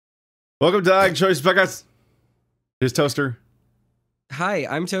Welcome to Dialog Choice Podcast. Here's Toaster. Hi,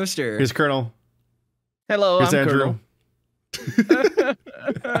 I'm Toaster. Here's Colonel. Hello, Here's I'm Andrew. Colonel.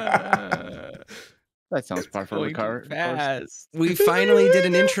 That sounds par for the car. Fast. We finally did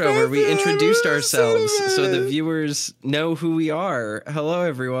an intro where we introduced ourselves so the viewers know who we are. Hello,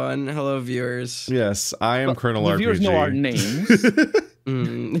 everyone. Hello, viewers. Yes, I am Colonel The RPG. viewers know our names.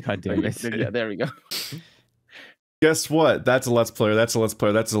 God damn it. Yeah, there we go. Guess what? That's a Let's Player. That's a Let's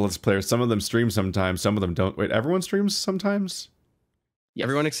Player. That's a Let's Player. Some of them stream sometimes. Some of them don't. Wait, everyone streams sometimes? Yes.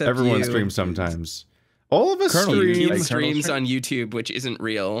 Everyone except Everyone you. streams sometimes. All of us Colonel, stream. like, Streams on YouTube, which isn't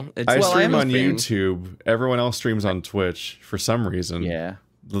real. It's I Well, I stream have a on thing. YouTube. Everyone else streams on Twitch for some reason. Yeah.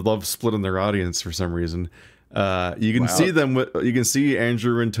 They love splitting their audience for some reason. You can Wow. see them. You can see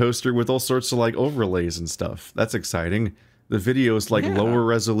Andrew and Toaster with all sorts of like overlays and stuff. That's exciting. The video is like Yeah. lower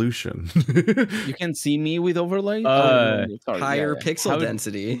resolution. You can see me with overlay? Sorry, higher yeah. pixel How-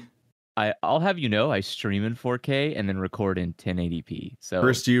 density. I'll have you know, I stream in 4K and then record in 1080p. So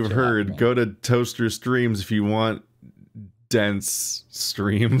First, you've chill out, heard. man. Go to Toaster Streams if you want dense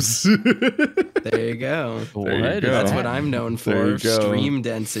streams. There you go. There you What? go. That's what I'm known There you for. go. Stream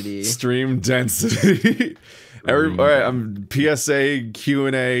density. Stream density. All right, I'm PSA,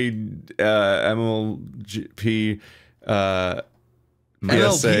 Q&A, MLP, PSA.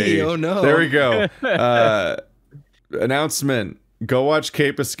 MLP, oh no. There we go. Announcement. Go watch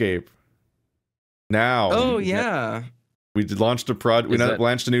Cape Escape. Now. Oh yeah. We launched a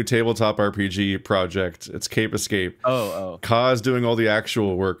launched a new tabletop RPG project. It's Cape Escape. Oh. Ka's doing all the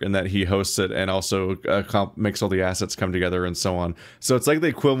actual work and that he hosts it and also makes all the assets come together and so on. So it's like the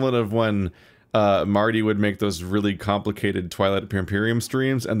equivalent of when Marty would make those really complicated Twilight Imperium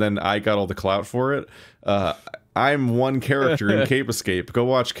streams and then I got all the clout for it. I'm one character in Cape Escape. Go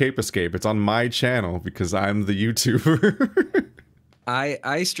watch Cape Escape. It's on my channel because I'm the YouTuber.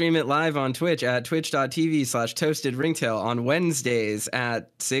 I stream it live on Twitch at twitch.tv/toastedringtail on Wednesdays at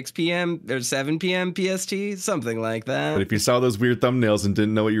 6 p.m. or 7 p.m. PST, something like that. But if you saw those weird thumbnails and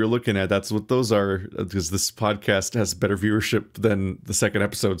didn't know what you were looking at, that's what those are, because this podcast has better viewership than the second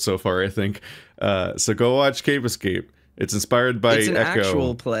episode so far, I think. So go watch Cape Escape. It's inspired by It's an Echo.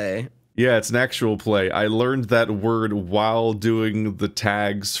 actual play. Yeah, it's an actual play. I learned that word while doing the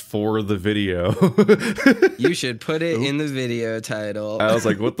tags for the video. You should put it in the video title. I was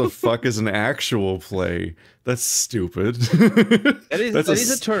like, what the fuck is an actual play? That's stupid. That is That's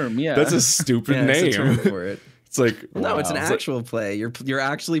a term, yeah. That's a stupid Yeah, it's a term name. for it. It's like, No, it's an wow. It's like- actual play. You're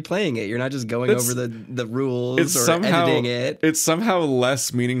actually playing it. You're not just going It's- over the rules it's or somehow editing it. It's somehow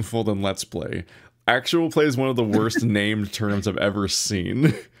less meaningful than Let's Play. Actual play is one of the worst named terms I've ever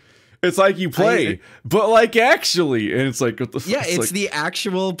seen. It's like you play, but like actually, and it's like what the fuck? Yeah, it's like, the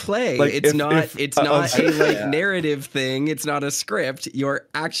actual play. like, It's if- not if- it's not a like Yeah. narrative thing. It's not a script. You're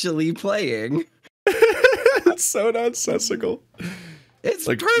actually playing. it's so nonsensical. It's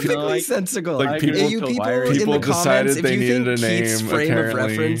Like, perfectly no, like- sensical. like people- If you people in people the decided comments, if they you needed think a Keith's name, frame of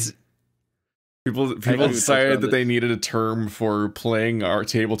apparently. reference, People agree with decided Toast that on they needed a term for playing our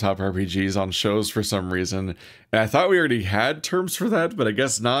tabletop RPGs on shows for some reason. And I thought we already had terms for that, but I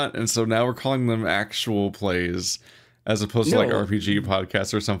guess not. And so now we're calling them actual plays as opposed to like No. RPG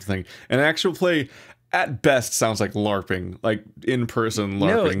podcasts or something. An actual play at best sounds like LARPing, like in-person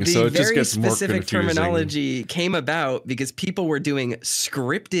LARPing. no, So the it just very gets more specific confusing. terminology came about because people were doing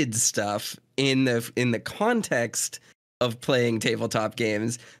scripted stuff in the context of playing tabletop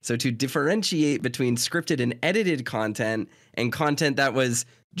games. So to differentiate between scripted and edited content and content that was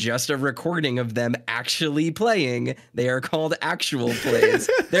just a recording of them actually playing, they are called actual plays.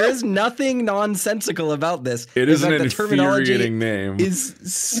 There is nothing nonsensical about this. It In is an fact, the terminology infuriating name. is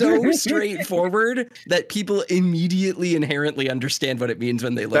so straightforward that people immediately inherently understand what it means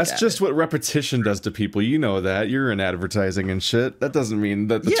when they look That's at just it. what repetition does to people. You know that. You're in advertising and shit. That doesn't mean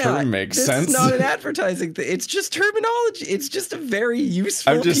that the Yeah, term makes it's sense. not an advertising thing. It's just terminology. It's just a very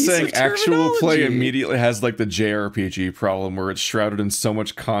useful I'm just piece saying of actual play terminology. immediately has like the JRPG problem where it's shrouded in so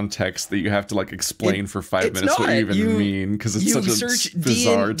much context that you have to like explain for 5 it's minutes what not. you even You- mean because it's You such a search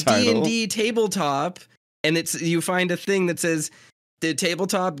bizarre title. D&D tabletop, and you find a thing that says the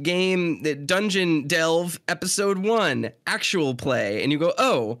tabletop game, the Dungeon Delve Episode 1, actual play, and you go,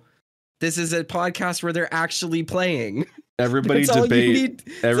 oh, this is a podcast where they're actually playing. Everybody That's all you debate. need.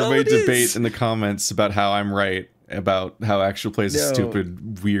 That's all Everybody it debate is. in the comments about how I'm right about how actual play is a No.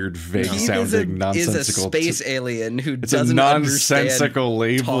 stupid, weird, vague Keith sounding, is nonsensical. a space alien who It's a doesn't understand nonsensical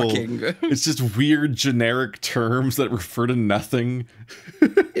label. talking. It's just weird generic terms that refer to nothing.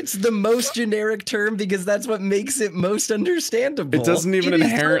 It's the most generic term because that's what makes it most understandable. It doesn't even It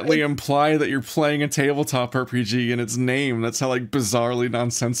is inherently like- imply that you're playing a tabletop RPG in its name. That's how like bizarrely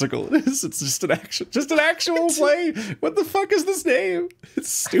nonsensical it is. It's just an actual play. What the fuck is this name?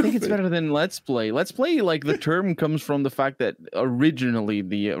 It's I stupid. think it's better than Let's Play. Let's Play, like the term comes from the fact that originally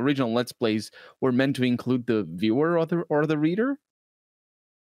the original Let's Plays were meant to include the viewer or the reader.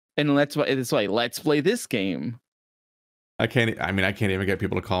 And it's why let's play this game. I can't even get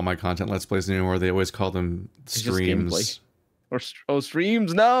people to call my content Let's Plays anymore. They always call them It's just streams. Or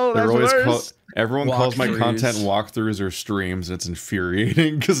streams. No, They're that's always worse. everyone calls my Walkthroughs. content walkthroughs or streams. It's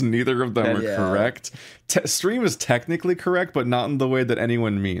infuriating because neither of them are Yeah. correct. Stream is technically correct, but not in the way that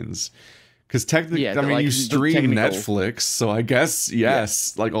anyone means. Because technically, Yeah, I mean, like, you the stream technical- Netflix, so I guess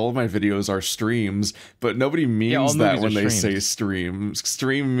yes, like all of my videos are streams, but nobody all means that movies when are they say streams. stream.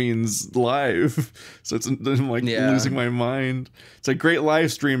 Stream means live, so I'm like Yeah. losing my mind. It's like great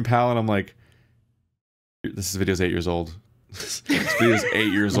live stream, pal, and I'm like, this video's 8 years old. This video's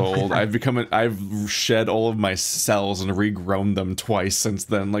 8 years old. I've shed all of my cells and regrown them twice since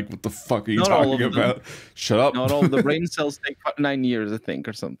then. Like, what the fuck are you Not all talking of them. about? Shut up. Not all the brain cells take 9 years, I think,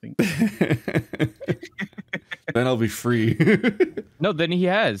 or something. Then I'll be free. No, then he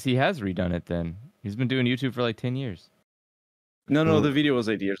has redone it. Then he's been doing YouTube for like 10 years. No, Well, the video was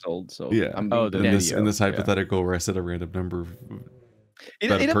 8 years old, so yeah. I'm Oh, being the in petty. this yeah. hypothetical where I said a random number, It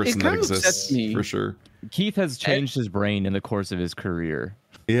that a person that kind of upsets exists me. for sure. Keith has changed his brain in the course of his career.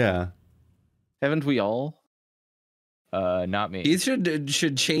 Yeah. Haven't we all? Not me. He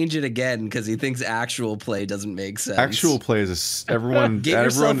should change it again because he thinks actual play doesn't make sense. Actual plays is everyone. Get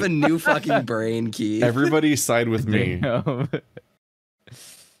yourself everyone, a new fucking brain, Keith. everybody side with me. Damn.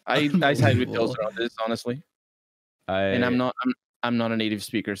 I side with Unbelievable. Toaster on this, honestly. And I'm not a native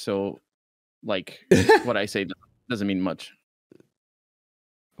speaker, so like what I say doesn't mean much.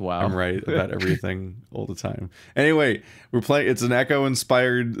 Wow. I'm right about everything all the time. Anyway, we're playing. It's an Echo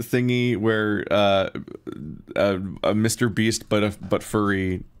inspired thingy where a Mr. Beast, but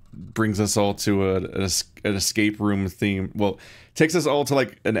furry, brings us all to an escape room theme. Well, takes us all to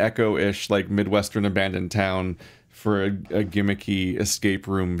like an Echo-ish, like Midwestern abandoned town for a gimmicky escape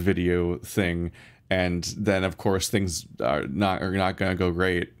room video thing. And then, of course, things are not gonna go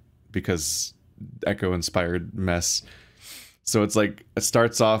great because Echo inspired mess. So it's like it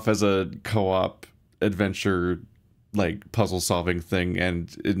starts off as a co-op adventure, like puzzle solving thing,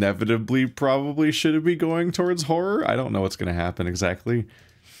 and inevitably probably should be going towards horror. I don't know what's gonna happen exactly.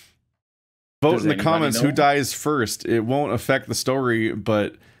 Vote Does in the anybody comments who know? dies first. It won't affect the story,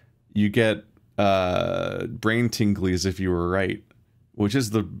 but you get brain tinglies if you were right, which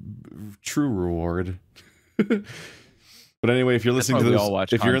is the true reward. But anyway, if you're listening to why we this, all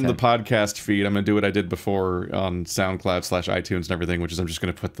watch if you're in the content. podcast feed, I'm gonna do what I did before on SoundCloud/iTunes and everything, which is I'm just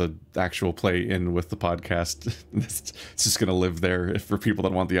gonna put the actual play in with the podcast. It's just gonna live there for people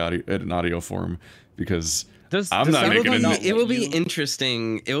that want the audio in audio form, because I'm not making it. It will be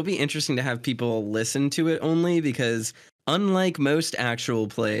interesting. It will be interesting to have people listen to it only because unlike most actual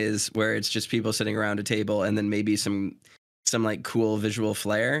plays where it's just people sitting around a table and then maybe some like cool visual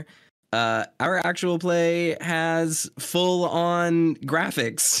flair, our actual play has full on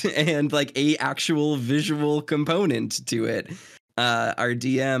graphics and like a actual visual component to it. Our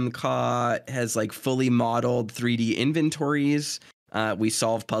DM has like fully modeled 3D inventories. We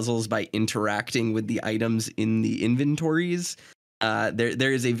solve puzzles by interacting with the items in the inventories.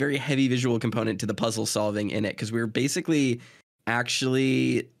 There is a very heavy visual component to the puzzle solving in it because we're basically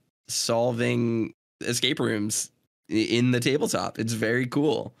actually solving escape rooms in the tabletop. It's very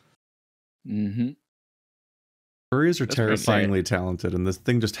cool. Mm-hmm. Furries are That's pretty terrifyingly talented, and this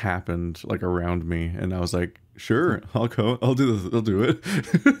thing just happened like around me, and I was like, "Sure, I'll go. I'll do this. I'll do it."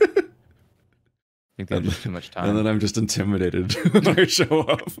 I think they have just too much time. And then I'm just intimidated when I show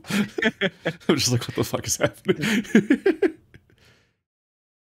up. I'm just like, "What the fuck is happening?"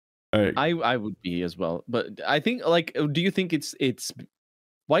 All right. I would be as well, but I think like, do you think it's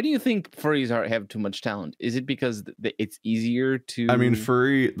why do you think furries have too much talent? Is it because it's easier to? I mean, the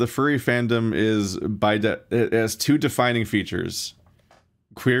furry fandom is it has two defining features: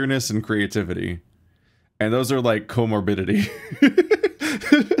 queerness and creativity, and those are like comorbidity.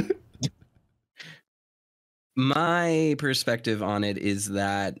 My perspective on it is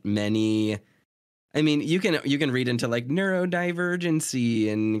that you can read into like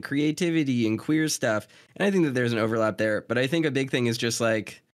neurodivergency and creativity and queer stuff, and I think that there's an overlap there. But I think a big thing is just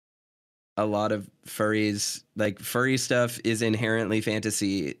like a lot of furries, like furry stuff is inherently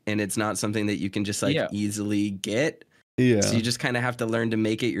fantasy, and it's not something that you can just like Yeah. easily get. Yeah. So you just kind of have to learn to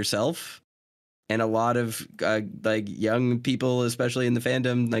make it yourself. and a lot of like young people, especially in the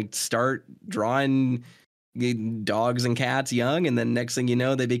fandom, like start drawing dogs and cats young, and then next thing you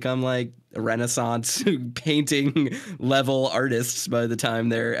know, they become like Renaissance painting level artists by the time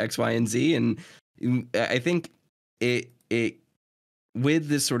they're X, Y, and Z. And I think it with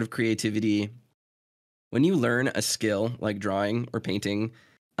this sort of creativity, when you learn a skill like drawing or painting,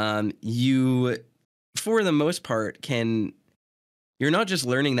 you, for the most part, you're not just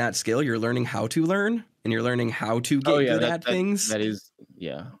learning that skill, you're learning how to learn, and you're learning how to get good at things. That is,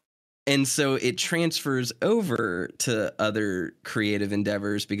 yeah. And so it transfers over to other creative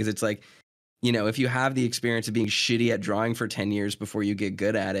endeavors, because it's like, you know, if you have the experience of being shitty at drawing for 10 years before you get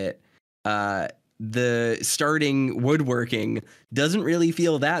good at it, the starting woodworking doesn't really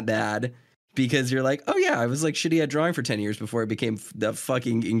feel that bad, because you're like, oh yeah, I was like shitty at drawing for 10 years before I became the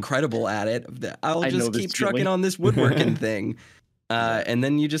fucking incredible at it. I'll just keep trucking on this woodworking thing. And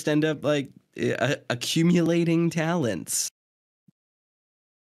then you just end up like accumulating talents.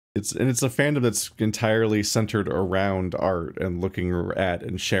 It's a fandom that's entirely centered around art and looking at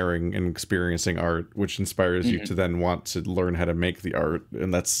and sharing and experiencing art, which inspires you to then want to learn how to make the art.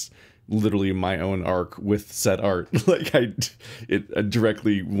 And that's literally my own arc with said art. Like I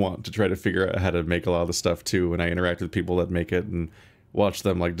directly want to try to figure out how to make a lot of the stuff too. And I interact with people that make it and watch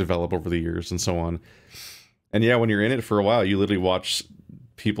them like develop over the years and so on. And yeah, when you're in it for a while, you literally watch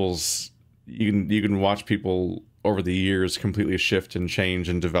you can watch people over the years completely shift and change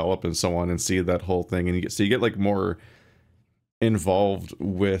and develop and so on, and see that whole thing. And you get like more involved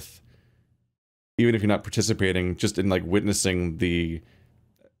with, even if you're not participating, just in like witnessing the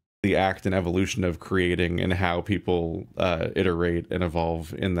act and evolution of creating and how people iterate and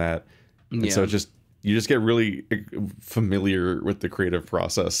evolve in that. And so you just get really familiar with the creative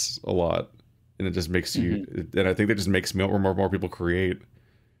process a lot, and it just makes you, and I think that just makes more people create.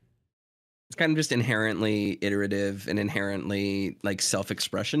 It's kind of just inherently iterative and inherently like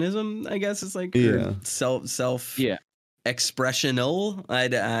self-expressionism, I guess. It's like self expressional. I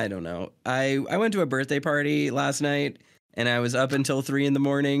don't know. I went to a birthday party last night, and I was up until 3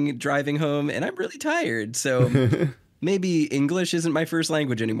 a.m. driving home, and I'm really tired. So maybe English isn't my first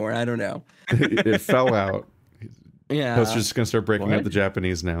language anymore. I don't know. It fell out. Yeah. Poster's just gonna start breaking up the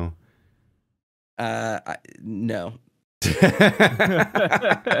Japanese now. No.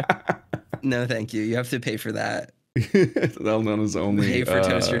 No, thank you. You have to pay for that. Well known as only pay for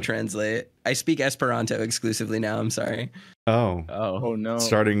Toaster Translate. I speak Esperanto exclusively now. I'm sorry. Oh no.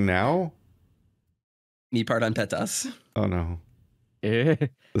 Starting now? Mi pardon petas. Oh no. I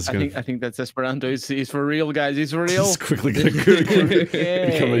think that's Esperanto. He's for real, guys. He's for real. It's quickly gonna become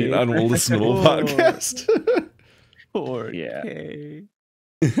an unlistenable podcast.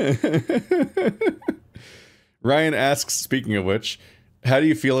 Ryan asks, speaking of which, how do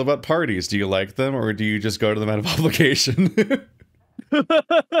you feel about parties? Do you like them, or do you just go to them out of obligation?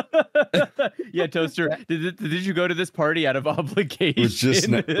 Yeah, Toaster, did you go to this party out of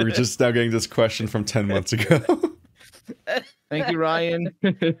obligation? We're just now getting this question from 10 months ago. Thank you, Ryan.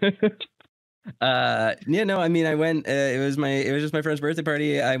 Yeah, no, I mean, I went, it was just my friend's birthday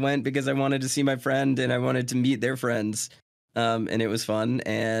party. I went because I wanted to see my friend and I wanted to meet their friends. And it was fun.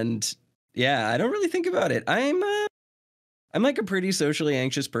 And yeah, I don't really think about it. I'm like a pretty socially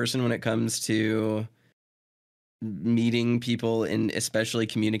anxious person when it comes to meeting people and especially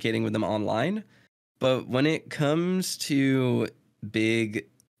communicating with them online. But when it comes to big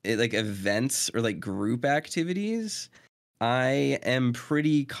like events or like group activities, I am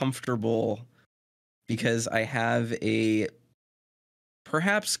pretty comfortable because I have a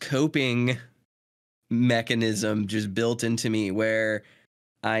perhaps coping mechanism just built into me where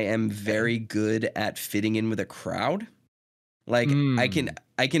I am very good at fitting in with a crowd. Like I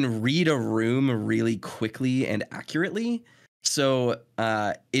can read a room really quickly and accurately. So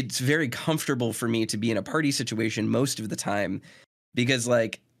it's very comfortable for me to be in a party situation most of the time, because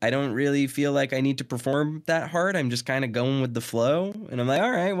like I don't really feel like I need to perform that hard. I'm just kind of going with the flow. And I'm like,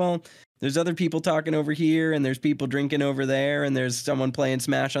 all right, well, there's other people talking over here, and there's people drinking over there, and there's someone playing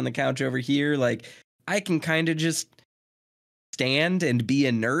Smash on the couch over here. Like I can kind of just stand and be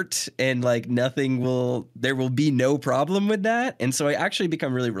inert, and like there will be no problem with that. And so I actually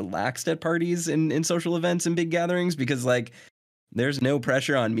become really relaxed at parties and in social events and big gatherings, because like there's no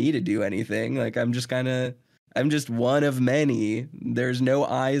pressure on me to do anything. Like I'm just one of many. There's no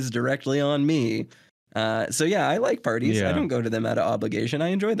eyes directly on me. So yeah, I like parties. Yeah. I don't go to them out of obligation. I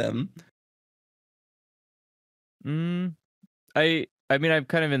enjoy them. I mean, I'm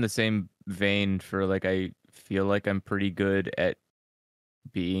kind of in the same vein for like, I feel like I'm pretty good at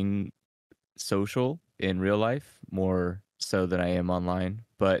being social in real life, more so than I am online.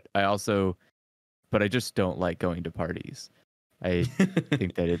 But I also but I just don't like going to parties. I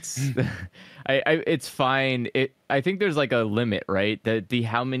think that it's it's fine. I think there's like a limit, right? That the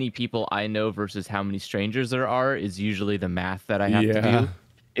how many people I know versus how many strangers there are is usually the math that I have to do.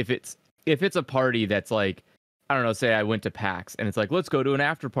 If it's a party that's like, I don't know, say I went to PAX and it's like, let's go to an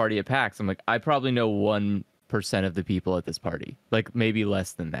after party at PAX. I'm like, I probably know 1% of the people at this party, like maybe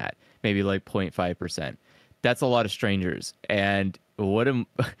less than that, maybe like 0.5%. That's a lot of strangers. And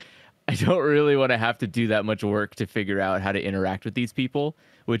I don't really want to have to do that much work to figure out how to interact with these people,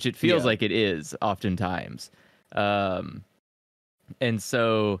 which it feels like it is oftentimes. And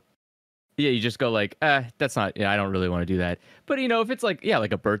so, yeah, you just go like, that's not, I don't really want to do that. But, if it's like,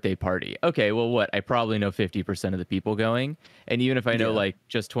 like a birthday party. Okay, well, what? I probably know 50% of the people going. And even if I know like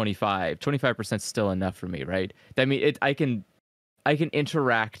just 25% is still enough for me, right? I mean, I can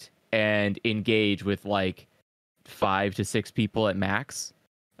interact and engage with like 5 to 6 people at max.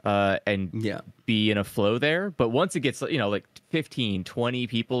 And be in a flow there. But once it gets, like 15, 20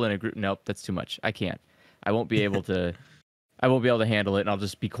 people in a group, nope, that's too much. I can't. I won't be able to handle it, and I'll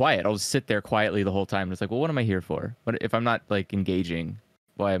just be quiet. I'll just sit there quietly the whole time. And it's like, well, what am I here for? What if I'm not like engaging?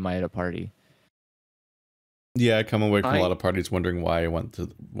 Why am I at a party? Yeah, I come away from a lot of parties wondering why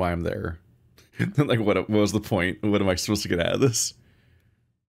I'm there. Like, what was the point? What am I supposed to get out of this?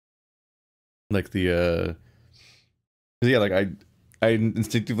 Like like I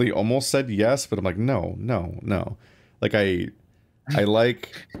instinctively almost said yes, but I'm like, no. Like I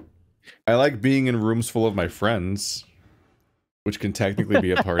like being in rooms full of my friends, which can technically be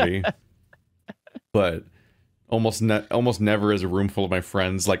a party, but almost never is a room full of my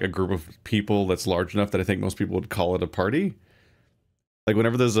friends like a group of people that's large enough that I think most people would call it a party. Like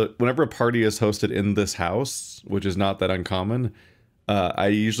whenever a party is hosted in this house, which is not that uncommon, I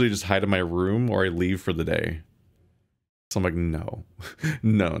usually just hide in my room or I leave for the day. So I'm like, no.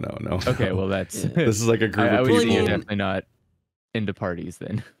 Okay, well that's this is like a group of people. You're definitely not into parties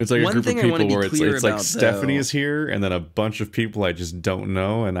then. It's like a group of people where it's like Stephanie is here and then a bunch of people I just don't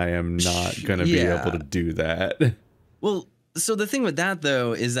know, and I am not gonna be able to do that. Well, so the thing with that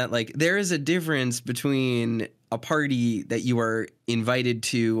though is that like there is a difference between a party that you are invited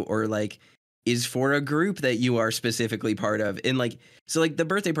to or like is for a group that you are specifically part of. And like, so like the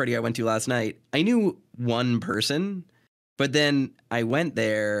birthday party I went to last night, I knew one person. But then I went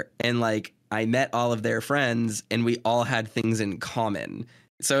there and like I met all of their friends and we all had things in common.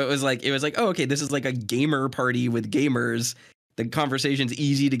 So it was like, oh, okay, this is like a gamer party with gamers. The conversation's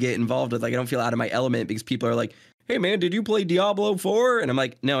easy to get involved with. Like I don't feel out of my element because people are like, hey man, did you play Diablo 4? And I'm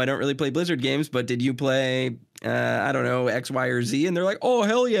like, no, I don't really play Blizzard games, but did you play, I don't know, X, Y, or Z? And they're like, oh,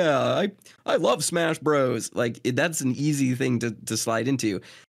 hell yeah, I love Smash Bros. Like that's an easy thing to slide into.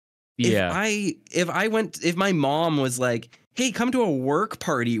 Yeah. If my mom was like, hey, come to a work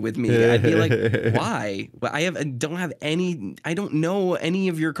party with me, I'd be like, why? Well, I don't know any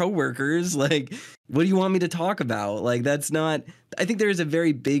of your coworkers. Like, what do you want me to talk about? Like, that's not, I think there is a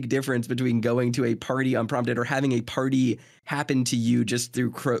very big difference between going to a party unprompted or having a party happen to you just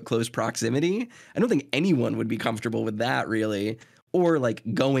through close proximity. I don't think anyone would be comfortable with that really. Or like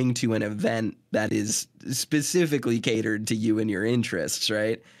going to an event that is specifically catered to you and your interests,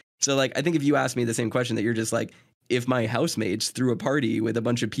 right? So like, I think if you ask me the same question that you're just like, if my housemates threw a party with a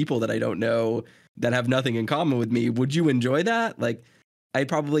bunch of people that I don't know that have nothing in common with me, would you enjoy that? Like, I'd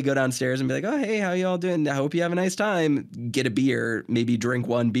probably go downstairs and be like, oh, hey, how y'all doing? I hope you have a nice time. Get a beer, maybe drink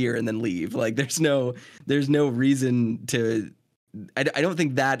one beer and then leave. Like, there's no reason to, I don't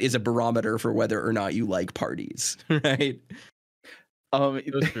think that is a barometer for whether or not you like parties, right?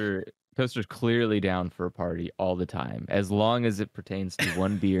 Toaster's clearly down for a party all the time, as long as it pertains to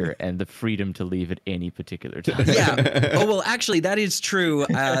one beer and the freedom to leave at any particular time. Yeah. Oh, well, actually, that is true.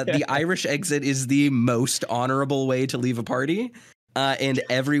 The Irish exit is the most honorable way to leave a party, and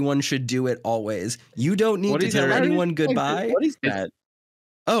everyone should do it always. You don't need to tell anyone goodbye. What is that?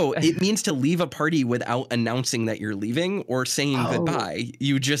 Oh, it means to leave a party without announcing that you're leaving or saying goodbye.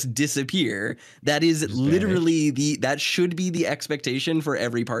 You just disappear. That is literally that should be the expectation for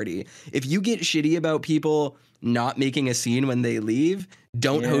every party. If you get shitty about people not making a scene when they leave,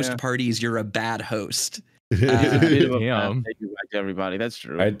 don't host parties. You're a bad host. Thank you back to everybody. That's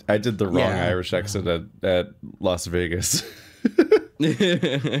true. I did the wrong Irish exit at Las Vegas.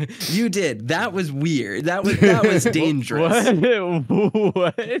 You did. That was weird. That was dangerous. What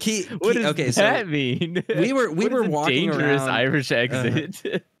does that mean? We were walking dangerous around Irish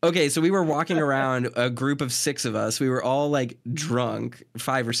exit. Okay, so we were walking around, a group of 6 of us. We were all like drunk,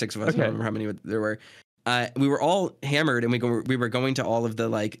 5 or 6 of us. I don't remember how many there were. We were all hammered, and we were going to all of the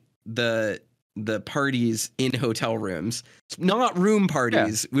like the the parties in hotel rooms, not room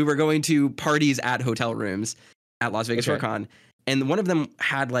parties. We were going to parties at hotel rooms at Las Vegas Con, and one of them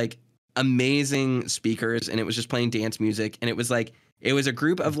had like amazing speakers, and it was just playing dance music, and it was a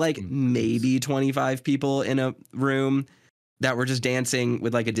group of like maybe 25 people in a room that were just dancing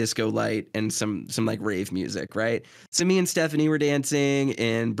with like a disco light and some like rave music, right? So me and Stephanie were dancing,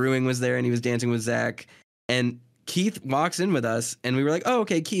 and Brewing was there, and he was dancing with Zach, and Keith walks in with us, and we were like, oh,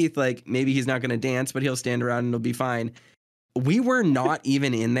 okay, Keith, like maybe he's not going to dance, but he'll stand around and it'll be fine. We were not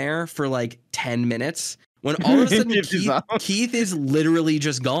even in there for like 10 minutes when all of a sudden Keith is literally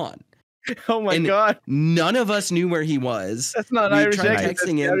just gone. Oh my God. None of us knew where he was. That's not Irish exit, that's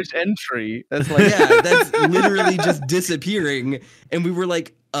Irish entry. That's like that's literally just disappearing. And we were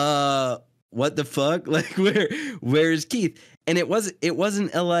like, what the fuck? Like where's Keith? And it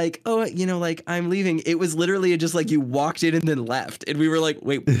wasn't a like, oh, like I'm leaving. It was literally just like you walked in and then left. And we were like,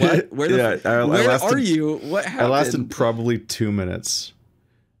 wait, what? Where are you? What happened? I lasted probably 2 minutes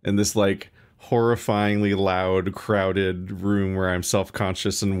in this like horrifyingly loud, crowded room where I'm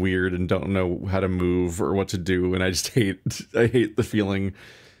self-conscious and weird and don't know how to move or what to do, and I just hate the feeling.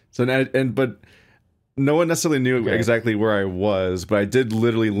 So but no one necessarily knew exactly where I was, but I did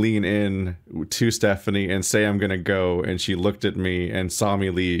literally lean in to Stephanie and say I'm gonna go, and she looked at me and saw me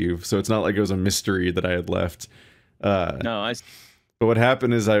leave. So it's not like it was a mystery that I had left. But what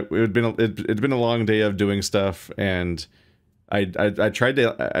happened is it'd been a long day of doing stuff, and I tried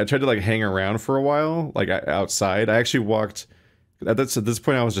to like hang around for a while, like outside. I actually walked at this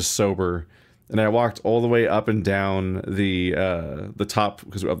point I was just sober, and I walked all the way up and down the top,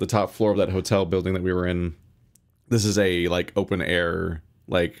 because of the top floor of that hotel building that we were in. This is a like open air,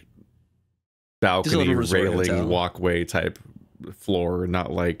 like balcony railing walkway type floor,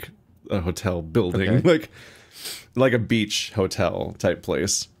 not like a hotel building, like a beach hotel type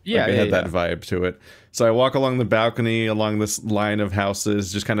place. Yeah, it had that vibe to it. So I walk along the balcony, along this line of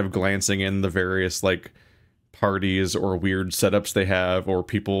houses, just kind of glancing in the various like parties or weird setups they have, or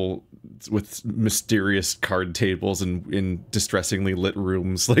people with mysterious card tables and in distressingly lit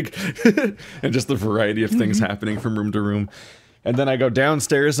rooms, like, and just the variety of things happening from room to room. And then I go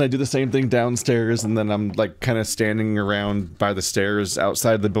downstairs and I do the same thing downstairs, and then I'm like kind of standing around by the stairs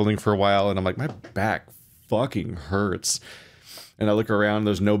outside the building for a while, and I'm like, my back fucking hurts. And I look around,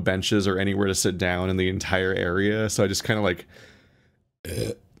 there's no benches or anywhere to sit down in the entire area, so I just kind of like,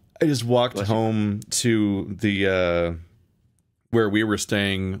 I just walked home to the, where we were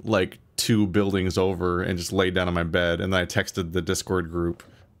staying, like 2 buildings over, and just laid down on my bed, and then I texted the Discord group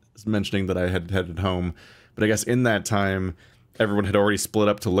mentioning that I had headed home. But I guess in that time, everyone had already split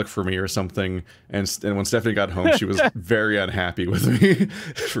up to look for me or something, and when Stephanie got home, she was very unhappy with me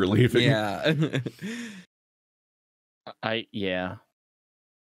for leaving. Yeah.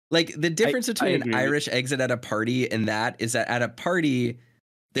 Like, the difference between an Irish exit at a party and that is that at a party,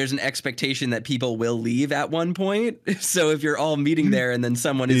 there's an expectation that people will leave at one point. So if you're all meeting there and then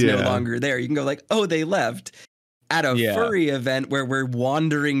someone is no longer there, you can go like, oh, they left. At a furry event where we're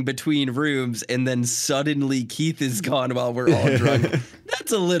wandering between rooms and then suddenly Keith is gone while we're all drunk,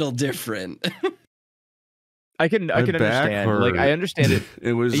 that's a little different. I can understand. Like, I understand it.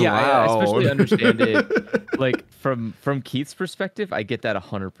 It was loud. I especially understand it. Like, from Keith's perspective, I get that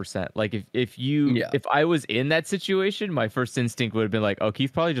 100%. Like, if I was in that situation, my first instinct would have been like, oh,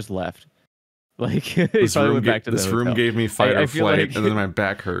 Keith probably just left. Like, this room gave me fight or flight, and then my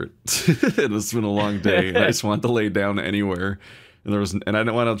back hurt. It's been a long day, and I just wanted to lay down anywhere. And I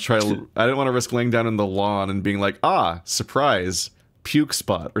didn't want to risk laying down in the lawn and being like, surprise, puke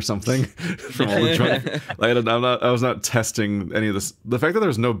spot or something from all the drunk. I was not testing any of this. The fact that there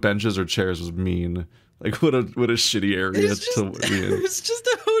was no benches or chairs was mean. Like, what a shitty area to be in. It's just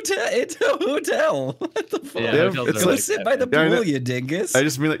a hotel. It's a hotel. What the fuck? Yeah, go sit by the pool, you dingus. I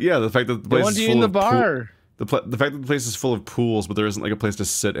just mean, like, the fact that the place is full of bar. The fact that the place is full of pools, but there isn't like a place to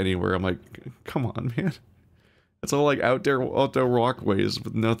sit anywhere. I'm like, come on, man. It's all like outdoor walkways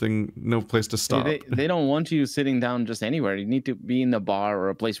with no place to stop. They don't want you sitting down just anywhere. You need to be in the bar or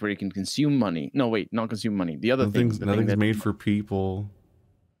a place where you can consume money. No, wait, not consume money. The other thing. Nothing's made for people.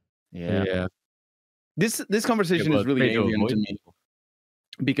 Yeah. This conversation is really alien to me,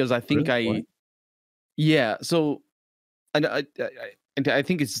 because I think so I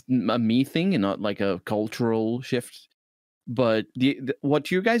think it's a me thing and not like a cultural shift. But what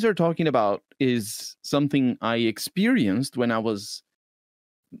you guys are talking about is something I experienced when I was,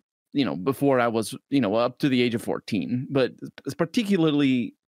 before I was, up to the age of 14, but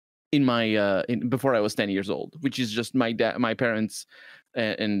particularly in my before I was 10 years old, which is just my parents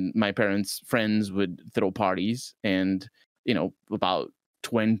and my parents' friends would throw parties, and about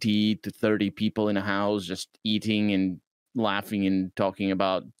 20 to 30 people in a house just eating and laughing and talking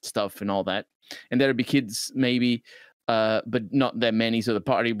about stuff and all that. And there'd be kids maybe, but not that many, so the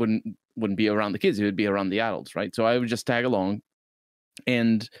party wouldn't be around the kids, it would be around the adults, right? So I would just tag along,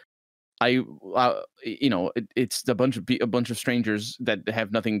 and it's a bunch of strangers that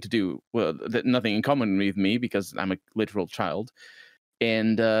have nothing to do, nothing in common with me because I'm a literal child.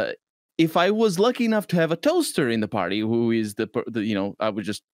 And if I was lucky enough to have a toaster in the party, who is I would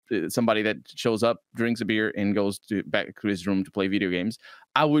just somebody that shows up, drinks a beer, and goes back to his room to play video games,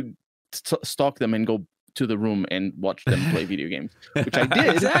 I would stalk them and go to the room and watch them play video games, which I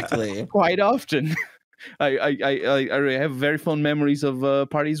did Exactly. quite often. I have very fond memories of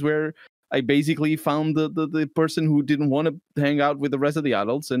parties where I basically found the person who didn't want to hang out with the rest of the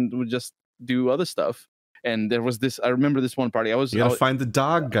adults and would just do other stuff. And there was this. I remember this one party. You gotta find the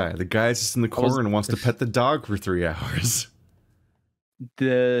dog guy. The guy's just in the corner and wants to pet the dog for 3 hours.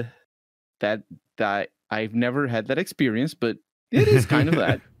 That I've never had that experience, but it is kind of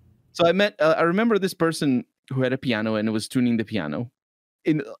that. So I remember this person who had a piano and was tuning the piano,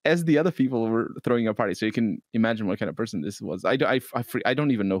 as the other people were throwing a party. So you can imagine what kind of person this was. I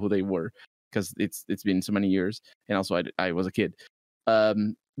don't even know who they were because it's been so many years, and also I was a kid.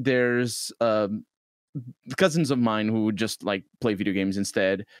 There's cousins of mine who would just like play video games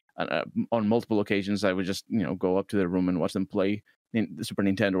instead. On multiple occasions, I would just go up to their room and watch them play in the Super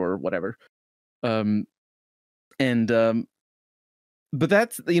Nintendo or whatever. But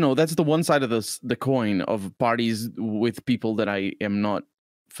that's the one side of the coin of parties with people that I am not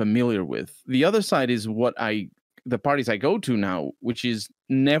familiar with. The other side is the parties I go to now, which is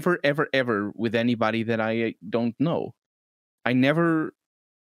never ever ever with anybody that I don't know. I never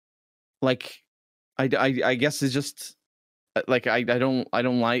I guess it's just like I don't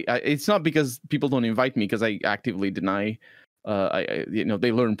like. It's not because people don't invite me, because I actively deny.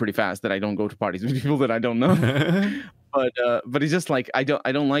 They learn pretty fast that I don't go to parties with people that I don't know. But it's just like I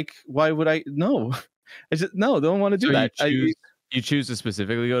don't like. Why would I? No, I just don't want to do that. You choose to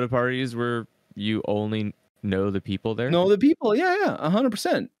specifically go to parties where you only know the people there. Know the people, yeah,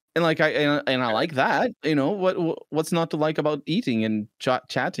 100%. And like I like that. What's not to like about eating and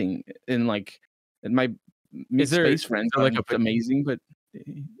chatting and like my space friends are like amazing, but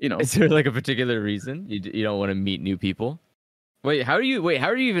is there like a particular reason you don't want to meet new people? How are you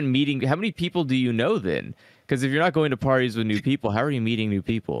even meeting? How many people do you know then? Because if you're not going to parties with new people, how are you meeting new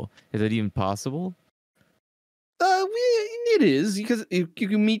people? Is that even possible? It is, because you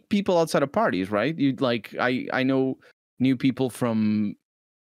can meet people outside of parties, right? I know new people from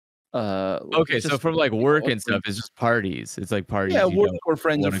okay, so from like work and stuff, it's just parties. It's like parties. Yeah, work or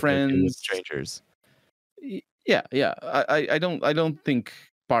friends of friends, with strangers. Yeah. I don't think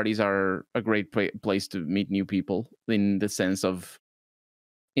parties are a great place to meet new people in the sense of,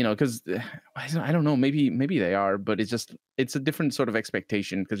 because I don't know, maybe they are, but it's a different sort of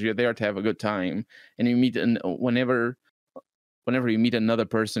expectation because you're there to have a good time, and you meet whenever you meet another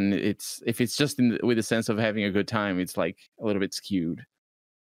person, if it's just with a sense of having a good time, it's like a little bit skewed.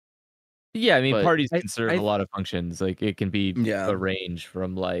 Yeah, I mean, parties can serve a lot of functions. Like it can be a range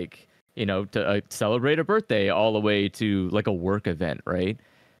from like, to celebrate a birthday all the way to like a work event, right?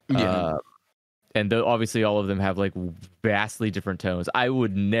 Yeah. And obviously all of them have like vastly different tones. I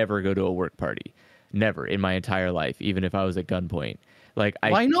would never go to a work party. Never in my entire life, even if I was at gunpoint. Like,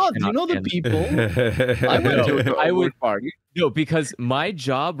 why not? You know the people. I went to a work party. No, because my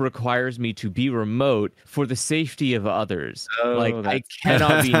job requires me to be remote for the safety of others. I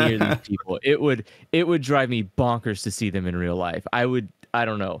cannot be near these people. It would drive me bonkers to see them in real life. I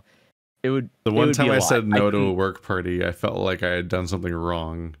don't know. The one time I said no to a work party, I felt like I had done something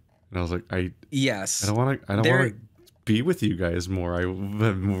wrong, and I was like, I don't want to be with you guys more.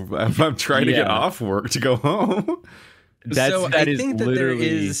 I'm trying to get off work to go home. I think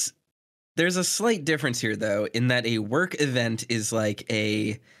that there's a slight difference here, though, in that a work event is like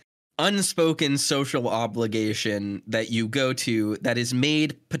a unspoken social obligation that you go to that is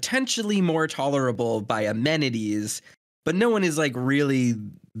made potentially more tolerable by amenities, but no one is like really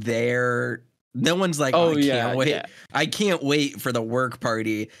there. No one's like, I can't wait. Yeah. I can't wait for the work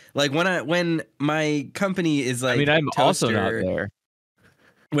party. Like when my company is like, I mean, I'm Toaster, also not there.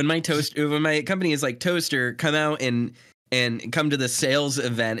 When my company is like, Toaster, come out and come to the sales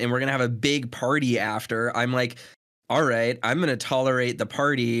event, and we're gonna have a big party after. I'm like, all right, I'm gonna tolerate the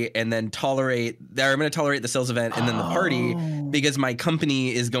party and then I'm gonna tolerate the sales event and then the party, because my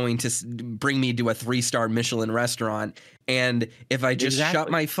company is going to bring me to a 3-star Michelin restaurant. And if I just shut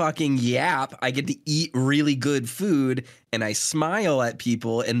my fucking yap, I get to eat really good food and I smile at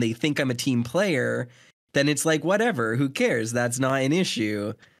people and they think I'm a team player. then it's like, whatever, who cares? That's not an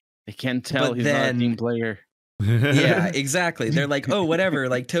issue. They can't tell But he's not a team player. Yeah, exactly. They're like, oh, whatever,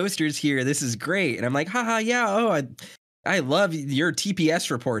 like Toaster's here. This is great. And I'm like, haha, yeah. Oh, I love your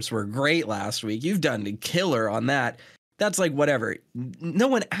TPS reports were great last week. You've done a killer on that. That's like, whatever. No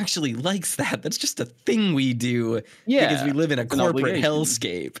one actually likes that. That's just a thing we do because we live in a corporate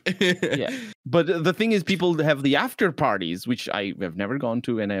hellscape. Yeah. But the thing is, people have the after parties, which I have never gone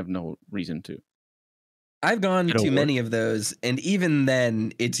to and I have no reason to. I've gone to many of those, and even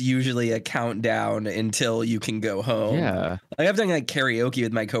then, it's usually a countdown until you can go home. Yeah. Like, I've done like karaoke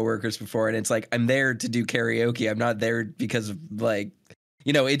with my coworkers before, and it's like, I'm there to do karaoke. I'm not there because of like,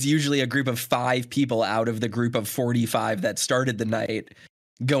 you know, it's usually a group of 5 people out of the group of 45 that started the night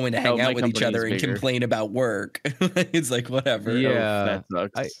going to hang out with each other and complain about work. It's like, whatever. Yeah.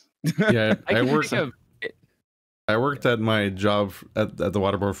 That sucks. I worked at my job at the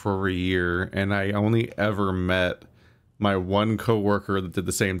water board for over a year, and I only ever met my one coworker that did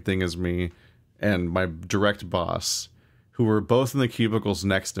the same thing as me and my direct boss, who were both in the cubicles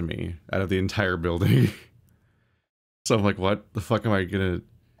next to me out of the entire building. So I'm like, what the fuck am I gonna?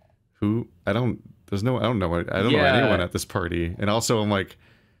 I don't know anyone at this party. And also I'm like,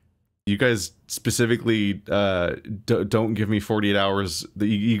 you guys specifically don't give me 48 hours.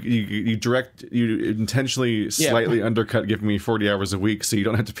 You intentionally slightly undercut giving me 40 hours a week, so you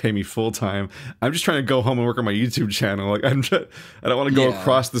don't have to pay me full time. I'm just trying to go home and work on my YouTube channel. Like I don't want to go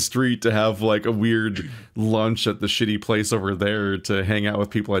across the street to have like a weird lunch at the shitty place over there to hang out with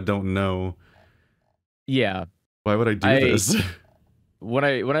people I don't know. Yeah. Why would I do this? When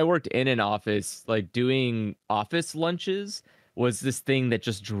I worked in an office, like doing office lunches was this thing that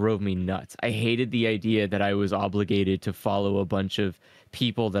just drove me nuts. I hated the idea that I was obligated to follow a bunch of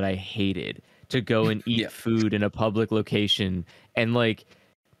people that I hated to go and eat food in a public location. And like,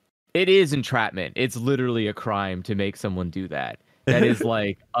 it is entrapment. It's literally a crime to make someone do that. That is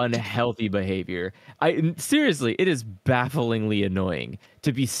like unhealthy behavior. Seriously, it is bafflingly annoying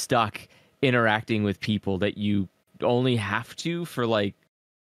to be stuck interacting with people that you only have to for like,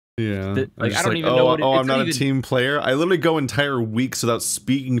 I don't even know what I'm not a team player. I literally go entire weeks without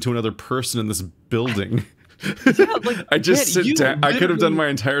speaking to another person in this building. I just sit down. I could have done my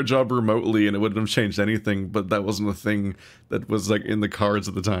entire job remotely and it wouldn't have changed anything, but that wasn't a thing that was like in the cards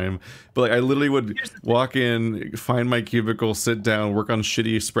at the time. But like I literally would walk in, find my cubicle, sit down, work on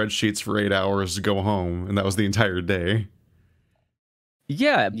shitty spreadsheets for 8 hours, go home, and that was the entire day.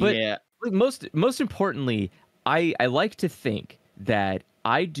 Yeah, but like most importantly, I like to think that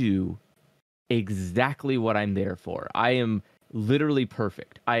I do exactly what I'm there for. I am literally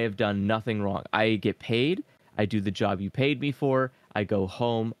perfect. I have done nothing wrong. I get paid. I do the job you paid me for. I go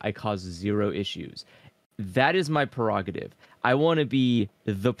home. I cause 0 issues. That is my prerogative. I want to be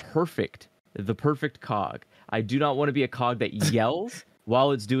the perfect cog. I do not want to be a cog that yells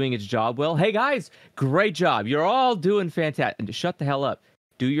while it's doing its job well. Hey guys, great job. You're all doing fantastic. And shut the hell up.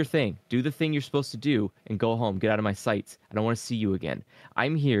 Do your thing. Do the thing you're supposed to do and go home. Get out of my sights. I don't want to see you again.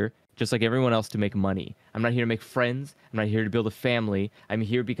 I'm here, just like everyone else, to make money. I'm not here to make friends. I'm not here to build a family. I'm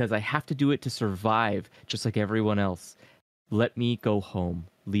here because I have to do it to survive, just like everyone else. Let me go home.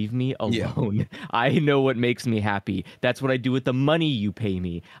 Leave me alone. Yeah. I know what makes me happy. That's what I do with the money you pay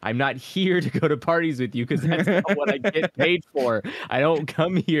me. I'm not here to go to parties with you because that's not what I get paid for. I don't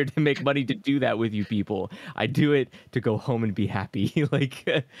come here to make money to do that with you people. I do it to go home and be happy.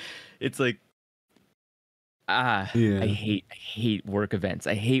 Like, it's like, I hate work events.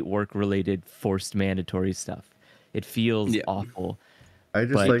 I hate work-related forced mandatory stuff. It feels awful. I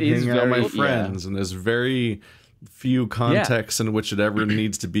just like hanging out with my friends, and there's very few contexts in which it ever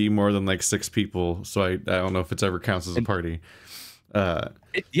needs to be more than like 6 people, so I don't know if it's ever counts as a party.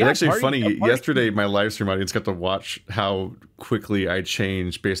 It's actually funny. Yesterday my live stream audience got to watch how quickly I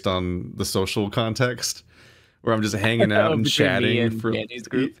change based on the social context, where I'm just hanging out and chatting for Andy's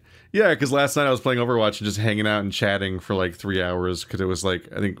group. Yeah, because last night I was playing Overwatch and just hanging out and chatting for like 3 hours because it was like,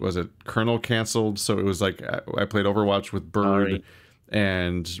 I think, was it Colonel canceled, so it was like I played Overwatch with Bird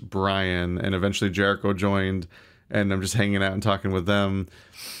and Brian, and eventually Jericho joined, and I'm just hanging out and talking with them.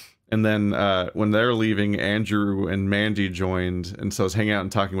 And then when they're leaving, Andrew and Mandy joined, and so I was hanging out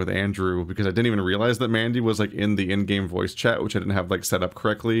and talking with Andrew because I didn't even realize that Mandy was like in the in-game voice chat, which I didn't have like set up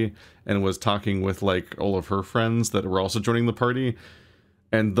correctly, and was talking with like all of her friends that were also joining the party.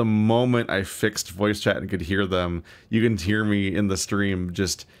 And the moment I fixed voice chat and could hear them, you can hear me in the stream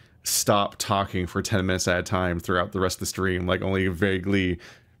just stop talking for 10 minutes at a time throughout the rest of the stream, like only vaguely,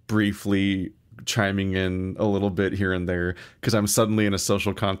 briefly chiming in a little bit here and there because I'm suddenly in a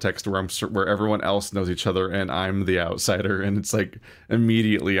social context where where everyone else knows each other and I'm the outsider, and it's like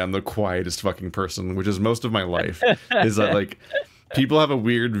immediately I'm the quietest fucking person, which is most of my life. Is that like people have a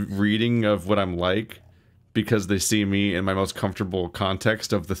weird reading of what I'm like because they see me in my most comfortable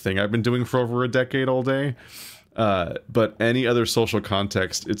context of the thing I've been doing for over a decade all day. But any other social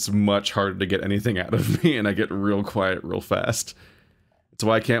context, it's much harder to get anything out of me, and I get real quiet real fast. That's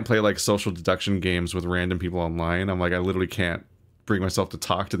why I can't play like social deduction games with random people online. I'm like, I literally can't bring myself to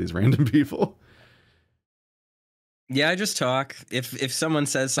talk to these random people. Yeah, I just talk. If someone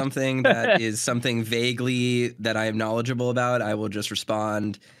says something that is something vaguely that I am knowledgeable about, I will just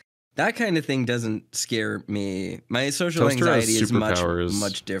respond. That kind of thing doesn't scare me. My social Toaster has anxiety is superpowers.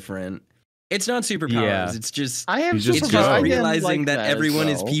 much different. It's not superpowers. Yeah. It's just I have You just it's go. just I realizing like that that as everyone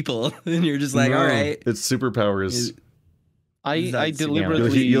is well. people, and you're just like, No, all right. it's superpowers. I That's-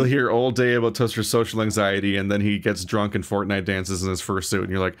 deliberately You'll hear all day about Toaster's social anxiety, and then he gets drunk and Fortnite dances in his fursuit, and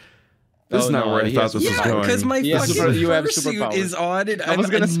you're like, this Oh, is not no, where I he thought has this was Yeah, going. because my Yeah, fucking you have fursuit superpowers. is on, and I I'm was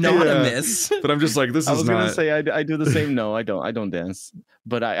gonna say, anonymous. But I'm just like, this I is was not. gonna say I do the same. No, I don't dance,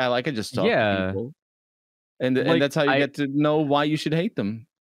 but I like to just talk to Yeah. people, and Like, that's how you get to know why you should hate them.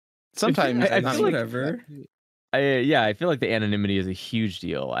 Sometimes I not feel like- whatever. I feel like the anonymity is a huge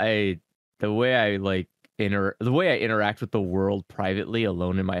deal. The way I interact with the world privately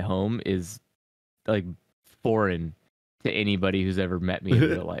alone in my home is like foreign to anybody who's ever met me in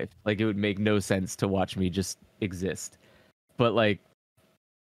real life. Like it would make no sense to watch me just exist. But like,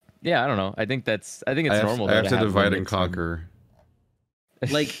 yeah, I don't know. I think it's normal. I have to divide and limits conquer.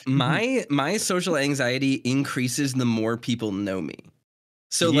 Like my social anxiety increases the more people know me.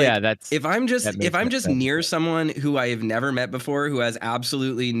 So yeah, like that's if I'm just that makes more sense. near someone who I have never met before, who has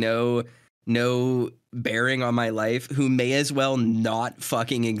absolutely no bearing on my life, who may as well not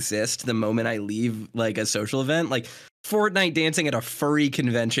fucking exist the moment I leave like a social event, like Fortnite dancing at a furry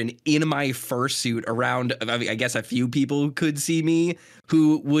convention in my fursuit around, I mean, I guess a few people could see me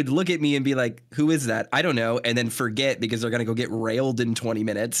who would look at me and be like, who is that? I don't know. And then forget because they're going to go get railed in 20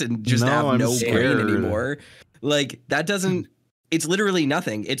 minutes and just No, have I'm no scared. brain anymore. Like that doesn't, it's literally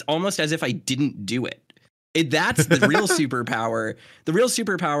nothing. It's almost as if I didn't do it. That's the real superpower. The real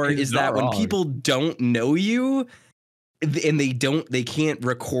superpower He's is not that when wrong. people don't know you and they can't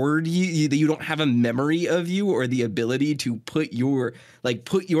record you, you don't have a memory of you or the ability to put your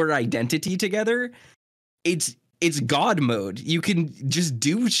identity together. It's God mode. You can just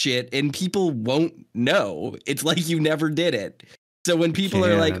do shit and people won't know. It's like you never did it. So when people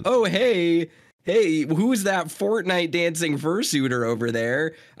are like, Can't. "Oh, hey, who's that Fortnite dancing fursuiter over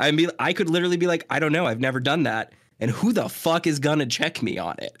there?" I could literally be like, "I don't know. I've never done that." And who the fuck is gonna check me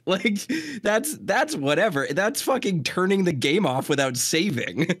on it? Like, that's whatever. That's fucking turning the game off without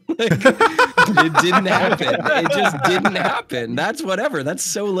saving. Like, it didn't happen. It just didn't happen. That's whatever. That's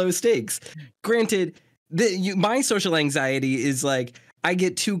so low stakes. Granted, my social anxiety is like, I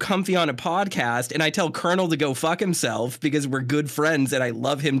get too comfy on a podcast and I tell Colonel to go fuck himself because we're good friends and I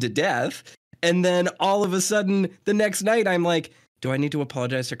love him to death. And then all of a sudden, the next night, I'm like, do I need to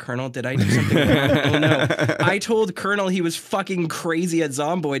apologize to Colonel? Did I do something wrong? Oh no. I told Colonel he was fucking crazy at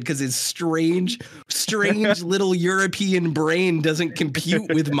Zomboid because his strange little European brain doesn't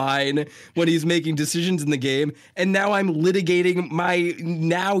compute with mine when he's making decisions in the game. And now I'm litigating my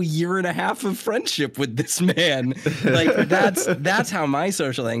now year and a half of friendship with this man. Like that's how my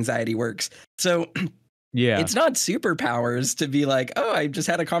social anxiety works. So yeah. it's not superpowers to be like, oh, I just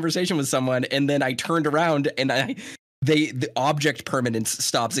had a conversation with someone and then I turned around and the object permanence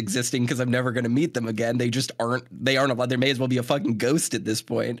stops existing because I'm never going to meet them again. They aren't allowed. There may as well be a fucking ghost at this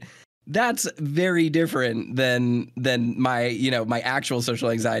point. That's very different than my, my actual social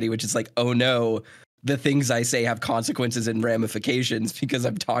anxiety, which is like, oh no, the things I say have consequences and ramifications because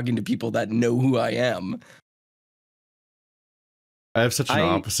I'm talking to people that know who I am. I have such an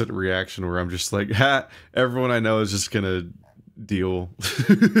opposite reaction where I'm just like, ha, everyone I know is just gonna deal.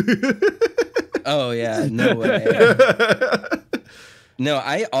 Oh yeah, no way. No,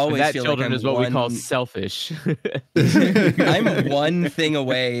 I always that feel children like I'm is what we call selfish. I'm one thing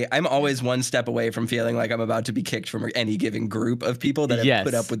away. I'm always one step away from feeling like I'm about to be kicked from any given group of people that have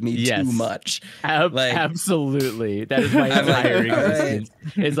put up with me too much. Absolutely, that is my entire existence.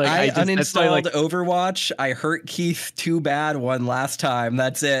 It's like I uninstalled Overwatch. I hurt Keith too bad one last time.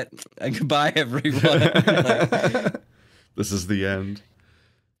 That's it. Goodbye, everyone. This is the end.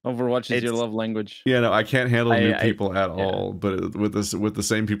 Overwatch is your love language. Yeah, no, I can't handle new people at all. But with the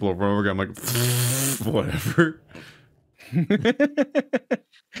same people over and over again, I'm like, whatever.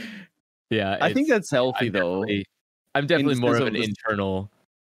 Yeah, I think that's healthy though. I'm definitely more of an internal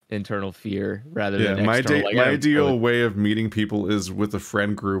internal fear rather Yeah, than my external. Like, my I don't ideal really- way of meeting people is with a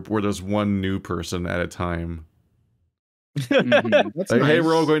friend group where there's one new person at a time. Mhm. That's Like, nice. hey,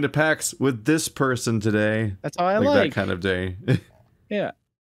 we're all going to PAX with this person today. That's how I Like like. that kind of day. Yeah.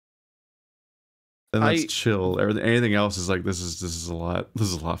 And that's I- chill. Everything, anything else is like, this is a lot. This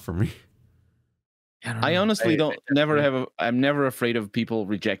is a lot for me. don't I know. honestly don't never definitely- have I'm never afraid of people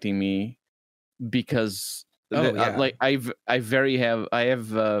rejecting me because Oh, yeah. like I have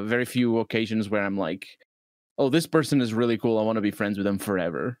very few occasions where I'm like, oh, this person is really cool, I want to be friends with them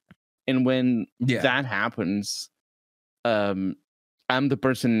forever. And when Yeah. that happens, I'm the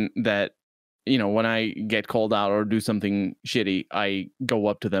person that, you know, when I get called out or do something shitty, I go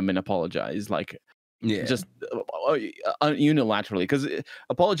up to them and apologize, like Yeah. just unilaterally, because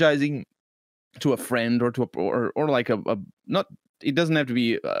apologizing to a friend or to or like a not, it doesn't have to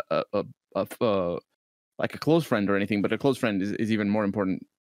be like a close friend or anything, but a close friend is even more important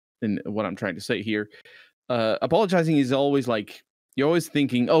than what I'm trying to say here. Apologizing is always like, you're always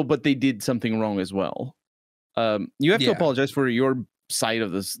thinking, oh, but they did something wrong as well. You have to Yeah. apologize for your side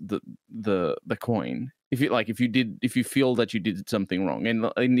of this the coin. If you feel that you did something wrong,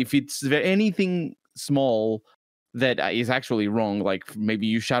 and if it's anything small that is actually wrong, like maybe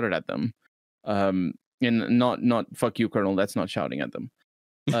you shouted at them, and not fuck you, Colonel, that's not shouting at them.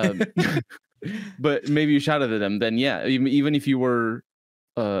 But maybe you shouted at them, then yeah, even if you were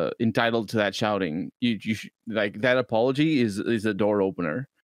entitled to that shouting, you like, that apology is a door opener,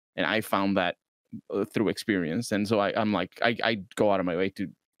 and I found that through experience, and so I'm like, I go out of my way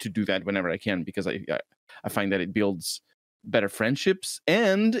to do that whenever I can, because I find that it builds better friendships.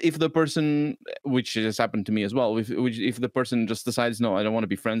 And if the person, which just happened to me as well, if the person just decides, no, I don't want to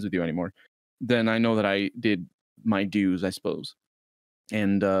be friends with you anymore, then I know that I did my dues, I suppose.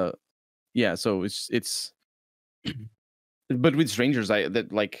 And yeah, so it's but with strangers, I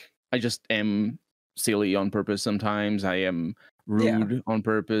just am silly on purpose sometimes. I am rude on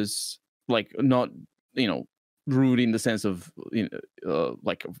purpose, like, not, you know, rude in the sense of, you know,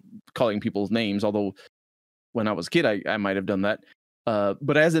 like calling people's names, although when I was a kid I might have done that.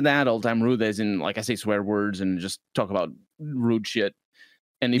 But as an adult, I'm rude as in, like, I say swear words and just talk about rude shit.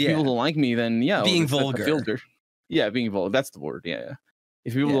 And if people don't like me, then yeah, Being that's a vulgar. filter. Yeah, being vulgar. That's the word. Yeah.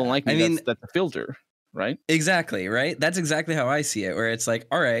 If people Yeah. don't like me, I mean, that's a filter, right? Exactly, right? That's exactly how I see it, where it's like,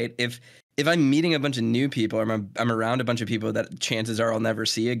 all right, if I'm meeting a bunch of new people, or I'm around a bunch of people that chances are I'll never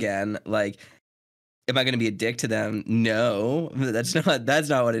see again, like, am I going to be a dick to them? No, that's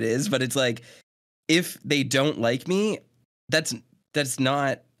not what it is. But it's like, if they don't like me, that's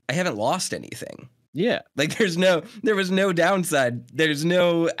not, I haven't lost anything. Yeah. Like, there was no downside. There's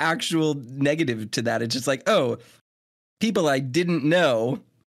no actual negative to that. It's just like, oh, people I didn't know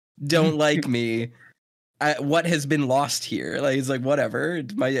don't like me. What has been lost here? Like, it's like, whatever.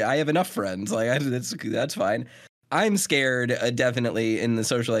 I have enough friends. Like, that's fine. I'm scared, definitely, in the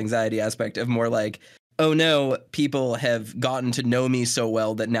social anxiety aspect, of more like, oh no, people have gotten to know me so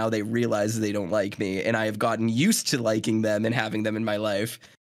well that now they realize they don't like me, and I have gotten used to liking them and having them in my life.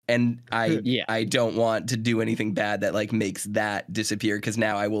 And I don't want to do anything bad that, like, makes that disappear, because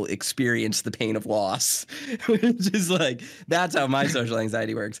now I will experience the pain of loss. Which is like, that's how my social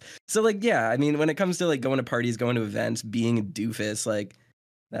anxiety works. So, like, yeah, I mean, when it comes to, like, going to parties, going to events, being a doofus, like,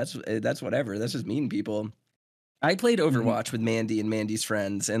 that's whatever. That's just meeting people. I played Overwatch with Mandy and Mandy's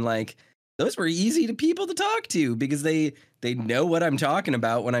friends, and, like, those were easy to people to talk to, because they know what I'm talking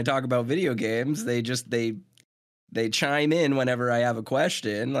about when I talk about video games. They chime in whenever I have a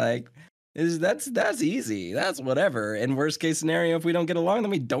question. Like, that's easy. That's whatever. And worst case scenario, if we don't get along,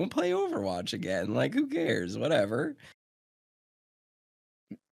 then we don't play Overwatch again. Like, who cares? Whatever.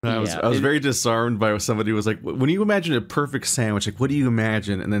 I was very disarmed by somebody who was like, when you imagine a perfect sandwich, like, what do you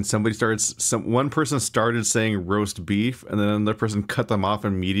imagine? And then one person started saying roast beef, and then another person cut them off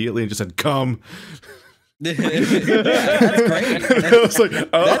immediately and just said, come. Yeah, that's great. I was like,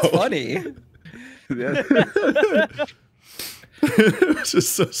 oh. That's funny. It was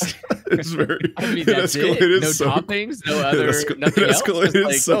just so. It's very. I mean, it that's it. escalated No so toppings, no other, it nothing else. escalated Just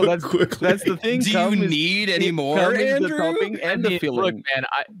like, so that's quickly. That's the thing. Do you need any more, Andrew? The topping and the filling. Look, man,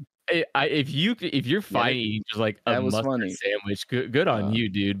 if you're fine eating just like a that was mustard funny. sandwich, good on you,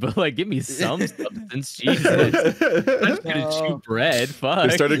 dude. But, like, give me some substance, Jesus. I'm just gonna chew bread. Fuck.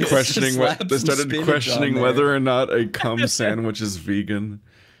 They started questioning Slap some spinach on there. whether or not a cum sandwich is vegan,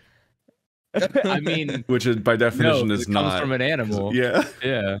 I mean, which is, by definition no, is it not. comes from an animal. Yeah,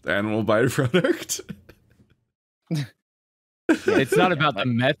 Yeah. animal byproduct. It's not about the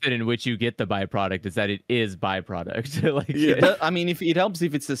method in which you get the byproduct; it's that it is byproduct. Like, Yeah. I mean, if it helps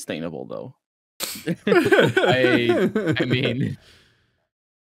if it's sustainable, though. I mean,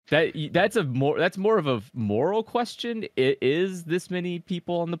 That's more of a moral question. Is this many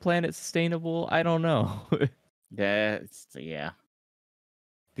people on the planet sustainable? I don't know. Yeah.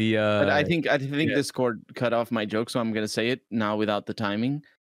 The But I think yeah. Discord cut off my joke, so I'm gonna say it now without the timing.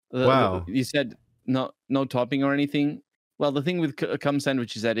 Wow. You said no topping or anything. Well, the thing with cum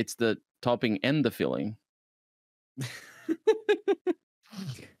sandwich is that it's the topping and the filling. It's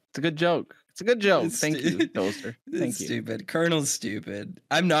a good joke. It's a good joke. It's Thank you, Toaster. Thank It's you. stupid. Colonel's stupid.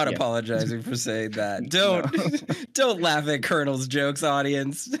 I'm not Yeah. apologizing for saying that. No. Don't laugh at Colonel's jokes,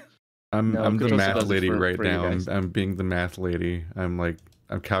 audience. I'm No, the Toaster math does it lady right for you now. guys. I'm being the math lady. I'm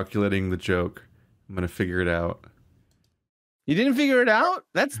calculating the joke. I'm gonna figure it out. You didn't figure it out?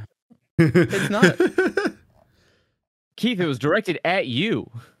 It's not. Keith, it was directed at you.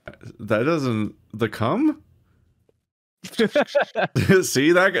 That doesn't the cum.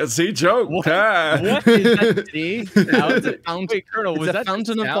 See joke. What? Ah. What is that? See? Wait, Colonel, was It's a that the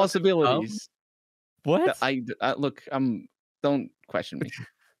fountain of sound possibilities. What? I look. Don't question me.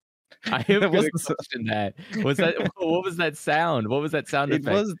 I am That going to wasn't- question that. Was that what was that sound? What was that sound It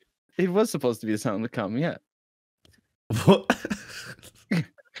effect? was supposed to be the sound of cum. Yeah. What?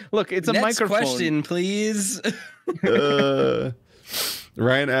 Look, it's a Next microphone. question, please.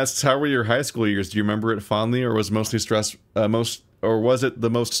 Ryan asks, "How were your high school years? Do you remember it fondly, or was it the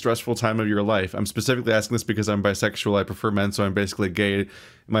most stressful time of your life?" I'm specifically asking this because I'm bisexual. I prefer men, so I'm basically gay.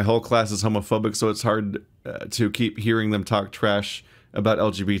 My whole class is homophobic, so it's hard to keep hearing them talk trash about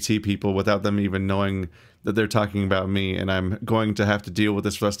LGBT people without them even knowing that they're talking about me. And I'm going to have to deal with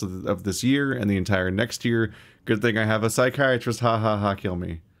this rest of this year and the entire next year. Good thing I have a psychiatrist. Ha ha ha! Kill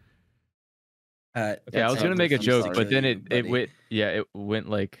me. Yeah, I was gonna make a I'm joke, sorry, but then it buddy. went. Yeah, it went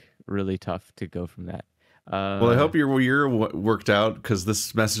like really tough to go from that. Well, I hope your year worked out, because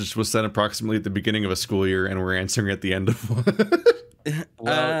this message was sent approximately at the beginning of a school year, and we're answering at the end of one.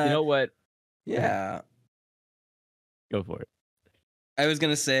 Well, you know what? Yeah. Go for it. I was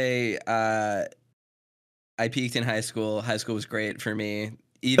gonna say I peaked in high school. High school was great for me.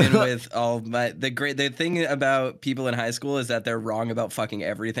 Even with all the thing about people in high school is that they're wrong about fucking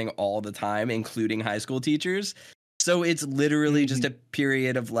everything all the time, including high school teachers. So it's literally just a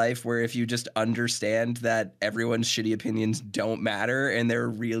period of life where if you just understand that everyone's shitty opinions don't matter and they're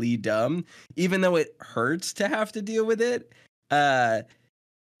really dumb, even though it hurts to have to deal with it,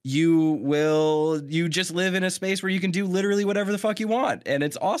 you just live in a space where you can do literally whatever the fuck you want, and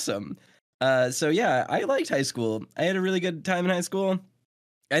it's awesome. So yeah, I liked high school. I had a really good time in high school.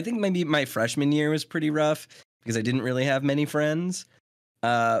 I think maybe my freshman year was pretty rough because I didn't really have many friends.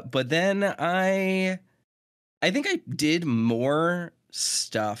 But then I think I did more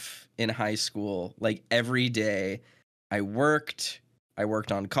stuff in high school, like every day. I worked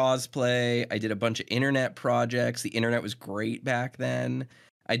on cosplay. I did a bunch of internet projects. The internet was great back then.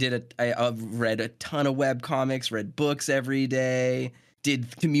 I read a ton of web comics, read books every day,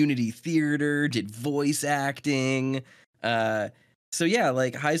 did community theater, did voice acting. So yeah,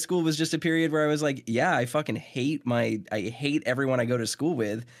 like high school was just a period where I was like, yeah, I fucking hate everyone I go to school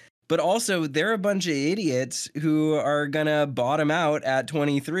with. But also they're a bunch of idiots who are gonna bottom out at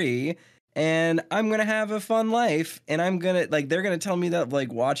 23, and I'm gonna have a fun life, and they're gonna tell me that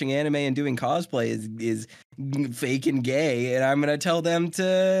like watching anime and doing cosplay is fake and gay, and I'm gonna tell them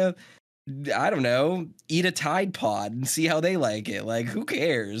to, I don't know, eat a Tide Pod and see how they like it. Like, who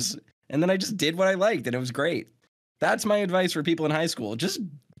cares? And then I just did what I liked, and it was great. That's my advice for people in high school. Just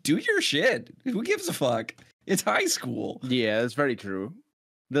do your shit. Who gives a fuck? It's high school. Yeah, that's very true.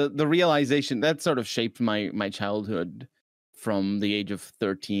 The realization that sort of shaped my childhood from the age of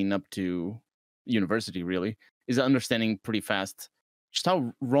 13 up to university, really, is understanding pretty fast just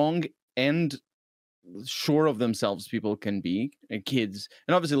how wrong and sure of themselves people can be, and kids.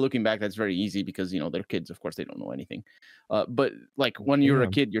 And obviously looking back, that's very easy because they're kids, of course they don't know anything, but like when you're a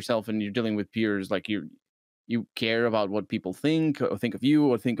kid yourself and you're dealing with peers, like you care about what people think of you,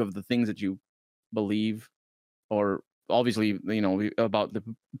 or think of the things that you believe, or obviously about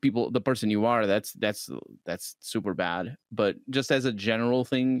the person you are. That's super bad. But just as a general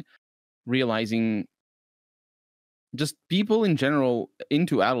thing, realizing just people in general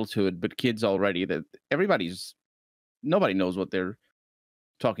into adulthood, but kids already, that nobody knows what they're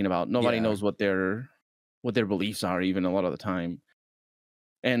talking about. Nobody Yeah. knows what their beliefs are, even a lot of the time.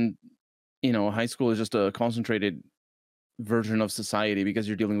 And high school is just a concentrated version of society because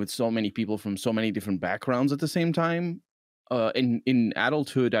you're dealing with so many people from so many different backgrounds at the same time. In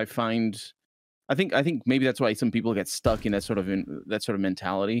adulthood, I think maybe that's why some people get stuck in that sort of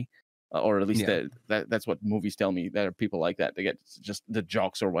mentality, or at least that's what movies tell me. That are people like that. They get just the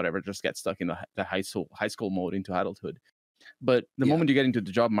jocks or whatever, just get stuck in the high school mode into adulthood. But the Yeah. moment you get into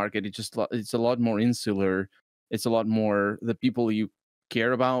the job market, it's a lot more insular. It's a lot more the people you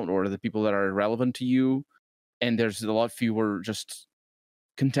care about or the people that are relevant to you, and there's a lot fewer just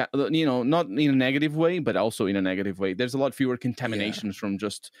not in a negative way, but also in a negative way. There's a lot fewer contaminations from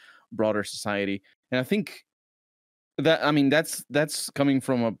just broader society, and I think that that's coming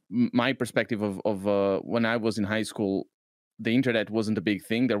from my perspective of when I was in high school. The internet wasn't a big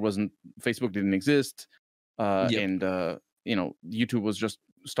thing. Facebook didn't exist, Yep. and YouTube was just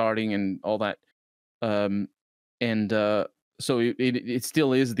starting and all that. And so it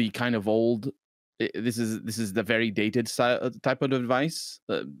still is the kind of old. This is the very dated type of advice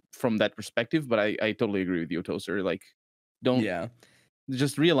from that perspective. But I totally agree with you, Toaster. Like, don't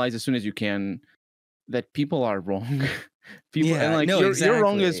just realize as soon as you can that people are wrong. People and like you're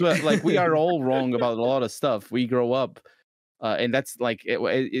wrong as well. Like we are all wrong about a lot of stuff. We grow up, and that's like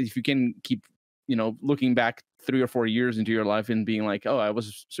if you can keep looking back 3 or 4 years into your life and being like, oh, I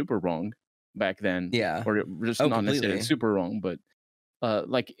was super wrong back then. Yeah. Or just not necessarily super wrong, but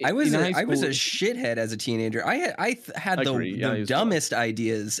like I was in high I was school- a shithead as a teenager. I had Agree. Yeah, I the used to love- dumbest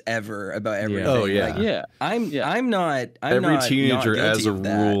ideas ever about everything. Oh, yeah. Like, yeah. I'm not Every not teenager, guilty as a of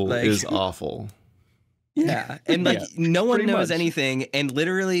that. rule, Like, is awful. yeah, and like no one pretty knows much. anything, and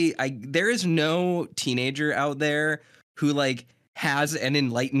literally, there is no teenager out there who like has an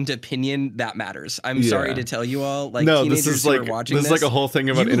enlightened opinion that matters. I'm sorry Yeah. to tell you all. Like, No, teenagers this is who like are watching this is like a whole thing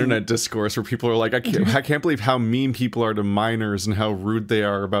about you- internet discourse where people are like, I can't believe how mean people are to minors and how rude they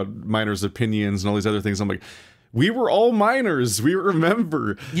are about minors' opinions and all these other things. I'm like, we were all minors. We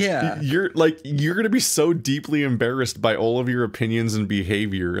remember. Yeah. You're gonna be so deeply embarrassed by all of your opinions and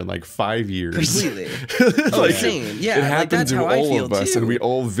behavior in like 5 years. Completely. Like, same. Yeah, it like, happened that's to how I all feel of us, too. and we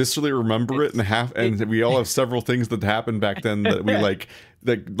all viscerally remember it, and we all have several things that happened back then that we like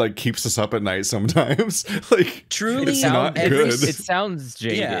that keeps us up at night sometimes. Like, Truly, it's not good. It sounds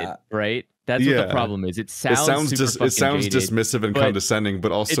jaded, Yeah. right? That's what Yeah. the problem is. It sounds super it sounds fucking jaded, dismissive and but condescending,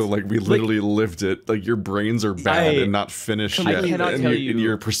 but also it's like we like- literally lived it. Like your brains are bad and not finished I yet, cannot and, tell and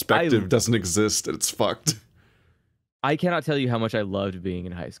your you- perspective doesn't exist. It's fucked. I cannot tell you how much I loved being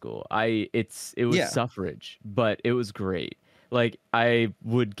in high school. It was Yeah. suffrage, but it was great. Like I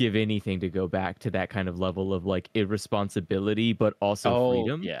would give anything to go back to that kind of level of like irresponsibility, but also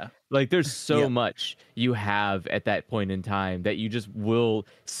freedom. Yeah. Like there's so Yep. much you have at that point in time that you just will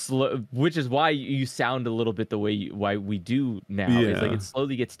which is why you sound a little bit the way why we do now. Is like Yeah. it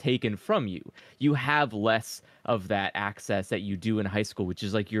slowly gets taken from you. You have less of that access that you do in high school, which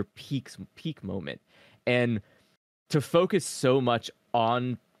is like your peak moment. And to focus so much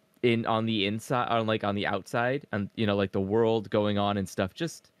on the inside, on the outside, and like the world going on and stuff,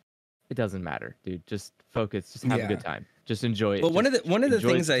 just it doesn't matter, dude. Just focus, just have a good time, just enjoy it. Well, one of the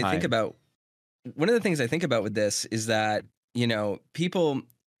enjoy things the I think time. about, one of the things I think about with this is that people.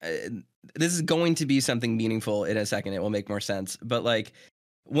 This is going to be something meaningful in a second. It will make more sense, but like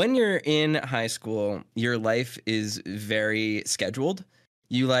when you're in high school, your life is very scheduled.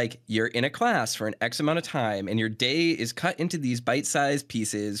 You're in a class for an X amount of time, and your day is cut into these bite-sized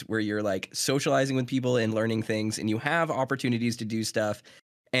pieces where you're like socializing with people and learning things, and you have opportunities to do stuff.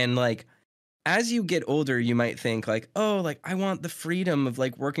 And like as you get older, you might think like, oh, like I want the freedom of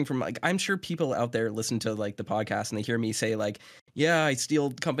like working from, like, I'm sure people out there listen to like the podcast and they hear me say like, yeah, I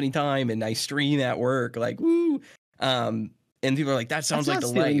steal company time and I stream at work, like, woo. And people are like, that sounds That's like not the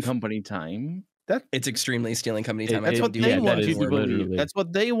stealing life. company time. It's extremely stealing company time. That's I what do they it want at you to work. believe. That's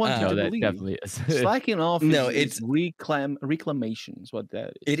what they want you No, to that believe. definitely is. Slacking off No, is reclamation is what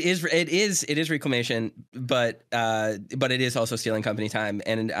that is. It is reclamation, but it is also stealing company time.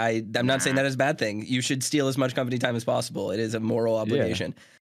 And I'm not saying that is a bad thing. You should steal as much company time as possible. It is a moral obligation.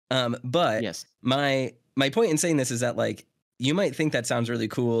 But Yes. my point in saying this is that like you might think that sounds really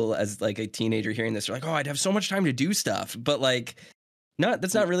cool as like a teenager hearing this. You're like, oh, I'd have so much time to do stuff. But like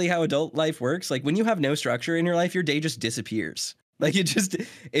that's not really how adult life works. Like when you have no structure in your life, your day just disappears. Like it just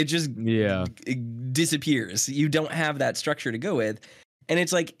Yeah. it disappears. You don't have that structure to go with. And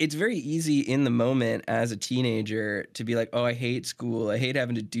it's like it's very easy in the moment as a teenager to be like, oh, I hate school. I hate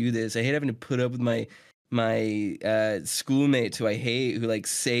having to do this. I hate having to put up with my schoolmates who I hate, who like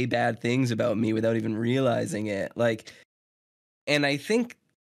say bad things about me without even realizing it. Like, and I think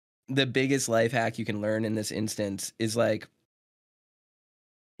the biggest life hack you can learn in this instance is like,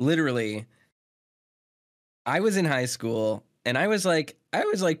 literally, I was in high school and I was like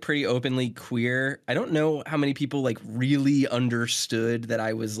pretty openly queer. I don't know how many people like really understood that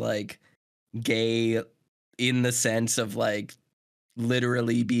I was like gay in the sense of like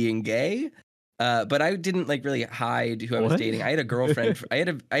literally being gay. But I didn't like really hide who I was What? dating. I had a girlfriend. I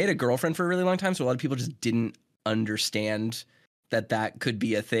had a girlfriend for a really long time, so a lot of people just didn't understand that could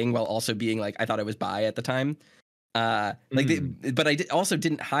be a thing while also being like, I thought I was bi at the time. But I also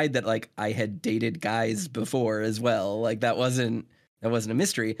didn't hide that like I had dated guys before as well. Like that wasn't a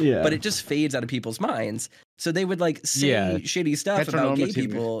mystery. Yeah. But it just fades out of people's minds. So they would like say shitty stuff about gay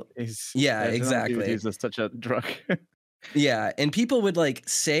people. Yeah, exactly. Is such a drug. Yeah, and people would like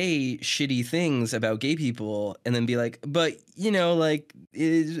say shitty things about gay people and then be like, but you know, like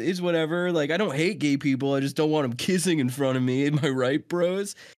it's whatever. Like I don't hate gay people. I just don't want them kissing in front of me. Am I right,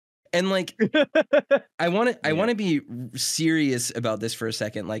 bros? And like I want to be serious about this for a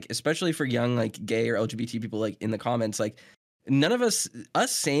second, like especially for young like gay or LGBT people like in the comments, like none of us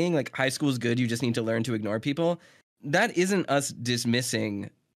saying like high school is good, you just need to learn to ignore people. That isn't us dismissing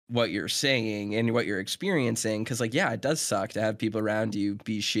what you're saying and what you're experiencing, because like yeah, it does suck to have people around you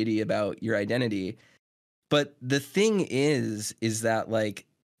be shitty about your identity. But the thing is that like,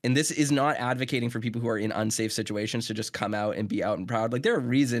 and this is not advocating for people who are in unsafe situations to just come out and be out and proud. Like there are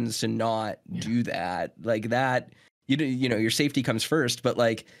reasons to not do that. Like that, you know, your safety comes first, but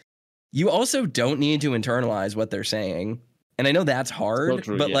like you also don't need to internalize what they're saying. And I know that's hard, so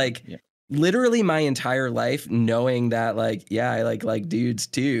true, but like literally my entire life knowing that like, yeah, I like dudes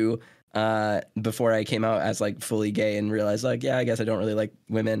too, before I came out as like fully gay and realized like, yeah, I guess I don't really like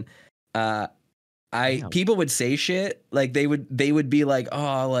women. People would say shit like they would be like,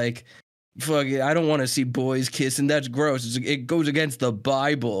 oh, like, fuck it, I don't want to see boys kissing. That's gross. It goes against the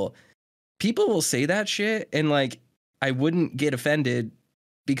Bible. People will say that shit, and like, I wouldn't get offended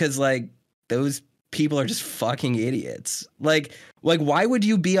because like those people are just fucking idiots. Like why would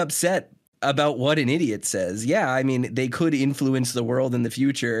you be upset about what an idiot says? Yeah, I mean, they could influence the world in the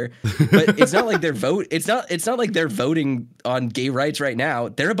future, but it's not like they're it's not like they're voting on gay rights right now.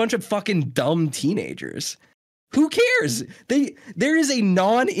 They're a bunch of fucking dumb teenagers. Who cares? There is a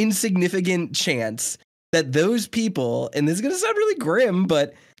non-insignificant chance that those people, and this is going to sound really grim,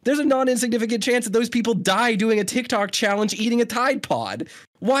 but there's a non-insignificant chance that those people die doing a TikTok challenge eating a Tide Pod.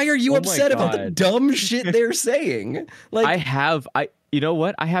 Why are you upset about the dumb shit they're saying? Like you know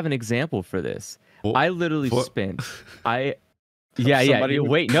what? I have an example for this. I literally spent. Wait,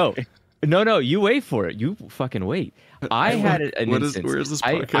 no, you wait for it. You fucking wait. I had an instance. Where is this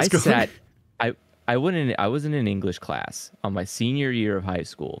podcast going? I was in an English class on my senior year of high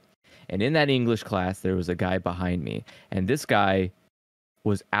school, and in that English class there was a guy behind me, and this guy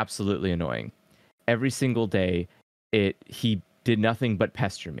was absolutely annoying. Every single day, he did nothing but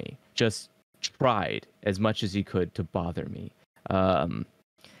pester me. Just tried as much as he could to bother me. So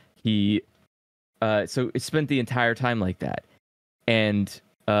it spent the entire time like that, and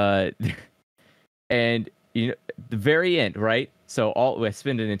and you know, the very end, right? So I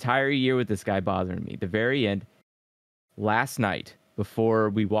spent an entire year with this guy bothering me. The very end, last night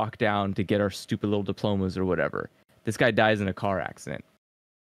before we walked down to get our stupid little diplomas or whatever, this guy dies in a car accident.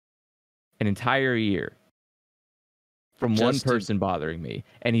 An entire year from one person bothering me,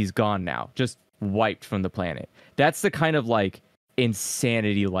 and he's gone now, just wiped from the planet. That's the kind of like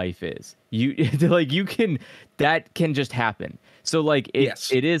insanity life is. That can just happen. So like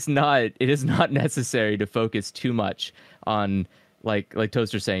it is not necessary to focus too much on like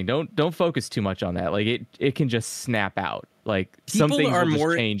Toaster's saying, don't focus too much on that. Like it can just snap out. Like people some things are will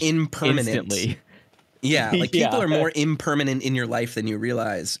more just change impermanent instantly. Yeah, like people are more impermanent in your life than you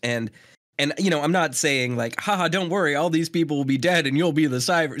realize. And you know, I'm not saying like, haha, don't worry, all these people will be dead and you'll be the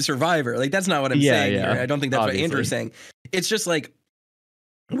survivor. Like that's not what I'm saying here. I don't think that's what Andrew's saying. It's just like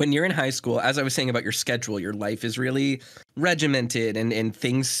when you're in high school, as I was saying about your schedule, your life is really regimented and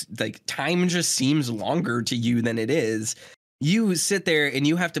things like time just seems longer to you than it is. You sit there and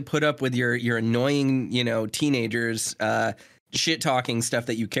you have to put up with your annoying, you know, teenagers shit talking stuff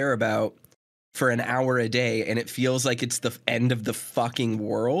that you care about for an hour a day, and it feels like it's the end of the fucking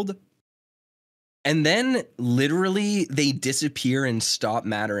world. And then literally they disappear and stop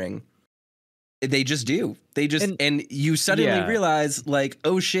mattering. They just do. And you suddenly realize like,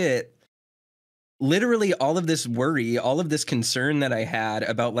 oh shit, literally all of this worry, all of this concern that I had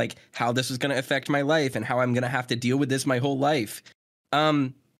about like how this was going to affect my life and how I'm going to have to deal with this my whole life.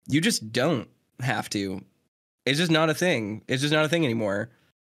 You just don't have to. It's just not a thing. It's just not a thing anymore.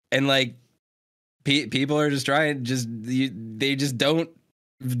 And like people are just trying, they just don't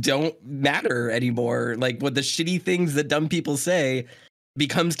matter anymore. Like what the shitty things that dumb people say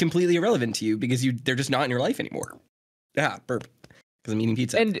becomes completely irrelevant to you because they're just not in your life anymore. Yeah, burp. Because I'm eating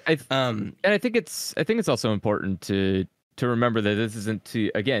pizza. And I think it's also important to remember that this isn't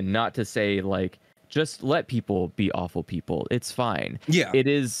not to say like just let people be awful people. It's fine. Yeah.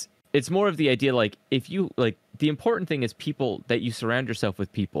 It's more of the idea like if you like the important thing is people that you surround yourself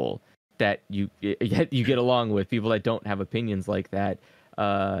with people that you get along with, people that don't have opinions like that.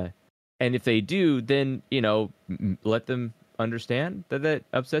 And if they do, then, you know, let them understand that that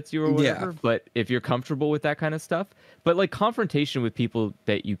upsets you or whatever. Yeah. But if you're comfortable with that kind of stuff, but like confrontation with people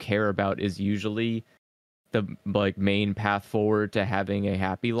that you care about is usually the like main path forward to having a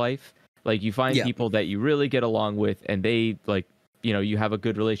happy life. Like you find Yeah. people that you really get along with, and they like, you know, you have a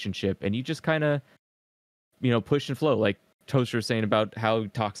good relationship, and you just kind of, you know, push and flow. Like Toaster was saying about how he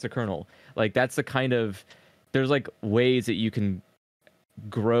talks to Colonel. Like that's the kind of, there's like ways that you can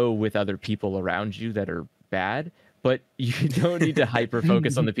grow with other people around you that are bad, but you don't need to hyper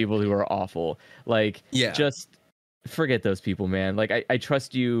focus on the people who are awful. Like, Yeah. just forget those people, man. Like I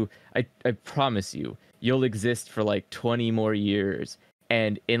trust you. I promise you, you'll exist for like 20 more years.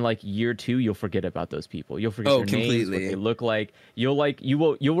 And in like year 2, you'll forget about those people. You'll forget their names, what they look like. You'll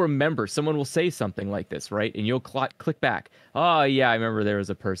remember. Someone will say something like this, right? And you'll click back. Oh yeah, I remember there was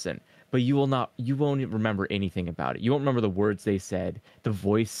a person. But you won't remember anything about it. You won't remember the words they said, the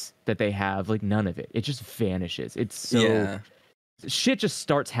voice that they have, like none of it. It just vanishes. It's so shit just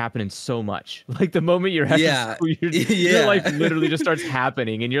starts happening so much. Like the moment you're at school, your life literally just starts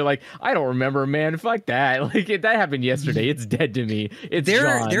happening, and you're like, I don't remember, man. Fuck that. Like that happened yesterday. It's dead to me. It's there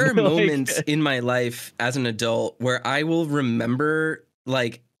gone. are Like, moments in my life as an adult where I will remember,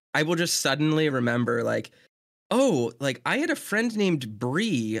 like I will just suddenly remember, like, oh, like I had a friend named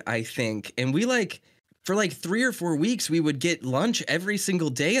Bree, I think, and we like for like 3 or 4 weeks we would get lunch every single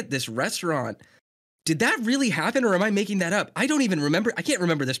day at this restaurant. Did that really happen, or am I making that up? I don't even remember. I can't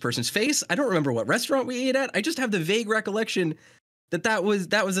remember this person's face. I don't remember what restaurant we ate at. I just have the vague recollection that was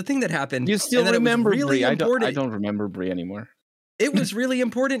a thing that happened. You still remember really Bree? I important. don't remember Bree anymore. It was really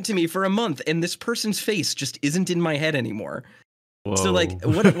important to me for a month, and this person's face just isn't in my head anymore. Whoa. So like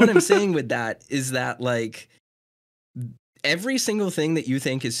what I'm saying with that is that like every single thing that you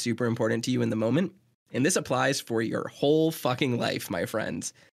think is super important to you in the moment, and this applies for your whole fucking life, my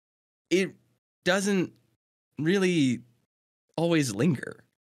friends, it doesn't really always linger.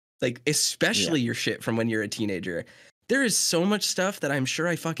 Like, especially your shit from when you're a teenager. There is so much stuff that I'm sure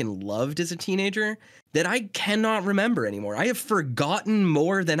I fucking loved as a teenager that I cannot remember anymore. I have forgotten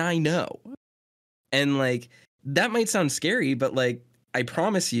more than I know. And like, that might sound scary, but like, I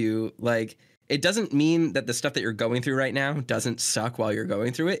promise you, like, it doesn't mean that the stuff that you're going through right now doesn't suck while you're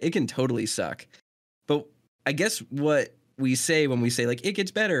going through it. It can totally suck. But I guess what we say when we say like it gets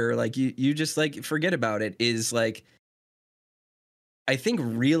better, or like you just like forget about it, is like, I think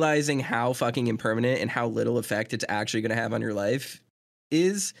realizing how fucking impermanent and how little effect it's actually going to have on your life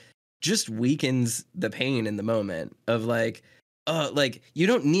is just weakens the pain in the moment of like you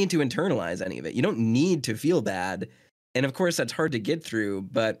don't need to internalize any of it. You don't need to feel bad. And of course that's hard to get through,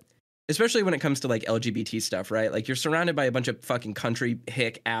 but especially when it comes to like LGBT stuff, right? Like you're surrounded by a bunch of fucking country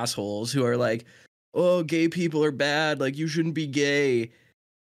hick assholes who are like, oh, gay people are bad, like you shouldn't be gay.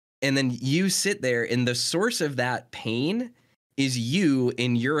 And then you sit there, and the source of that pain is you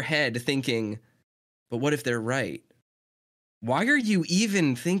in your head thinking, but what if they're right? Why are you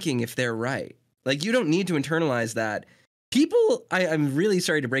even thinking if they're right? Like, you don't need to internalize that. People, I'm really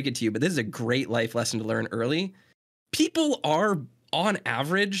sorry to break it to you, but this is a great life lesson to learn early. People are, on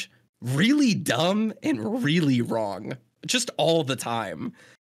average, really dumb and really wrong, just all the time.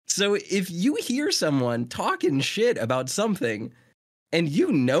 So if you hear someone talking shit about something and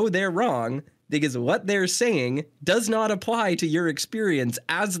you know they're wrong because what they're saying does not apply to your experience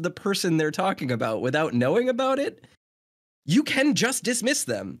as the person they're talking about without knowing about it, you can just dismiss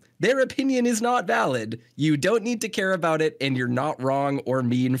them. Their opinion is not valid. You don't need to care about it, and you're not wrong or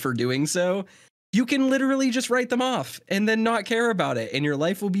mean for doing so. You can literally just write them off and then not care about it, and your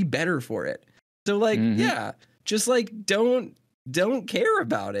life will be better for it. So like, yeah, just like don't care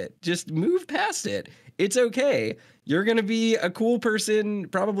about it. Just move past it. It's okay. You're going to be a cool person,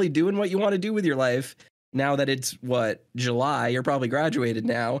 probably doing what you want to do with your life. Now that it's July, you're probably graduated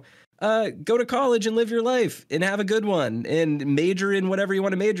now. Go to college and live your life and have a good one and major in whatever you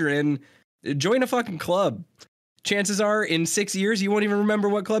want to major in. Join a fucking club. Chances are in 6 years, you won't even remember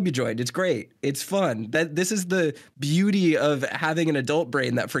what club you joined. It's great. It's fun. This is the beauty of having an adult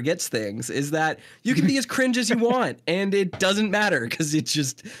brain that forgets things, is that you can be as cringe as you want and it doesn't matter because it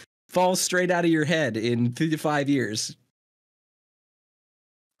just falls straight out of your head in 3 to 5 years.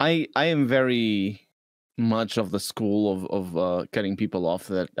 I am very much of the school of cutting people off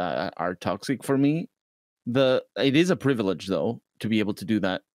that are toxic for me. It is a privilege though to be able to do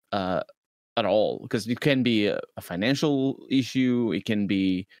that at all, because it can be a financial issue, it can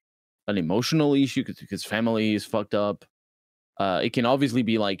be an emotional issue because family is fucked up. It can obviously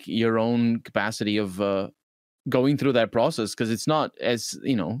be like your own capacity of going through that process, because it's not as,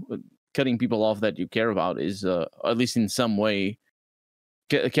 cutting people off that you care about is at least in some way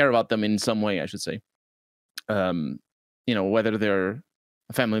care about them in some way, I should say. Whether they're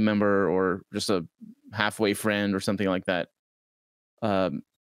a family member or just a halfway friend or something like that.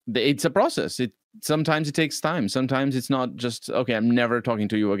 It's a process. Sometimes it takes time. Sometimes it's not just, okay, I'm never talking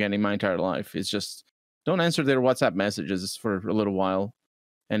to you again in my entire life. It's just, don't answer their WhatsApp messages for a little while,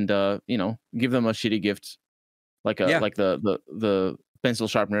 and give them a shitty gift, like the pencil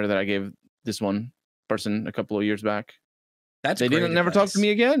sharpener that I gave this one person a couple of years back. They didn't never talk to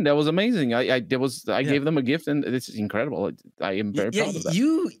me again. That was amazing. I gave them a gift, and it's incredible. I am very proud of that.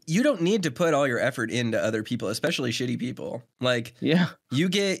 You don't need to put all your effort into other people, especially shitty people. Like, you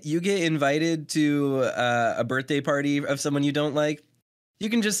get invited to a birthday party of someone you don't like. You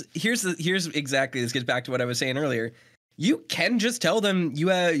can just here's exactly, this gets back to what I was saying earlier. You can just tell them you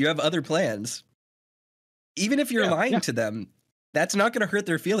have other plans, even if you're lying to them. That's not going to hurt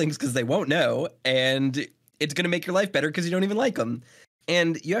their feelings because they won't know, and it's going to make your life better because you don't even like them.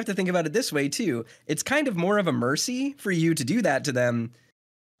 And you have to think about it this way, too. It's kind of more of a mercy for you to do that to them,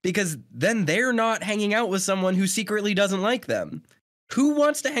 because then they're not hanging out with someone who secretly doesn't like them. Who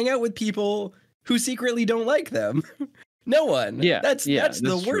wants to hang out with people who secretly don't like them? No one. That's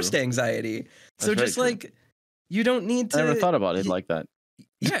the worst anxiety. So just like, you don't need to... I never thought about it like that.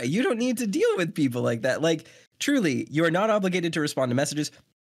 Yeah, you don't need to deal with people like that. Like, truly, you are not obligated to respond to messages.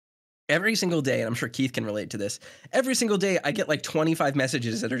 Every single day, and I'm sure Keith can relate to this, every single day I get like 25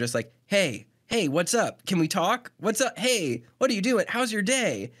 messages that are just like, hey, what's up? Can we talk? What's up? Hey, what are you doing? How's your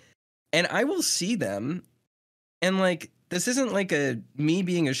day? And I will see them, and like, this isn't like a me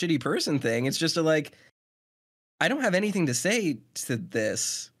being a shitty person thing. It's just I don't have anything to say to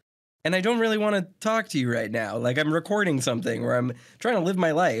this, and I don't really want to talk to you right now. Like, I'm recording something where I'm trying to live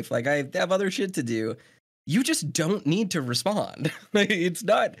my life. Like, I have other shit to do. You just don't need to respond. It's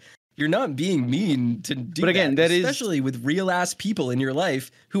not... You're not being mean to do that, especially with real ass people in your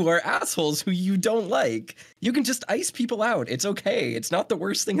life who are assholes who you don't like. You can just ice people out. It's okay. It's not the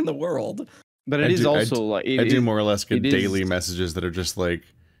worst thing in the world. But I do more or less get daily messages that are just like,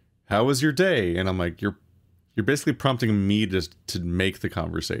 "How was your day?" And I'm like, "You're basically prompting me to make the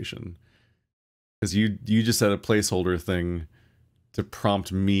conversation, because you just said a placeholder thing to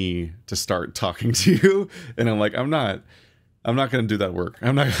prompt me to start talking to you," and I'm like, I'm not going to do that work.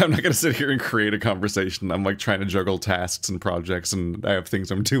 I'm not going to sit here and create a conversation. I'm like trying to juggle tasks and projects, and I have things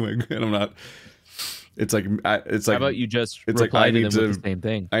I'm doing, and I'm not. It's like how about you just reply to them with the same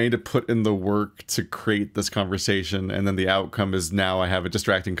thing? I need to put in the work to create this conversation, and then the outcome is now I have a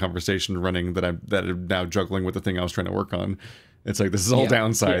distracting conversation running that I'm now juggling with the thing I was trying to work on. It's like, this is all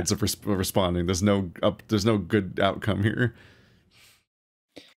downsides of responding. There's no good outcome here.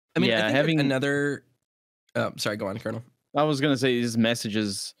 I mean, I think having another. Oh, sorry, go on, Colonel. I was gonna say, these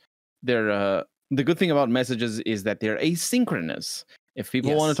messages, they're the good thing about messages is that they're asynchronous. If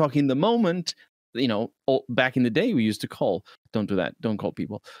people want to talk in the moment, back in the day we used to call. Don't do that. Don't call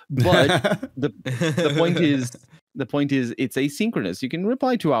people. But the point is it's asynchronous. You can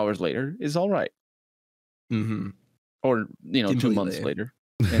reply 2 hours later. It's all right. Mm-hmm. Or 2 months later,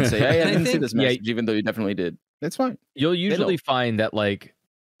 and say, "Hey, I didn't see this message," even though you definitely did. That's fine. You'll usually find that like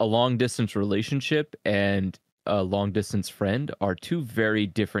a long distance relationship and a long distance friend are two very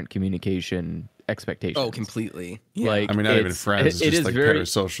different communication expectations. Oh, completely. Yeah. Like, I mean, not even friends. It's just like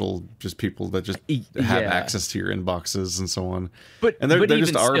parasocial, just people that just have access to your inboxes and so on. And there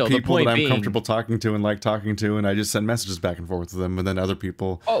just are people that I'm comfortable talking to and like talking to, and I just send messages back and forth with them. And then other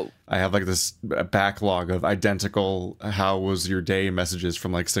people, I have like this backlog of identical "how was your day" messages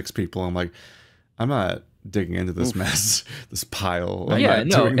from like 6 people. I'm like, I'm not digging into this mess, this pile. I'm not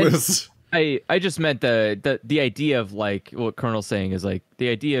doing this. I just meant the idea of like what Colonel's saying is like the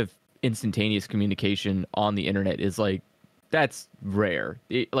idea of instantaneous communication on the internet is like, that's rare.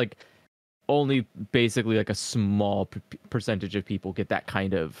 Like only basically like a small percentage of people get that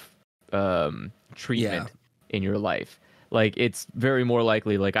kind of treatment in your life. Like, it's very more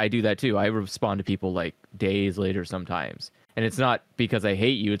likely, like I do that too. I respond to people like days later sometimes. And it's not because I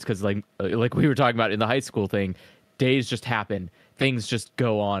hate you. It's because like we were talking about in the high school thing, days just happen. Things just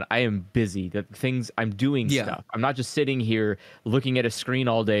go on. I am busy. I'm doing stuff. I'm not just sitting here looking at a screen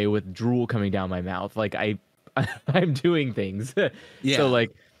all day with drool coming down my mouth. Like I'm doing things. So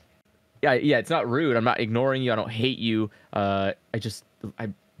like, it's not rude. I'm not ignoring you. I don't hate you.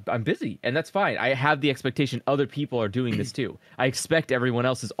 I'm busy, and that's fine. I have the expectation other people are doing this too. I expect everyone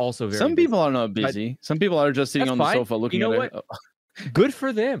else is also very Some people are not busy. Some people are just sitting on the sofa looking at it. Good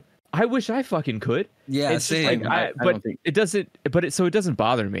for them. I wish I fucking could. Yeah, it's same. Like, but it doesn't. But it doesn't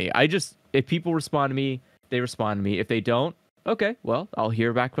bother me. If people respond to me, they respond to me. If they don't, okay, well, I'll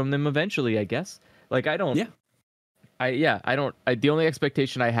hear back from them eventually, I guess. Like I don't. Yeah. I don't. The only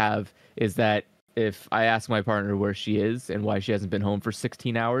expectation I have is that if I ask my partner where she is and why she hasn't been home for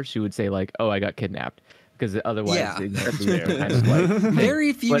 16 hours, she would say like, "Oh, I got kidnapped." Because otherwise, Yeah. it's kind of like,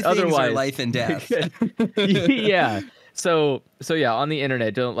 Very few but things are otherwise- life and death. yeah. So yeah, on the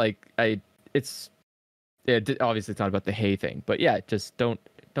internet, don't like it's obviously it's not about the hey thing, but yeah, just don't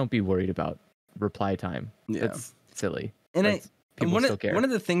be worried about reply time. Yeah. That's silly. And That's, people one still care. of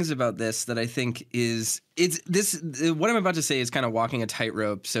the things about this that I think is what I'm about to say is kind of walking a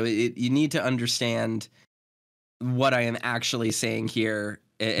tightrope. So you need to understand what I am actually saying here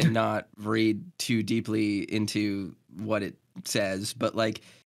and not read too deeply into what it says. But like,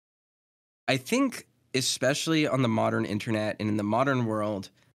 I think especially on the modern internet and in the modern world,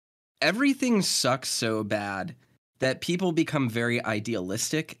 everything sucks so bad that people become very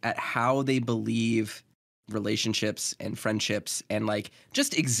idealistic at how they believe relationships and friendships and like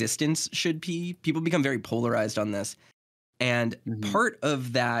just existence should be. People become very polarized on this. And part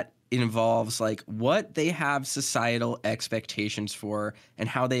of that involves like what they have societal expectations for and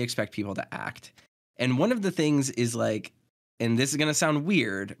how they expect people to act. And one of the things is like, and this is going to sound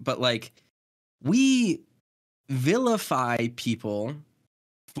weird, but like we vilify people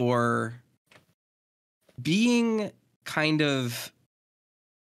for being kind of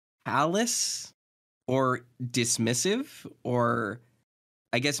callous or dismissive, or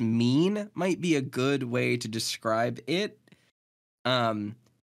I guess mean might be a good way to describe it,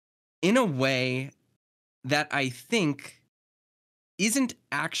 in a way that I think isn't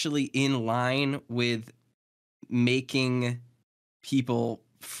actually in line with making people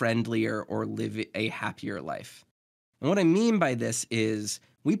friendlier or live a happier life. And what I mean by this is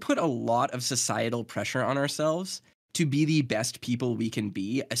we put a lot of societal pressure on ourselves to be the best people we can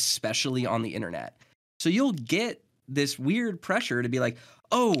be, especially on the internet. So you'll get this weird pressure to be like,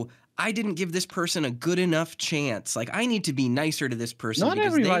 oh, I didn't give this person a good enough chance. Like, I need to be nicer to this person. Not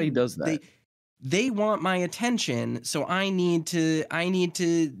everybody does that. They want my attention, so I need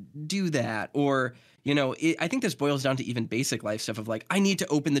to do that. Or, you know, I think this boils down to even basic life stuff of like, I need to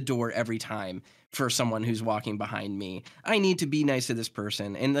open the door every time for someone who's walking behind me. I need to be nice to this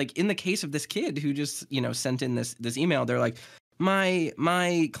person. And like in the case of this kid who just, you know, sent in this email, they're like,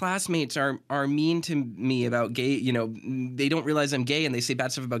 my classmates are mean to me about gay, you know, they don't realize I'm gay and they say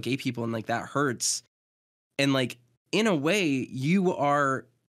bad stuff about gay people and like that hurts. And like in a way you are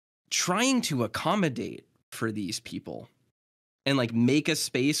trying to accommodate for these people and like make a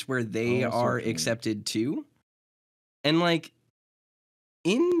space where they are accepted too. And like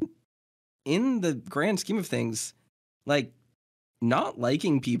in the grand scheme of things, like not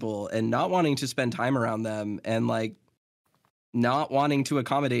liking people and not wanting to spend time around them and like not wanting to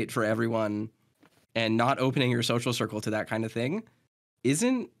accommodate for everyone and not opening your social circle to that kind of thing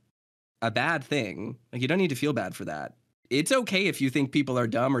isn't a bad thing. Like you don't need to feel bad for that. It's okay if you think people are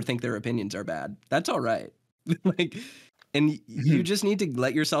dumb or think their opinions are bad. That's all right. Like, and you just need to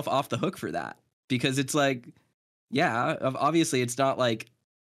let yourself off the hook for that, because it's like, yeah, obviously it's not like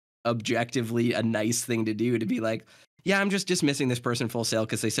objectively a nice thing to do to be like, yeah, I'm just dismissing this person full sail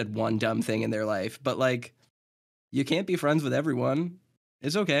because they said one dumb thing in their life. But like, you can't be friends with everyone.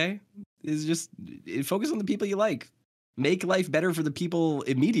 It's okay. It's just focus on the people you like. Make life better for the people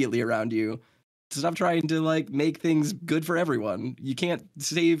immediately around you. Stop trying to like make things good for everyone. You can't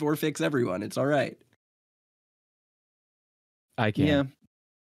save or fix everyone. It's all right. I can. Yeah.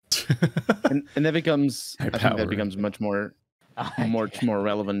 and that becomes, I think that becomes much more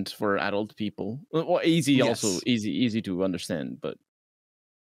relevant for adult people. Well, easy, Yes. also easy to understand, but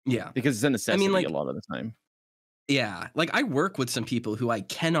yeah, because it's a necessity like, a lot of the time. Yeah, like I work with some people who I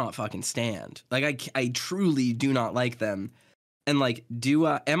cannot fucking stand. Like I truly do not like them. And like,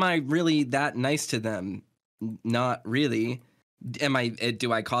 am I really that nice to them? Not really.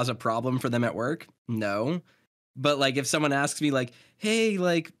 Do I cause a problem for them at work? No. But like, if someone asks me like, hey,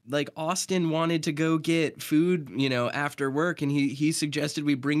 like Austin wanted to go get food, you know, after work, and he suggested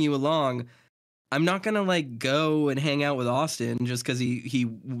we bring you along, I'm not gonna like go and hang out with Austin just because he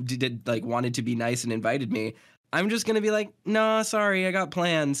did like wanted to be nice and invited me. I'm just gonna be like, nah, sorry, I got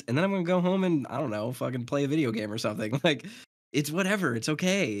plans, and then I'm gonna go home and I don't know, fucking play a video game or something. Like, it's whatever, it's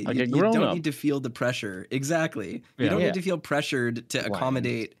okay. Like you a grown don't up. need to feel the pressure. Exactly. You Yeah. don't Yeah. need to feel pressured to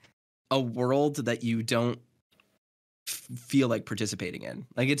accommodate a world that you don't feel like participating in.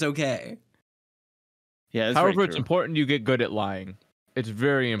 Like, it's okay. Yeah, it's However, very it's true. important you get good at lying. It's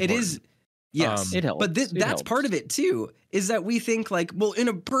very important. It is. Yes, It helps. but It that's helps. part of it too. Is that we think like, well, in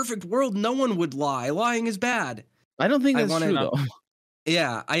a perfect world, no one would lie. Lying is bad. I don't think I that's wanna true know- though.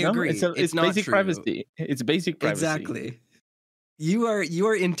 Yeah, I No, agree. It's not basic true. privacy. It's basic privacy. Exactly. you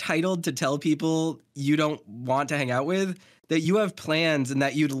are entitled to tell people you don't want to hang out with that you have plans and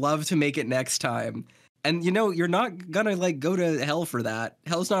that you'd love to make it next time. And you're not gonna like go to hell for that.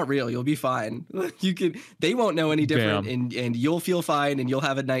 Hell's not real. You'll be fine. They won't know any different, and you'll feel fine, and you'll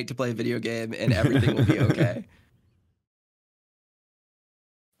have a night to play a video game, and everything will be okay.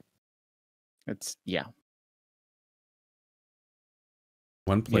 It's yeah.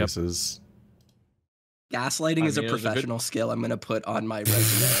 One places. Gaslighting is a professional skill I'm going to put on my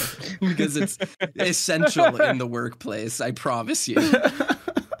resume because it's essential in the workplace. I promise you.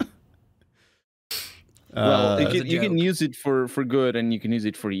 Well, you can use it for good, and you can use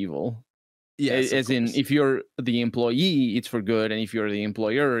it for evil. Yes, as in, if you're the employee, it's for good, and if you're the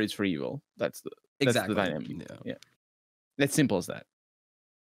employer, it's for evil. That's the dynamic. Yeah, that's simple as that.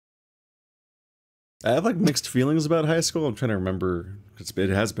 I have like mixed feelings about high school. I'm trying to remember because it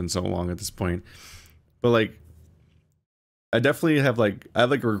has been so long at this point. But like, I definitely have like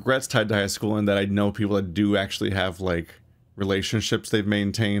regrets tied to high school in that I know people that do actually have like relationships they've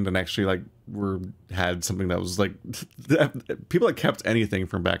maintained and actually like had something that was like people that kept anything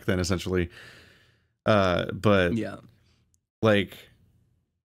from back then essentially. But yeah, like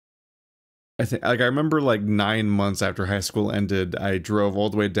I think like I remember like 9 months after high school ended, I drove all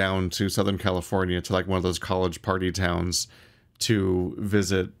the way down to Southern California to like one of those college party towns to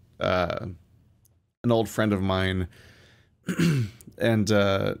visit an old friend of mine, and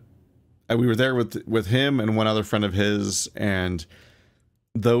we were there with him and one other friend of his, and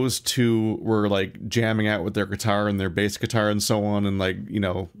those two were like jamming out with their guitar and their bass guitar and so on, and like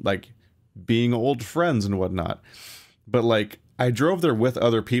like being old friends and whatnot. But like I drove there with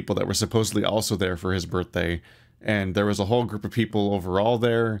other people that were supposedly also there for his birthday, and there was a whole group of people overall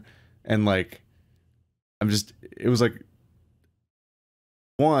there, and like it was like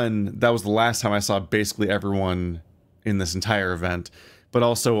one, that was the last time I saw basically everyone in this entire event, but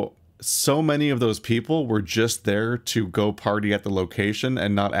also so many of those people were just there to go party at the location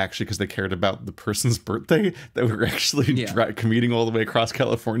and not actually because they cared about the person's birthday that we were actually commuting all the way across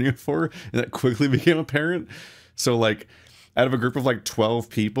California for, and that quickly became apparent. So like out of a group of like 12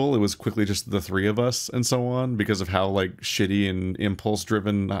 people, it was quickly just the three of us and so on because of how like shitty and impulse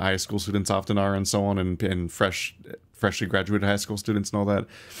driven high school students often are and so on, and freshly graduated high school students and all that.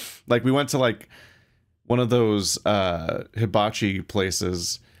 Like we went to like one of those hibachi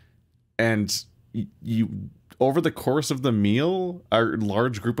places, and you over the course of the meal, our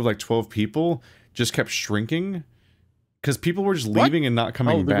large group of like 12 people just kept shrinking because people were just leaving and not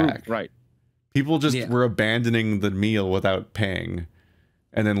coming back. Group, right. People just were abandoning the meal without paying,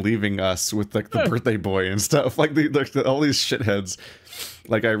 and then leaving us with like the birthday boy and stuff. Like all these shitheads.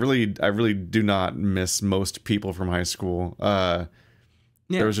 Like I really do not miss most people from high school.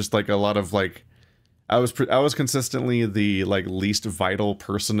 There was just like a lot of like, I was consistently the like least vital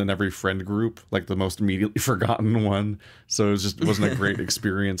person in every friend group, like the most immediately forgotten one. So it wasn't a great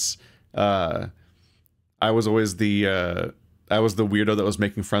experience. I was always I was the weirdo that was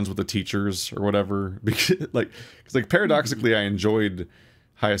making friends with the teachers or whatever, because like paradoxically I enjoyed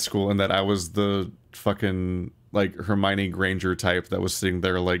high school in that I was the fucking like Hermione Granger type that was sitting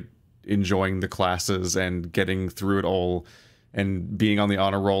there like enjoying the classes and getting through it all and being on the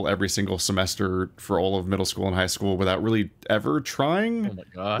honor roll every single semester for all of middle school and high school without really ever trying. Oh my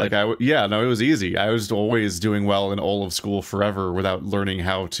god! Like it was easy. I was always doing well in all of school forever without learning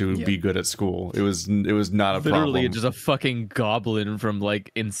how to be good at school. It was not a literally problem. just a fucking goblin from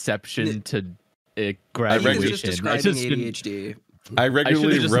like inception to graduation. Just describing ADHD. I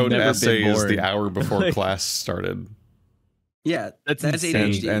regularly wrote essays the hour before class started. Yeah, that's insane.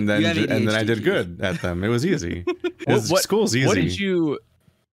 ADHD. And then I did good at them. It was easy. School's easy. What did you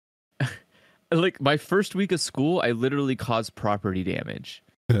like? My first week of school, I literally caused property damage.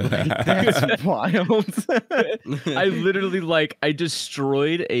 That's wild. I literally I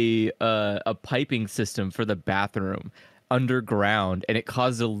destroyed a piping system for the bathroom underground, and it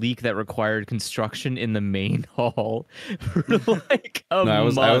caused a leak that required construction in the main hall for like a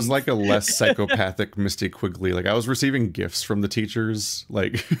month. I was like a less psychopathic Misty Quigley. Like I was receiving gifts from the teachers.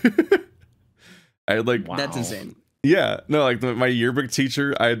 Like I like That's insane. Yeah, no, like my yearbook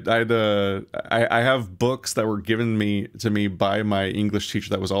teacher, I have books that were given to me by my English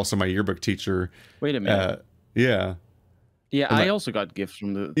teacher that was also my yearbook teacher. Wait a minute. Yeah. Yeah, I also got gifts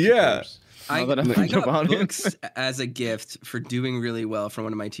from the teachers. I got books as a gift for doing really well from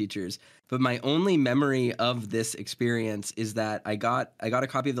one of my teachers. But my only memory of this experience is that I got a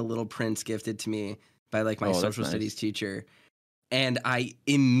copy of The Little Prince gifted to me by like my social studies teacher. And I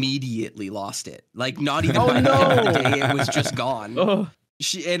immediately lost it. Like not even by the end of the day, it was just gone.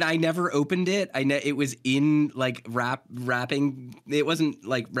 and I never opened it. It was in like wrapping. It wasn't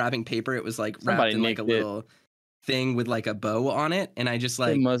like wrapping paper. It was like wrapped Somebody in like a nicked it. little thing with like a bow on it. And I just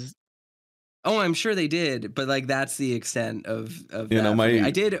They like, must. oh, I'm sure they did, but like that's the extent of You that. know, for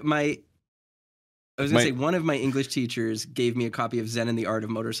me. my I was gonna say one of my English teachers gave me a copy of Zen and the Art of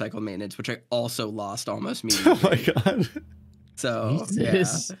Motorcycle Maintenance, which I also lost almost Oh immediately. my god. So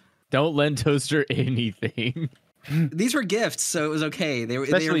Jesus. Don't lend Toaster anything. these were gifts, so it was okay. They were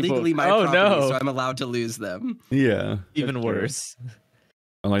Especially legally my Oh, property, no. so I'm allowed to lose them. Yeah. Even That's true. worse.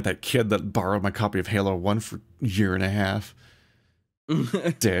 Unlike that kid that borrowed my copy of Halo 1 for a year and a half.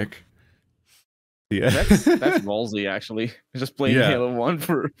 Dick. Yeah. That's ballsy, actually. Just playing Yeah. Halo 1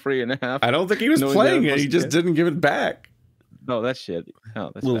 for 3.5. I don't think he was Knowing playing that it. He was- just didn't give it back. No, that's shit.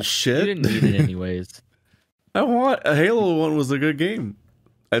 Oh, that's Little bad. shit. You didn't need it anyways. I want a Halo 1 was a good game.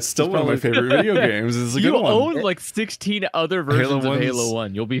 It's still It's one of my probably- favorite video games. It's a You good one. own like 16 other versions of 1's Halo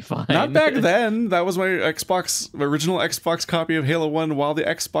 1. You'll be fine. Not back then. That was my original Xbox copy of Halo 1 while the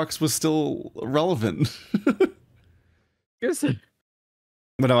Xbox was still relevant. Guess-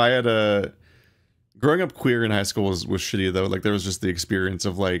 But no, I had a growing up queer in high school was shitty though. Like there was just the experience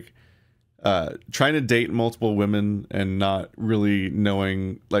of like trying to date multiple women and not really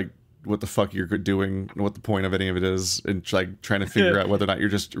knowing like what the fuck you're doing and what the point of any of it is, and like trying to figure out whether or not you're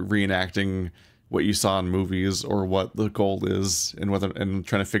just reenacting what you saw in movies or what the goal is, and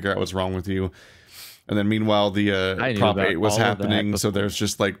trying to figure out what's wrong with you. And then meanwhile, the I knew Prop about 8 was all of that happening, so before. there's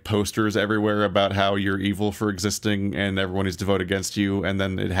just like posters everywhere about how you're evil for existing and everyone needs to vote against you. And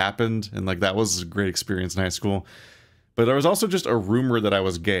then it happened, and like that was a great experience in high school. But there was also just a rumor that I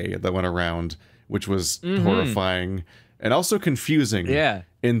was gay that went around, which was horrifying and also confusing. Yeah.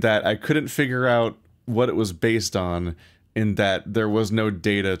 In that I couldn't figure out what it was based on, in that there was no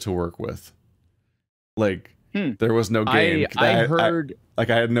data to work with. Like there was no gay. I heard. I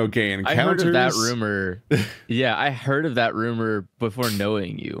had no gay I encounters. heard of that rumor. Yeah, I heard of that rumor before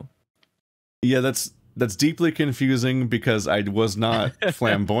knowing you. Yeah, that's deeply confusing because I was not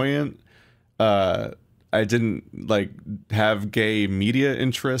flamboyant. I didn't like have gay media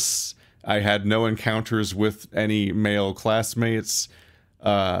interests. I had no encounters with any male classmates.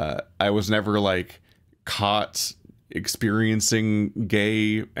 I was never like caught experiencing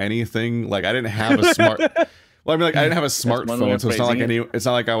gay anything. Like I didn't have a smart. Well, I mean, like I didn't have a one way smartphone, of so it's not like phrasing it's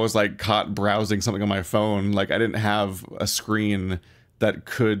not like I was like caught browsing something on my phone. Like I didn't have a screen that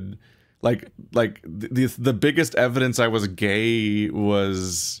could, the biggest evidence I was gay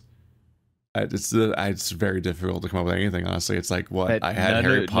was. It's very difficult to come up with anything. Honestly, it's like what But I had none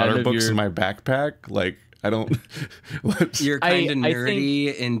Harry of- Potter none of books your- in my backpack. Like I don't. What? You're kind of I think-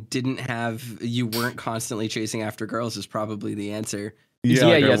 nerdy and you weren't constantly chasing after girls is probably the answer. Yeah, Yeah,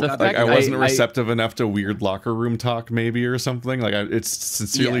 like, yeah, I, the like, fact I that wasn't I- receptive enough to weird locker room talk, maybe, or something. Like it's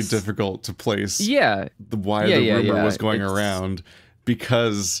sincerely Yes. difficult to place Yeah. why Yeah, the yeah, rumor yeah. was going It's- around,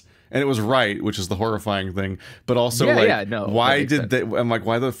 because and it was right, which is the horrifying thing. But also, Yeah, like, yeah, no, that why makes did sense. they? I'm like,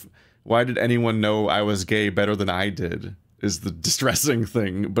 why did anyone know I was gay better than I did? Is the distressing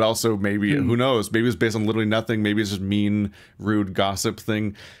thing. But also, maybe who knows? Maybe it's based on literally nothing. Maybe it's just mean, rude gossip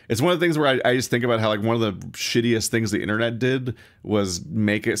thing. It's one of the things where I just think about how like one of the shittiest things the internet did was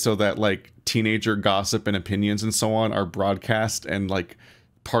make it so that like teenager gossip and opinions and so on are broadcast and like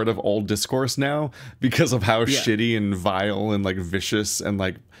part of all discourse now because of how shitty and vile and like vicious and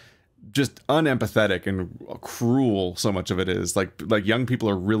like just unempathetic and cruel so much of it is. Like young people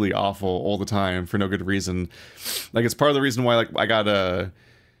are really awful all the time for no good reason. Like it's part of the reason why like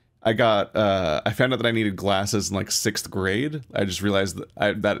I found out that I needed glasses in like 6th grade. I just realized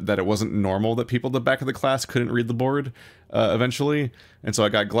that it wasn't normal that people at the back of the class couldn't read the board eventually. And so I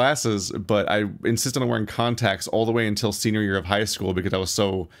got glasses, but I insisted on wearing contacts all the way until senior year of high school because I was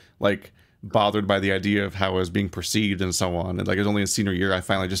so like bothered by the idea of how I was being perceived and so on. And like it was only in senior year I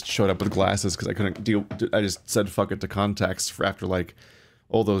finally just showed up with glasses because I couldn't deal. I just said fuck it to contacts for after like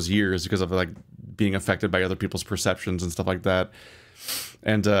all those years because of like being affected by other people's perceptions and stuff like that.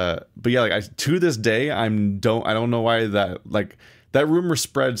 And but yeah, like to this day I don't know why that rumor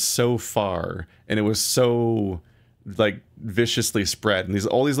spread so far and it was so like viciously spread, and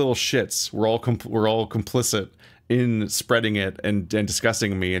all these little shits were all complicit in spreading it and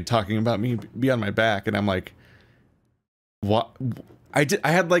discussing me and talking about me behind my back. And I'm like, what? I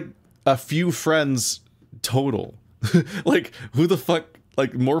had like a few friends total. Like who the fuck?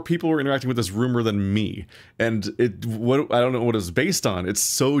 Like more people were interacting with this rumor than me, and I don't know what it's based on. It's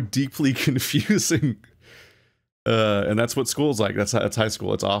so deeply confusing. And that's what school's like. That's high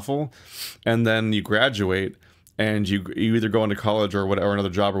school. It's awful. And then you graduate, and you either go into college or whatever, or another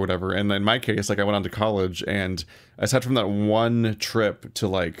job or whatever. And in my case, like I went on to college, and aside from that one trip to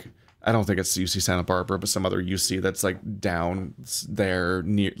like, I don't think it's UC Santa Barbara, but some other UC that's like down there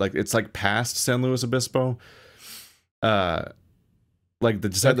near, like it's like past San Luis Obispo. Like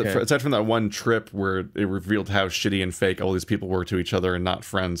aside from that one trip where it revealed how shitty and fake all these people were to each other and not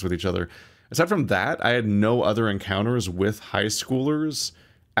friends with each other. Aside from that, I had no other encounters with high schoolers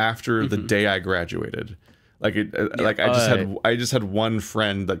after the day I graduated. Like like I just had one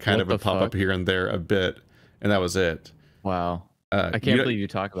friend that kind of would pop up here and there a bit, and that was it. Wow. I can't believe you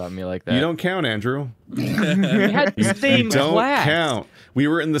talk about me like that. You don't count, Andrew. We had the same class. Don't count. We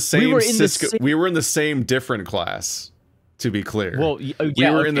were in the same we were in the same different class, to be clear. Well, we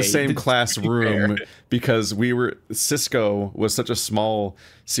were in the same classroom because Cisco was such a small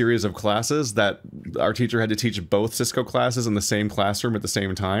series of classes that our teacher had to teach both Cisco classes in the same classroom at the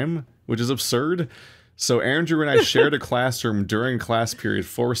same time, which is absurd. So Andrew and I shared a classroom during class period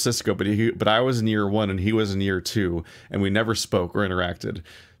for Cisco, but I was in year 1 and he was in year 2, and we never spoke or interacted.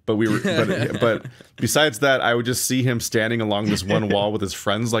 But we were, but besides that, I would just see him standing along this one wall with his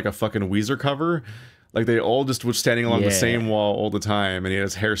friends like a fucking Weezer cover. Like they all just were standing along the same wall all the time, and he had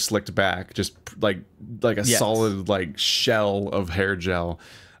his hair slicked back, just like a solid like shell of hair gel.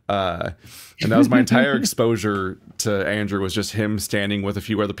 And that was my entire exposure to Andrew, was just him standing with a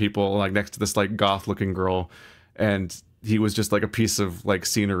few other people like next to this like goth looking girl, and he was just like a piece of like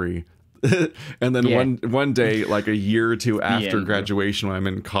scenery. And then one day, like a year or two after graduation, when I'm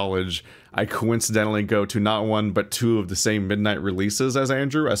in college, I coincidentally go to not one but 2 of the same midnight releases as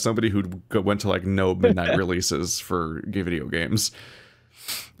Andrew, as somebody who went to like no midnight releases for video games.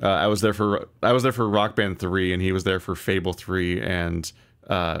 I was there for Rock Band 3, and he was there for Fable 3 and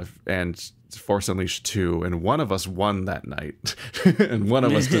Force Unleashed 2, and one of us won that night, and one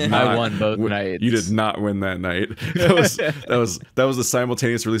of us did not. I won both nights. You did not win that night. That was the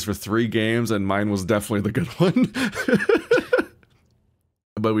simultaneous release for 3 games, and mine was definitely the good one.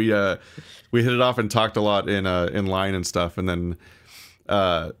 But we hit it off and talked a lot in line and stuff, and then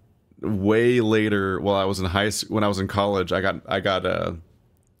way later, while I was when I was in college, I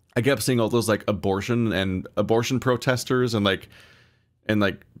kept seeing all those like abortion protesters and like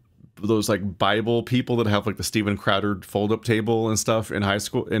those like Bible people that have like the Steven Crowder fold-up table and stuff in high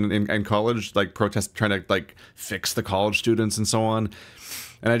school in college, like trying to like fix the college students and so on.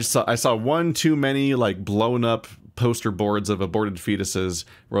 And I saw one too many like blown up poster boards of aborted fetuses,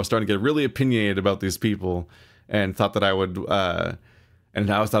 where I was starting to get really opinionated about these people, and thought that I would I'm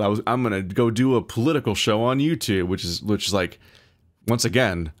gonna go do a political show on YouTube, which is like, once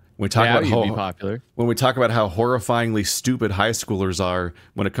again, when we talk about how horrifyingly stupid high schoolers are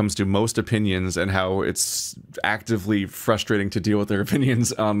when it comes to most opinions, and how it's actively frustrating to deal with their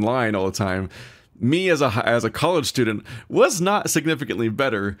opinions online all the time, me as a college student was not significantly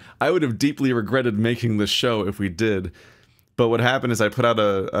better. I would have deeply regretted making this show if we did. But what happened is I put out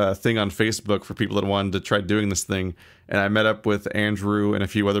a thing on Facebook for people that wanted to try doing this thing, and I met up with Andrew and a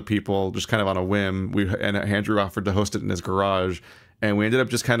few other people just kind of on a whim. And Andrew offered to host it in his garage. And we ended up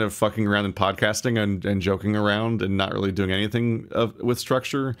just kind of fucking around and podcasting and joking around and not really doing anything with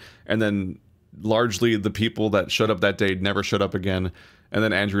structure. And then largely the people that showed up that day never showed up again. And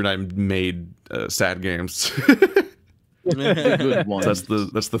then Andrew and I made sad games. Good one. That's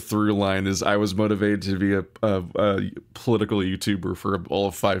the through line, is I was motivated to be a political YouTuber for all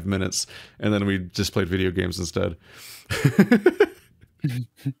of 5 minutes, and then we just played video games instead.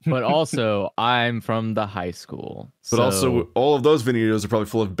 But also, I'm from the high school. But also, all of those videos are probably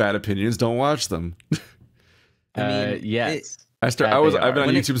full of bad opinions. Don't watch them. I mean, yes. I've been on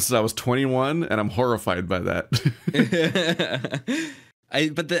YouTube since I was 21, and I'm horrified by that.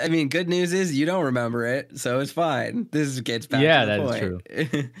 I mean, good news is you don't remember it, so it's fine. This gets back to the point. Is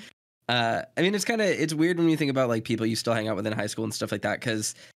true. I mean, it's weird when you think about like people you still hang out with in high school and stuff like that,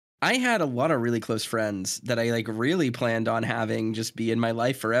 because I had a lot of really close friends that I like really planned on having just be in my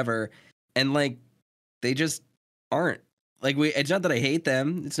life forever, and like they just aren't. Like it's not that I hate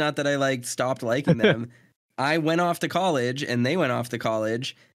them. It's not that I like stopped liking them. I went off to college and they went off to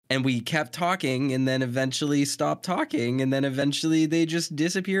college, and we kept talking, and then eventually stopped talking, and then eventually they just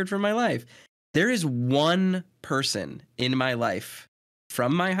disappeared from my life. There is one person in my life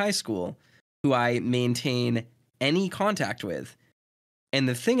from my high school who I maintain any contact with. And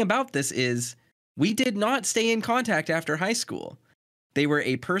the thing about this is we did not stay in contact after high school. They were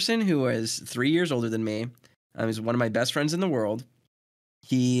a person who was 3 years older than me. He was one of my best friends in the world.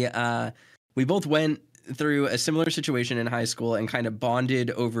 We both went through a similar situation in high school and kind of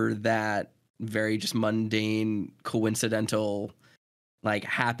bonded over that very just mundane, coincidental, like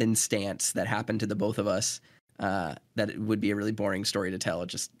happenstance that happened to the both of us. that it would be a really boring story to tell.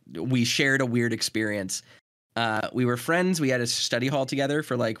 We shared a weird experience. We were friends. We had a study hall together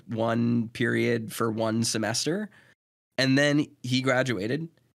for like one period for one semester. And then he graduated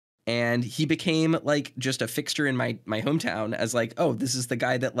and he became like just a fixture in my hometown as like, oh, this is the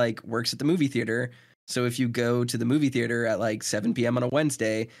guy that like works at the movie theater. So if you go to the movie theater at like 7 p.m. on a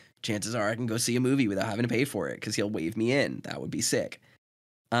Wednesday, chances are I can go see a movie without having to pay for it because he'll wave me in. That would be sick.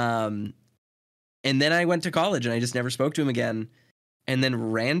 And then I went to college and I just never spoke to him again. And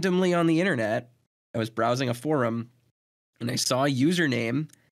then randomly on the internet, I was browsing a forum and I saw a username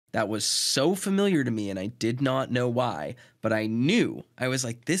that was so familiar to me and I did not know why, but I knew. I was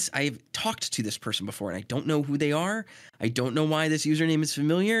like, I've talked to this person before and I don't know who they are. I don't know why this username is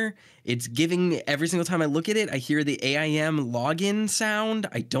familiar. It's giving, every single time I look at it, I hear the AIM login sound.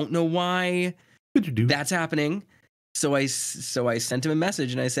 I don't know why that's happening. So I sent him a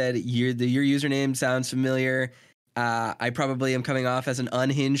message and I said, your username sounds familiar. I probably am coming off as an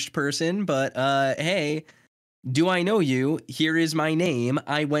unhinged person, but hey, do I know you? Here is my name.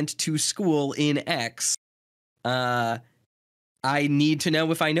 I went to school in X. I need to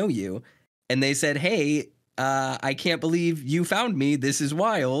know if I know you. And they said, hey, I can't believe you found me. This is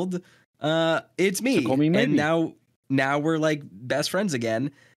wild. It's me. So call me maybe. And now we're like best friends again.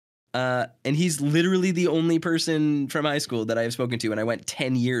 And he's literally the only person from high school that I have spoken to. And I went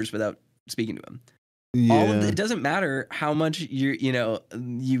 10 years without speaking to him. Yeah. It doesn't matter how much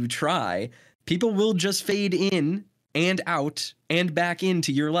you try. People will just fade in and out and back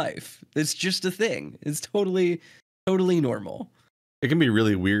into your life. It's just a thing. It's totally normal. It can be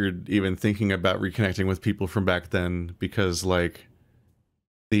really weird even thinking about reconnecting with people from back then because like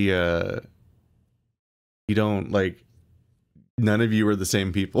you don't like none of you are the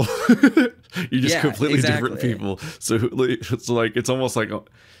same people. You're just completely different people. So it's like it's almost like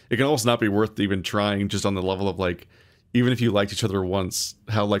it can almost not be worth even trying just on the level of like even if you liked each other once,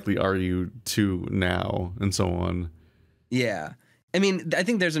 how likely are you to now and so on. Yeah. I mean, I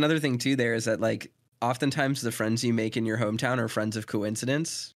think there's another thing too there is that like oftentimes the friends you make in your hometown are friends of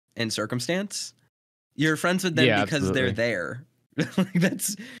coincidence and circumstance. You're friends with them because absolutely. they're there. Like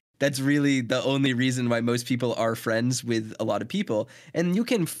that's really the only reason why most people are friends with a lot of people. And you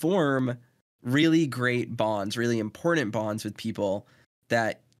can form really great bonds, really important bonds with people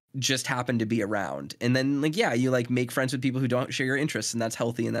that just happen to be around. And then like, yeah, you like make friends with people who don't share your interests and that's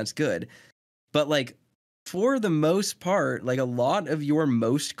healthy and that's good. But like for the most part, like a lot of your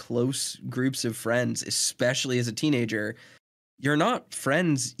most close groups of friends, especially as a teenager, you're not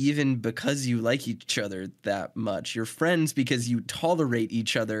friends even because you like each other that much. You're friends because you tolerate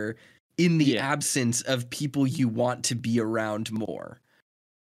each other in the absence of people you want to be around more.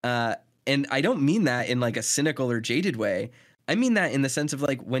 And I don't mean that in like a cynical or jaded way. I mean that in the sense of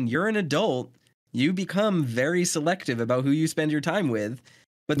like when you're an adult, you become very selective about who you spend your time with.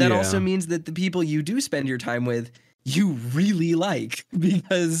 But that also means that the people you do spend your time with, you really like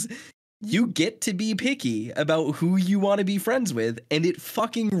because you get to be picky about who you want to be friends with, and it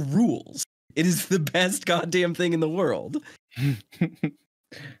fucking rules. It is the best goddamn thing in the world.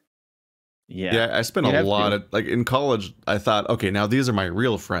 Yeah, I spent a lot of like in college. I thought, okay, now these are my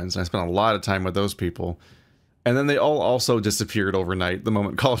real friends. And I spent a lot of time with those people, and then they all also disappeared overnight the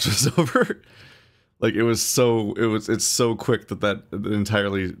moment college was over. Like it's so quick that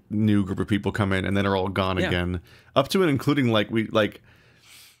entirely new group of people come in and then are all gone again, up to and including like we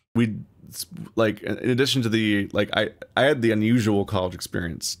in addition to the like I had the unusual college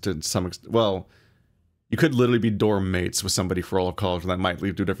experience to some extent. Well, you could literally be dorm mates with somebody for all of college, and that might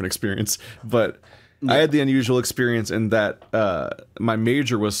lead to a different experience. But I had the unusual experience in that my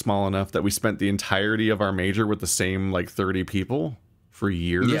major was small enough that we spent the entirety of our major with the same like 30 people for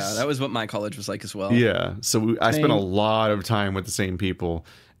years. Yeah, that was what my college was like as well. Yeah, so I spent a lot of time with the same people,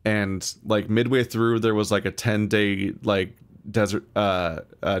 and like midway through there was like a 10-day like desert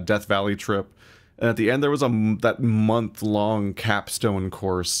Death Valley trip, and at the end there was that month-long capstone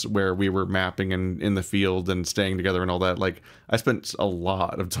course where we were mapping in the field and staying together and all that. Like I spent a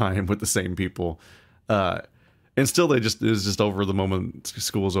lot of time with the same people, and still it was just over the moment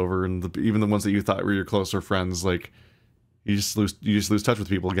school's over, and even the ones that you thought were your closer friends, like you just lose touch with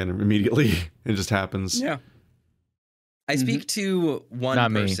people again immediately. It just happens. Yeah. I speak to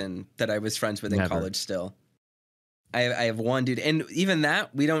one person that I was friends with in college still. I have one dude, and even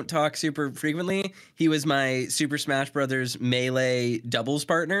that, we don't talk super frequently. He was my Super Smash Brothers Melee doubles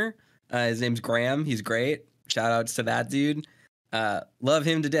partner. His name's Graham. He's great. Shout outs to that dude. Love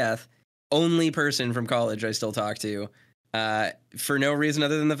him to death. Only person from college I still talk to. For no reason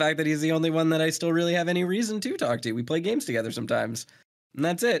other than the fact that he's the only one that I still really have any reason to talk to. We play games together sometimes, and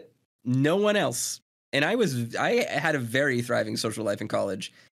that's it. No one else. And I had a very thriving social life in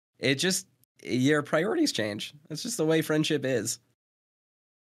college. It just, your priorities change. That's just the way friendship is.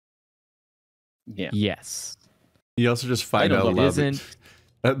 Yeah. Yes. You also just find I know out it isn't.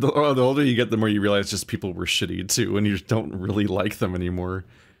 the older you get, the more you realize just people were shitty too, and you just don't really like them anymore.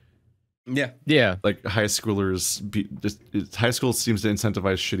 Yeah. Yeah. Like high schoolers, high school seems to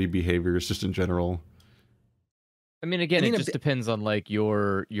incentivize shitty behaviors just in general. I mean, again, I mean, it just depends on like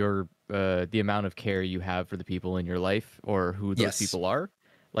your the amount of care you have for the people in your life or who those Yes. people are.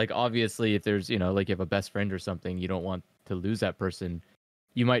 Like obviously, if there's like you have a best friend or something, you don't want to lose that person.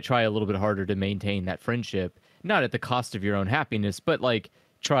 You might try a little bit harder to maintain that friendship, not at the cost of your own happiness, but like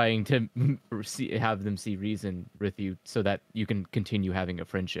trying to have them see reason with you so that you can continue having a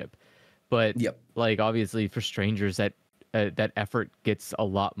friendship. But Yep. like obviously for strangers, that that effort gets a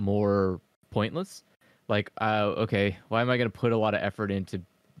lot more pointless. Like, okay, why am I going to put a lot of effort into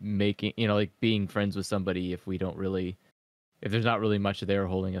making, like being friends with somebody if there's not really much there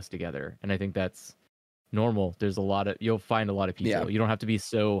holding us together? And I think that's normal. You'll find a lot of people. Yeah. You don't have to be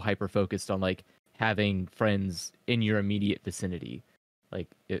so hyper focused on like having friends in your immediate vicinity. Like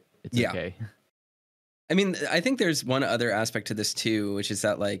it's Yeah. okay. I mean, I think there's one other aspect to this too, which is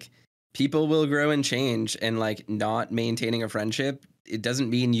that like people will grow and change, and like not maintaining a friendship, it doesn't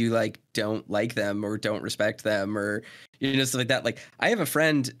mean you like don't like them or don't respect them or stuff like that. Like I have a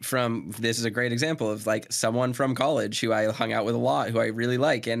friend this is a great example of like someone from college who I hung out with a lot, who I really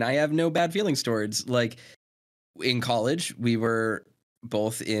like, and I have no bad feelings towards. Like in college, we were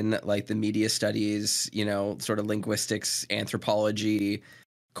both in like the media studies, sort of linguistics, anthropology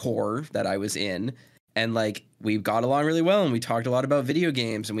core that I was in. And like we got along really well, and we talked a lot about video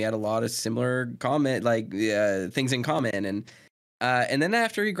games, and we had a lot of similar things in common. And then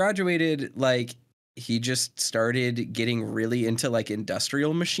after he graduated, like he just started getting really into like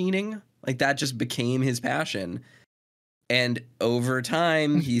industrial machining. Like that just became his passion. And over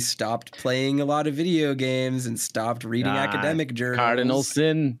time, he stopped playing a lot of video games and stopped reading academic journals. Cardinal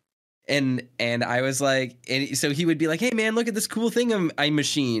sin. And I was like, and so he would be like, "Hey man, look at this cool thing I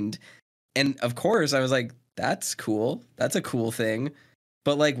machined." And of course, I was like, "That's cool. That's a cool thing."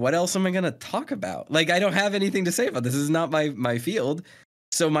 But like, what else am I gonna talk about? Like, I don't have anything to say about this. This is not my field.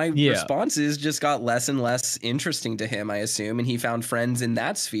 So my responses just got less and less interesting to him, I assume, and he found friends in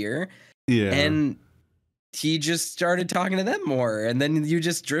that sphere. Yeah. And he just started talking to them more, and then you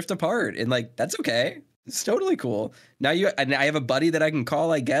just drift apart, and like that's okay. It's totally cool. Now and I have a buddy that I can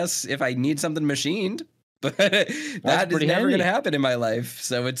call, I guess, if I need something machined. But that is never gonna happen in my life.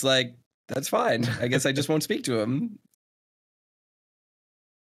 So it's like that's fine. I guess I just won't speak to him.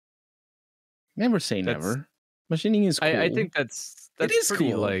 Never say never. Machining is cool. I think that's it is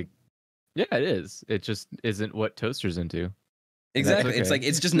pretty cool. Like, yeah, it is. It just isn't what Toaster's into. Exactly. Okay. It's like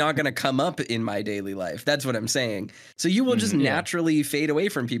it's just not going to come up in my daily life. That's what I'm saying. So you will just naturally fade away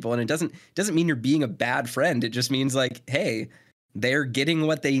from people, and it doesn't mean you're being a bad friend. It just means like, hey, they're getting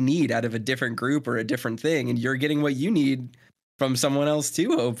what they need out of a different group or a different thing, and you're getting what you need from someone else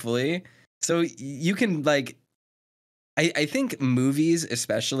too, hopefully. So you can like I think movies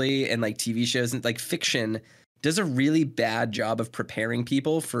especially, and like TV shows and like fiction does a really bad job of preparing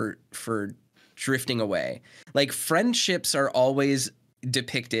people for drifting away. Like friendships are always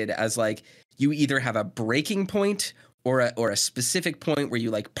depicted as like you either have a breaking point or a specific point where you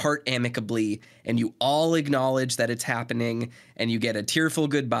like part amicably and you all acknowledge that it's happening and you get a tearful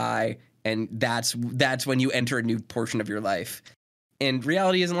goodbye, and that's when you enter a new portion of your life. And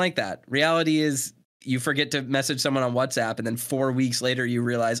reality isn't like that. Reality is you forget to message someone on WhatsApp, and then 4 weeks later you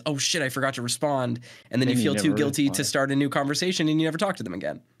realize, oh shit, I forgot to respond, and then you feel too guilty to start a new conversation, and you never talk to them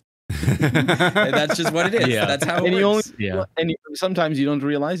again. That's just what it is. Yeah. That's how it works. And sometimes you don't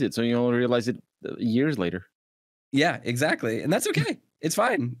realize it, so you only realize it years later. Yeah, exactly, and that's okay. It's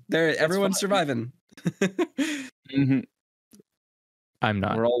fine. Everyone's surviving. I'm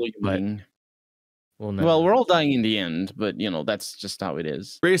not. We're all dying. Well, we're all dying in the end, but that's just how it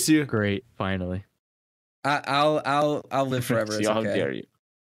is. Brace you. Great, finally. I'll live forever. It's How okay. dare you?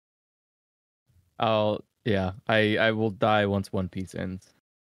 I will die once One Piece ends.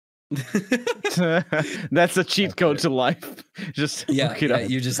 That's a cheat code to life. Just look it up.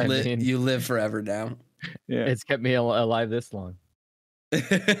 You just you live forever now. Yeah, it's kept me alive this long.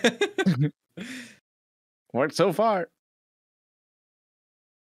 Worked so far.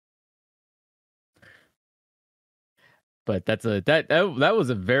 But that was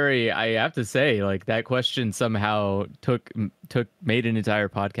a very, I have to say, like that question somehow made an entire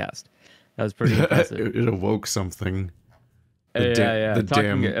podcast. That was pretty impressive. It awoke something.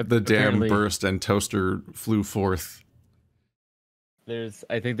 The dam burst and Toaster flew forth. We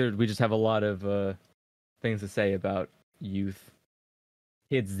just have a lot of things to say about youth.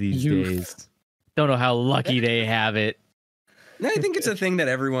 Kids these Youth. days don't know how lucky they have it. No, I think it's a thing that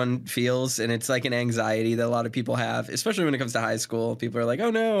everyone feels, and it's like an anxiety that a lot of people have, especially when it comes to high school. People are like,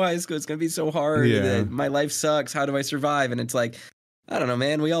 "Oh no, high school, it's gonna be so hard. Yeah. My life sucks. How do I survive?" And it's like, I don't know,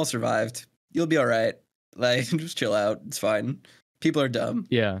 man. We all survived. You'll be all right. Like, just chill out. It's fine. People are dumb.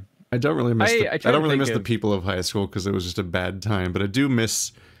 Yeah. I don't really miss. I I try don't to really think miss the of- people of high school because it was just a bad time. But I do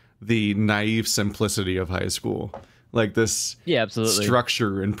miss the naive simplicity of high school, like this Yeah, absolutely.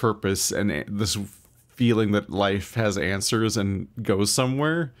 structure and purpose, and this feeling that life has answers and goes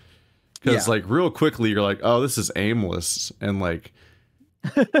somewhere. Because Yeah. like real quickly, you're like, oh, this is aimless, and like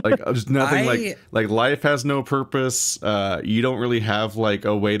there's nothing like life has no purpose. You don't really have like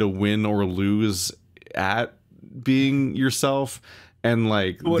a way to win or lose at being yourself. And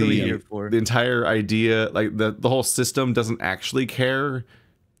like What are we here for? the entire idea, like the whole system doesn't actually care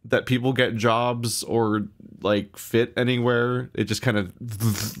that people get jobs or like fit anywhere. It just kind of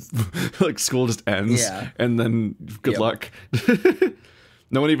like school just ends, Yeah. and then good Yep. luck.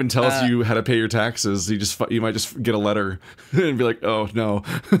 No one even tells you how to pay your taxes. You might just get a letter and be like, oh no.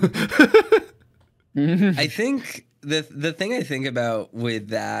 I think the thing I think about with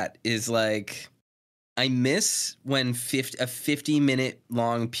that is like, I miss when a 50-minute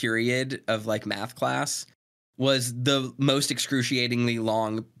long period of like math class was the most excruciatingly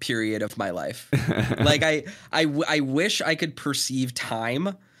long period of my life. Like I wish I could perceive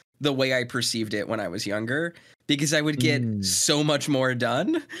time the way I perceived it when I was younger, because I would get so much more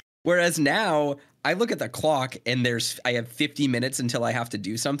done. Whereas now I look at the clock and I have 50 minutes until I have to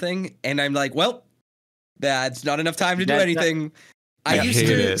do something, and I'm like, well, that's not enough time to do anything. I used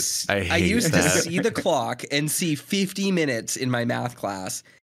to see the clock and see 50 minutes in my math class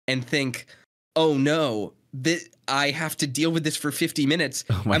and think, oh no, I have to deal with this for 50 minutes.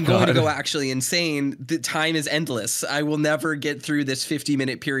 I'm going to go actually insane. The time is endless. I will never get through this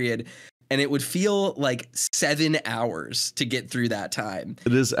 50-minute period. And it would feel like 7 hours to get through that time.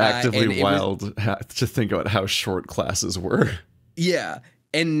 It is actively wild to think about how short classes were. Yeah.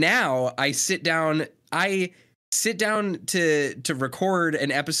 And now I sit down to record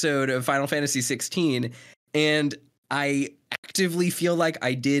an episode of Final Fantasy 16, and I actively feel like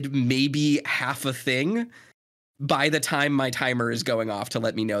I did maybe half a thing by the time my timer is going off to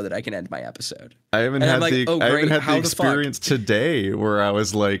let me know that I can end my episode. I haven't had the experience today where I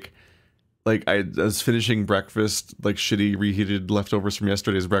was like I was finishing breakfast, like shitty reheated leftovers from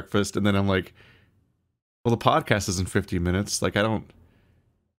yesterday's breakfast, and then I'm like, well, the podcast is in 50 minutes. Like I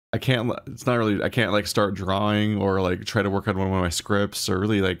can't like start drawing or like try to work on one of my scripts, or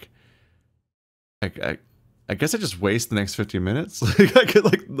really like I guess I just waste the next 50 minutes.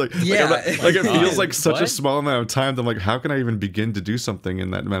 It feels like such a small amount of time that I'm like, how can I even begin to do something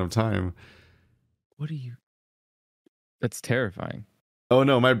in that amount of time? What are you? That's terrifying. Oh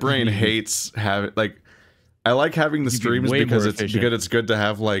no, my brain hates having I like having the streams because it's good to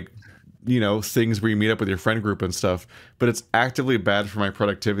have like, you know, things where you meet up with your friend group and stuff, but it's actively bad for my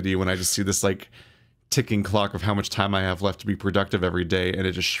productivity when I just see this like ticking clock of how much time I have left to be productive every day, and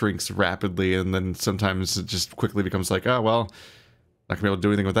it just shrinks rapidly, and then sometimes it just quickly becomes like, oh well, not gonna be able to do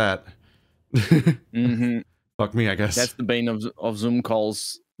anything with that. Fuck me, I guess. That's the bane of Zoom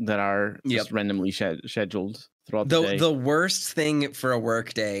calls that are just randomly scheduled throughout the day. The worst thing for a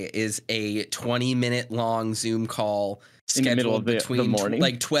work day is a 20-minute long Zoom call scheduled between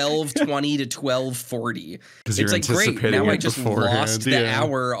like 12:20 to 12:40. It's like, great, now I just lost the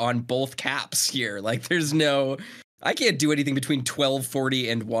hour on both caps here. Like I can't do anything between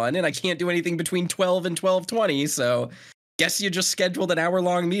 12:40 and 1, and I can't do anything between 12 and 12:20, so guess you just scheduled an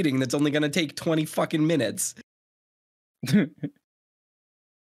hour-long meeting that's only going to take 20 fucking minutes.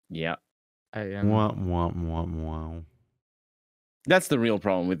 Yeah. Wow. That's the real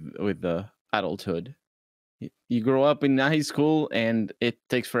problem with the adulthood. You grow up in high school, and it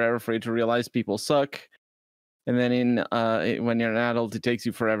takes forever for you to realize people suck. And then when you're an adult, it takes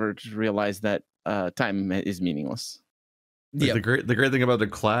you forever to realize that time is meaningless. The great thing about the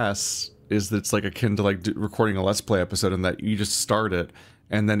class is that it's like akin to like recording a Let's Play episode, in that you just start it,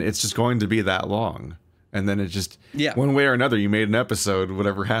 and then it's just going to be that long. And then it just, one way or another, you made an episode,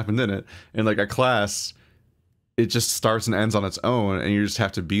 whatever happened in it. And like a class, it just starts and ends on its own, and you just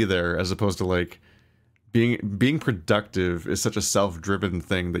have to be there, as opposed to like being productive is such a self-driven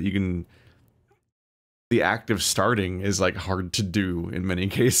thing that you can, the act of starting is like hard to do in many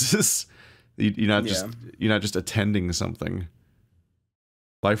cases. You're not just attending something.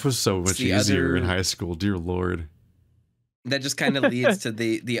 Life was so much easier in high school, dear Lord. That just kind of leads to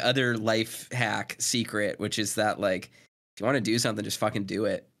the other life hack secret, which is that like, if you want to do something, just fucking do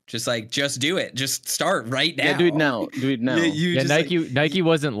it. Just like, just do it. Just start right now. Yeah, do it now. Do it now. Yeah, Nike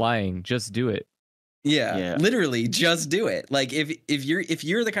wasn't lying. Just do it. Yeah, literally, just do it. Like if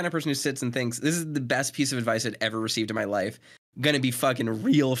you're the kind of person who sits and thinks this is the best piece of advice I'd ever received in my life, I'm gonna be fucking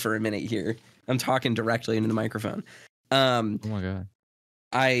real for a minute here. I'm talking directly into the microphone. Oh my god.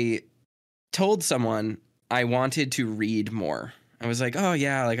 I told someone I wanted to read more. I was like, oh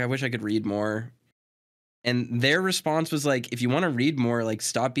yeah, like I wish I could read more. And their response was like, if you want to read more, like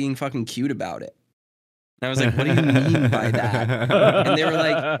stop being fucking cute about it. And I was like, what do you mean by that? And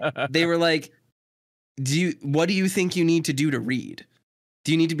they were like, what do you think you need to do to read?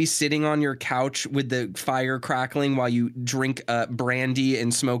 Do you need to be sitting on your couch with the fire crackling while you drink brandy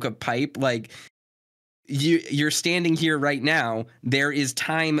and smoke a pipe? Like you're standing here right now. There is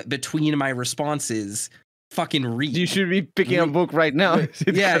time between my responses. Fucking read. You should be picking up a book right now.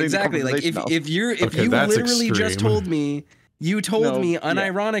 Yeah, exactly. Like if you literally extreme. just told me, you told me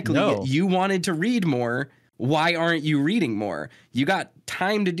unironically you wanted to read more. Why aren't you reading more? You got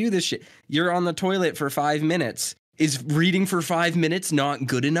time to do this shit. You're on the toilet for 5 minutes. Is reading for 5 minutes not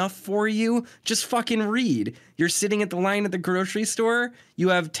good enough for you? Just fucking read. You're sitting at the line at the grocery store. You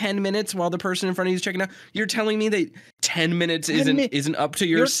have 10 minutes while the person in front of you is checking out. You're telling me that 10 minutes isn't up to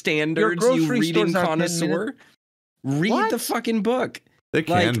your standards, you reading connoisseur? Read the fucking book. It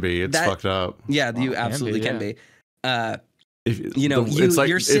can be. It's fucked up. Yeah, you absolutely can be. You're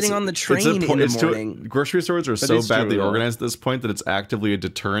it's sitting on the train in the morning. Grocery stores are so badly organized at this point that it's actively a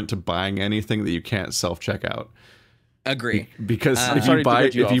deterrent to buying anything that you can't self-check out. Agree. Because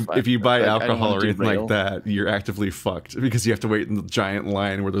if you buy alcohol or anything like that, you're actively fucked because you have to wait in the giant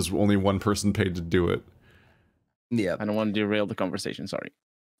line where there's only one person paid to do it. Yeah, I don't want to derail the conversation. Sorry,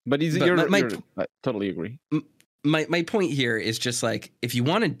 but I totally agree. My point here is just like, if you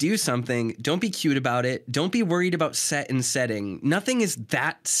want to do something, don't be cute about it. Don't be worried about set and setting. Nothing is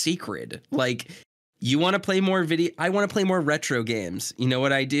that sacred. Like, you want to play more I want to play more retro games. You know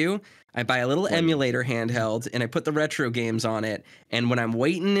what I do? I buy a little emulator handheld and I put the retro games on it. And when I'm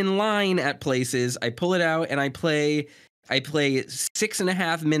waiting in line at places, I pull it out and I play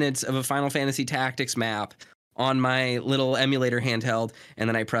 6.5 minutes of a Final Fantasy Tactics map on my little emulator handheld, and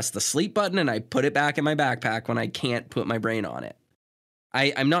then I press the sleep button and I put it back in my backpack when I can't put my brain on it.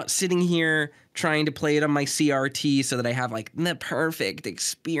 I'm not sitting here trying to play it on my CRT so that I have like the perfect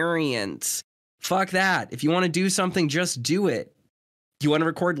experience. Fuck that. If you want to do something, just do it. You want to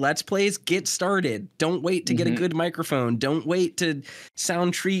record Let's Plays? Get started. Don't wait to get a good microphone. Don't wait to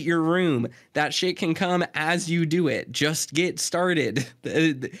sound treat your room. That shit can come as you do it. Just get started.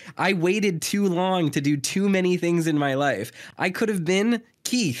 I waited too long to do too many things in my life. I could have been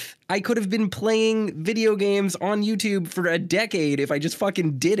Keith. I could have been playing video games on YouTube for a decade if I just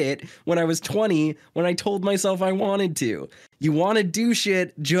fucking did it when I was 20, when I told myself I wanted to. You want to do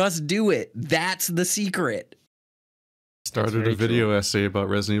shit, just do it. That's the secret. Started a video essay about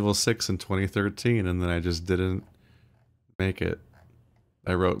Resident Evil 6 in 2013, and then I just didn't make it.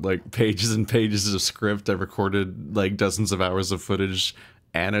 I wrote like pages and pages of script. I recorded like dozens of hours of footage,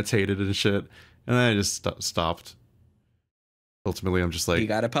 annotated and shit, and then I just stopped. Ultimately, I'm just like, you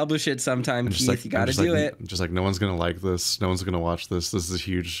gotta publish it sometime, Keith. Like, you gotta do it. I'm just like, no one's gonna like this. No one's gonna watch this. This is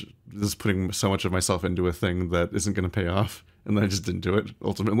huge. This is putting so much of myself into a thing that isn't gonna pay off. And then I just didn't do it.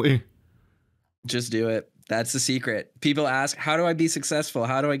 Ultimately, just do it. That's the secret. People ask, how do I be successful?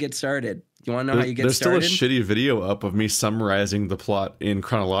 How do I get started? You want to know how you get started? There's still a shitty video up of me summarizing the plot in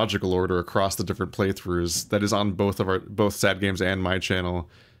chronological order across the different playthroughs that is on both Sad Games and my channel.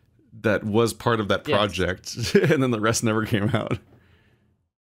 That was part of that project, and then the rest never came out.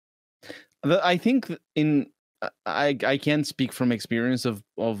 I think I can't speak from experience of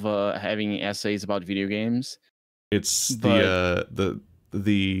having essays about video games. It's the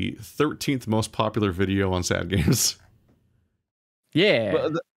 13th most popular video on Sad Games. Yeah.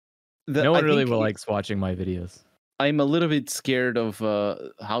 No one really likes watching my videos. I'm a little bit scared of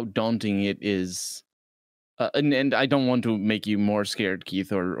how daunting it is. And I don't want to make you more scared,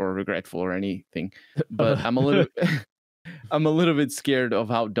 Keith, or regretful or anything. But I'm a little bit scared of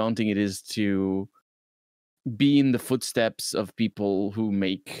how daunting it is to be in the footsteps of people who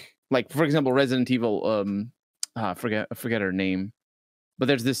make, like, for example, Resident Evil. I forget her name. But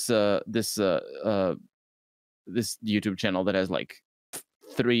there's this YouTube channel that has like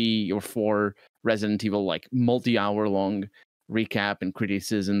 3 or 4 Resident Evil like multi-hour long recap and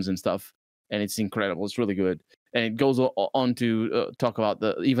criticisms and stuff, and it's incredible. It's really good, and it goes on to talk about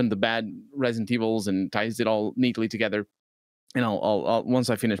even the bad Resident Evils and ties it all neatly together. And I'll once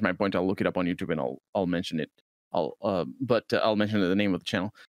I finish my point, I'll look it up on YouTube and I'll mention it. I'll mention the name of the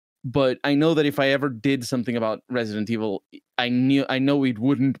channel. But I know that if I ever did something about Resident Evil, I know it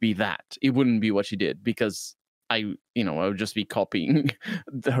wouldn't be that. It wouldn't be what she did, because I would just be copying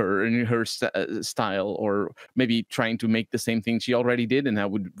her and her style, or maybe trying to make the same thing she already did, and I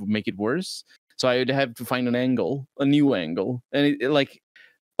would make it worse. So I would have to find a new angle, and like,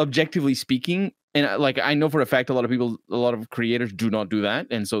 objectively speaking, and I know for a fact a lot of creators do not do that,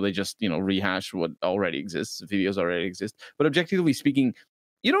 and so they just rehash what already exists. Videos already exist, but objectively speaking,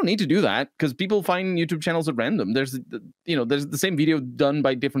 you don't need to do that, because people find YouTube channels at random. There's the same video done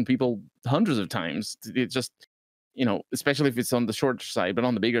by different people hundreds of times. It just, especially if it's on the short side, but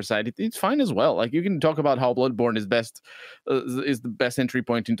on the bigger side, it's fine as well. Like, you can talk about how Bloodborne is the best entry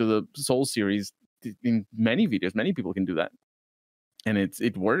point into the Souls series in many videos. Many people can do that, and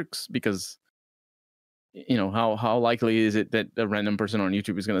it works, because how likely is it that a random person on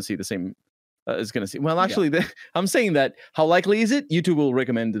YouTube is going to see the same? Well, actually, I'm saying that how likely is it? YouTube will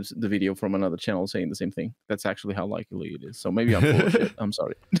recommend the video from another channel saying the same thing. That's actually how likely it is. So maybe I'm full of shit. I'm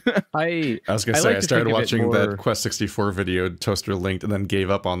sorry. I was gonna say, I started watching that Quest 64 video Toaster linked, and then gave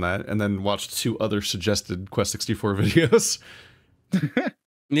up on that, and then watched 2 other suggested Quest 64 videos.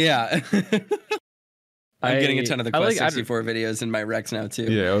 Yeah. I'm getting a ton of the Quest 64 videos in my Recs now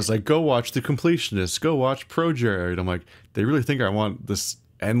too. Yeah, I was like, go watch The Completionist, go watch Pro Jared. I'm like, they really think I want this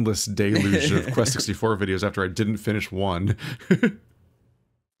endless deluge of Quest 64 videos after I didn't finish one.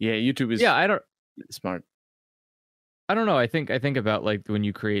 Yeah, YouTube is smart. I don't know. I think about, like, when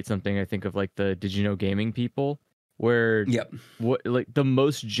you create something, I think of like the Did You Know Gaming people, where what, like, the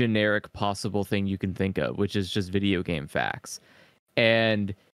most generic possible thing you can think of, which is just video game facts.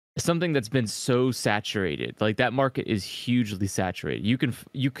 And something that's been so saturated, like, that market is hugely saturated. You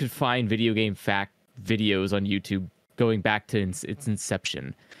could find video game fact videos on YouTube going back to its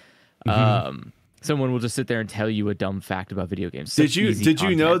inception. Someone will just sit there and tell you a dumb fact about video games. Did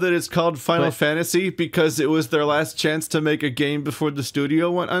you know that it's called Final Fantasy because it was their last chance to make a game before the studio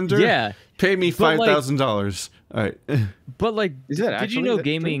went under? Yeah. Pay me $5,000. All right. But, like, is that Did You Know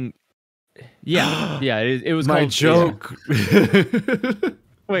Gaming? Yeah. Yeah, it was my called, joke.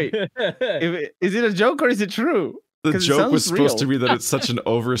 Wait, is it a joke or is it true? The joke was supposed to be that it's such an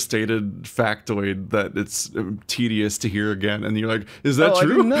overstated factoid that it's tedious to hear again, and you're like, "Is that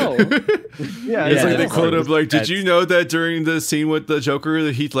true?" I didn't know. Yeah, it's like they quote him like, "Did you know that during the scene with the Joker,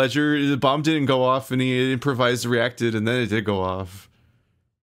 the Heath Ledger, the bomb didn't go off, and he improvised, reacted, and then it did go off."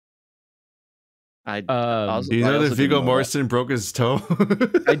 Do you know that Viggo Mortensen broke his toe?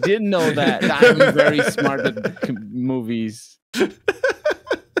 I didn't know that. I'm very smart at movies.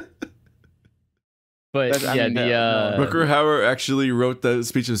 But Rutger Hauer actually wrote the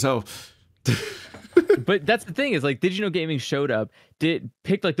speech himself. But that's the thing, is, like, Did You Know Gaming showed up,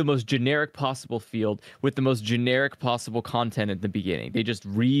 picked like the most generic possible field with the most generic possible content at the beginning. They just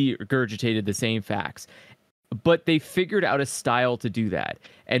regurgitated the same facts. But they figured out a style to do that.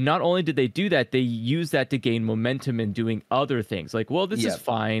 And not only did they do that, they used that to gain momentum in doing other things. Like, well, this is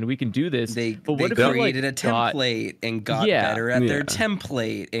fine. We can do this. But what if they created a template and got better at their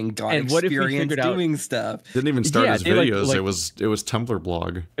template and got experience doing stuff? Didn't even start as videos. It was Tumblr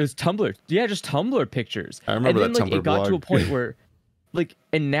blog. It was Tumblr. Yeah, just Tumblr pictures. I remember that Tumblr blog. It got to a point where, like,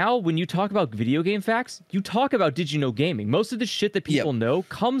 and now when you talk about video game facts, you talk about Did You Know Gaming. Most of the shit that people know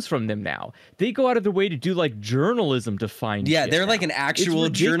comes from them now. They go out of their way to do, like, journalism to find shit they're now. like an actual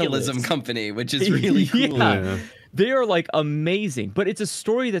journalism company, which is really cool. They are, like, amazing. But it's a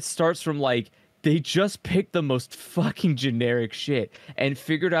story that starts from, like, they just picked the most fucking generic shit and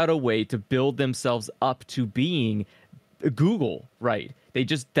figured out a way to build themselves up to being Google, right?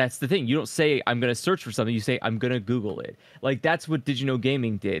 That's the thing. You don't say, I'm going to search for something. You say, I'm going to Google it. Like, that's what Did You Know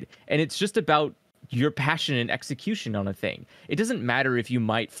Gaming did. And it's just about your passion and execution on a thing. It doesn't matter if you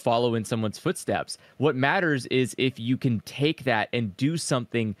might follow in someone's footsteps. What matters is if you can take that and do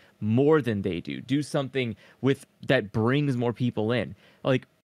something more than they do something that brings more people in. Like,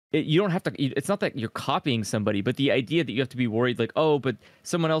 you don't have to, it's not that you're copying somebody, but the idea that you have to be worried, like, oh, but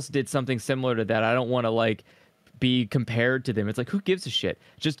someone else did something similar to that. I don't want to, like, be compared to them. It's like, who gives a shit?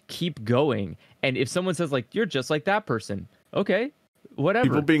 Just keep going. And if someone says, like, you're just like that person, okay, whatever.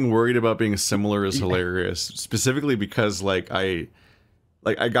 People being worried about being similar is hilarious, specifically because, like, I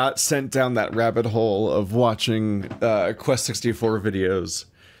got sent down that rabbit hole of watching Quest 64 videos,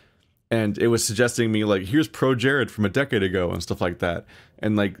 and it was suggesting me, like, here's Pro Jared from a decade ago and stuff like that.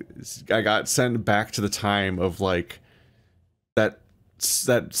 And, like, I got sent back to the time of, like, that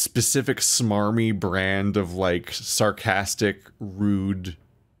specific smarmy brand of, like, sarcastic, rude,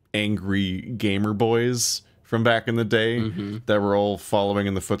 angry gamer boys from back in the day that were all following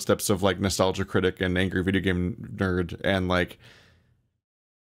in the footsteps of, like, Nostalgia Critic and Angry Video Game Nerd. And, like,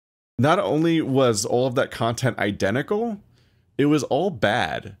 not only was all of that content identical, it was all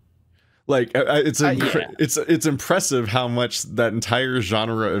bad. Like it's impressive how much that entire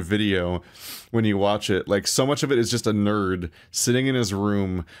genre of video, when you watch it, like so much of it is just a nerd sitting in his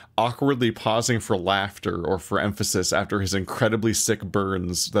room awkwardly pausing for laughter or for emphasis after his incredibly sick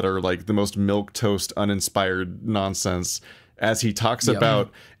burns that are like the most milquetoast uninspired nonsense, as he talks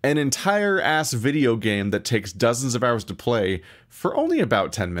about an entire ass video game that takes dozens of hours to play for only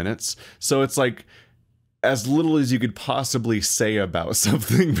about 10 minutes. So it's like as little as you could possibly say about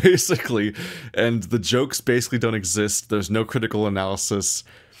something, basically. And the jokes basically don't exist. There's no critical analysis.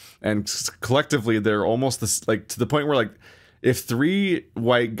 And collectively, they're almost this, like, to the point where, like, if 3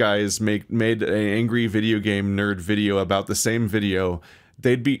 white guys made an angry video game nerd video about the same video,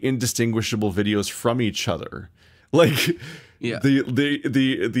 they'd be indistinguishable videos from each other. Like, yeah,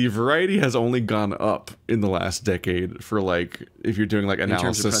 the variety has only gone up in the last decade for, like, if you're doing like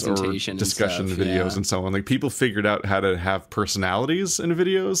analysis or discussion videos and so on. Like, people figured out how to have personalities in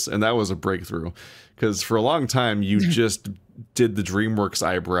videos, and that was a breakthrough. Because for a long time, you just did the DreamWorks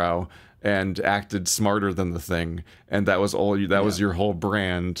eyebrow and acted smarter than the thing, and that was all. That was your whole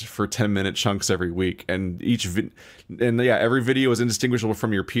brand for 10-minute chunks every week, and every video was indistinguishable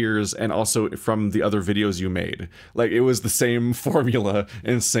from your peers and also from the other videos you made. Like, it was the same formula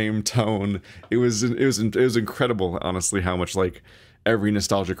and same tone. It was incredible, honestly, how much like every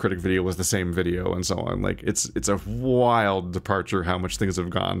Nostalgia Critic video was the same video and so on. Like, it's a wild departure how much things have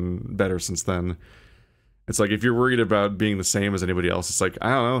gotten better since then. It's like, if you're worried about being the same as anybody else, it's like, I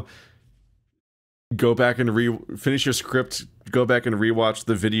don't know, go back and finish your script, go back and rewatch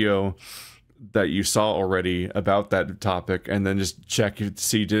the video that you saw already about that topic, and then just check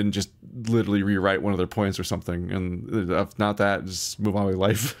see you didn't just literally rewrite one of their points or something. And if not that, just move on with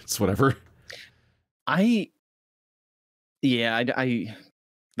life. It's whatever. I don't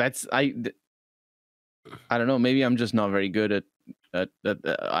know, maybe I'm just not very good at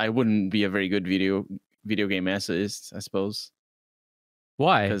I wouldn't be a very good video game essayist, I suppose.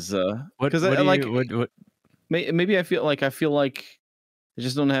 Why? Because what maybe I feel like I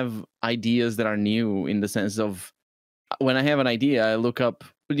just don't have ideas that are new, in the sense of, when I have an idea, I look up,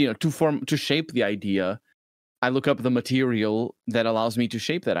 to shape the idea, I look up the material that allows me to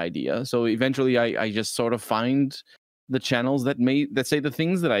shape that idea. So eventually I just sort of find the channels that say the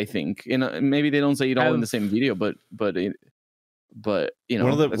things that I think. Maybe they don't say it all in the same video, but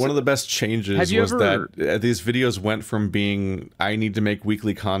one of the best changes was that these videos went from being, I need to make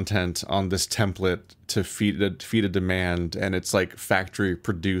weekly content on this template to feed a demand, and it's like factory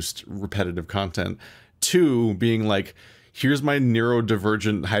produced repetitive content, to being like, here's my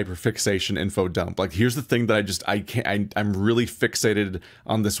neurodivergent hyperfixation info dump. Like, here's the thing that I'm really fixated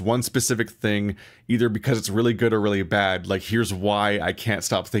on this one specific thing, either because it's really good or really bad. Like, here's why I can't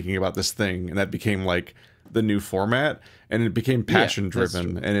stop thinking about this thing. And that became like the new format, and it became passion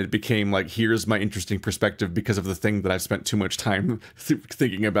driven, and it became like, here's my interesting perspective because of the thing that I've spent too much time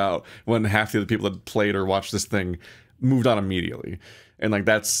thinking about, when half the other people that played or watched this thing moved on immediately. And like,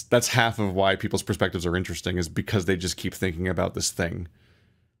 that's half of why people's perspectives are interesting, is because they just keep thinking about this thing.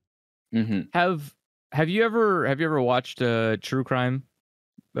 Mm-hmm. Have you ever watched true crime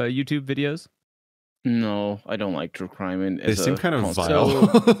YouTube videos? No, I don't like true crime, and they seem kind of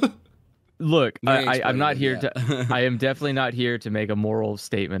vile. Look, I'm not here to. I am definitely not here to make a moral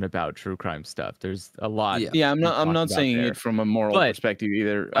statement about true crime stuff. There's a lot. Yeah, I'm not saying it from a moral perspective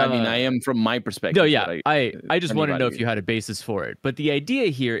either. I mean, I am from my perspective. No, yeah, I just want to know if you had a basis for it. But the idea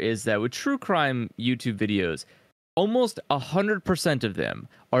here is that with true crime YouTube videos, almost 100% of them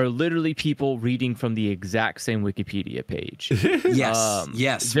are literally people reading from the exact same Wikipedia page. Yes,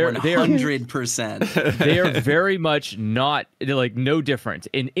 100%. They are very much not, like, no different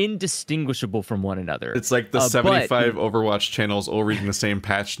and indistinguishable from one another. It's like the 75 Overwatch channels all reading the same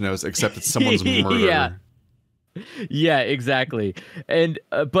patch notes, except it's someone's murder. Yeah, exactly. And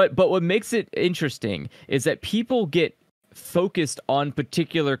but what makes it interesting is that people get focused on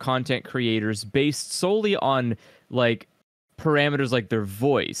particular content creators based solely on, like, parameters like their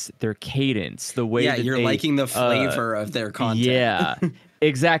voice, their cadence, the way that you're liking the flavor of their content. Yeah,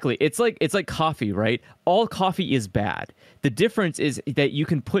 exactly. It's like coffee, right? All coffee is bad. The difference is that you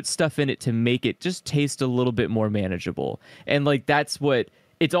can put stuff in it to make it just taste a little bit more manageable. And like, that's what,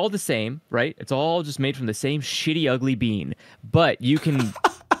 it's all the same, right? It's all just made from the same shitty, ugly bean, but you can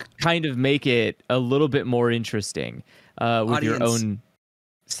kind of make it a little bit more interesting with your own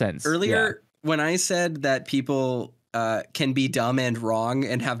sense. Earlier, when I said that people can be dumb and wrong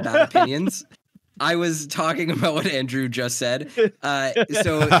and have bad opinions, I was talking about what Andrew just said. So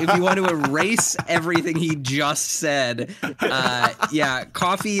if you want to erase everything he just said, yeah,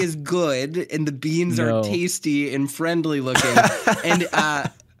 coffee is good and the beans are tasty and friendly looking. And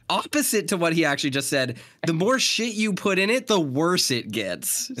opposite to what he actually just said, the more shit you put in it, the worse it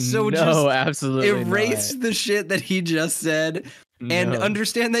gets. So just absolutely erase the shit that he just said. And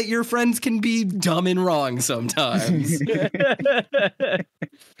understand that your friends can be dumb and wrong sometimes.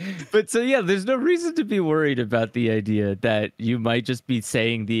 But so yeah, there's no reason to be worried about the idea that you might just be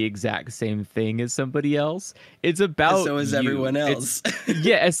saying the exact same thing as somebody else. It's about so is everyone else.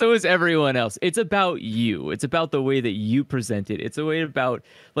 Yeah, and so is everyone else. It's about you. It's about the way that you present it. It's a way about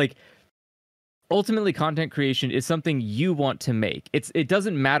like ultimately content creation is something you want to make. It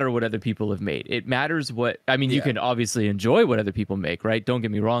doesn't matter what other people have made. It matters what you can obviously enjoy what other people make, right? Don't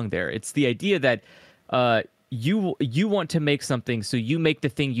get me wrong there. It's the idea that you want to make something, so you make the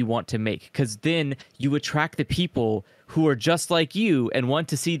thing you want to make, because then you attract the people who are just like you and want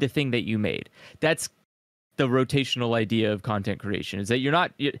to see the thing that you made. That's the rotational idea of content creation, is that you're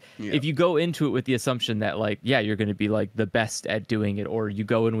not if you go into it with the assumption that like you're going to be like the best at doing it, or you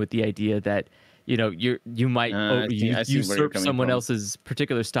go in with the idea that you might usurp someone else's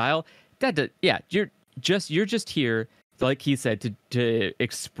particular style. You're just here, like he said, to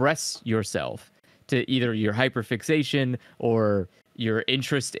express yourself, to either your hyperfixation or your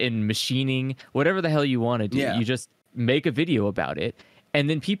interest in machining, whatever the hell you want to do. You just make a video about it, and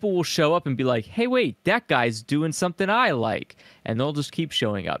then people will show up and be like, hey, wait, that guy's doing something I like, and they'll just keep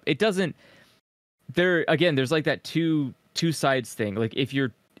showing up. It doesn't there's like that two sides thing. Like if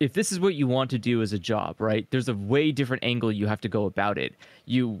this is what you want to do as a job, right? There's a way different angle you have to go about it.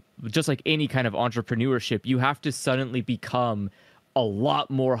 You, just like any kind of entrepreneurship, you have to suddenly become a lot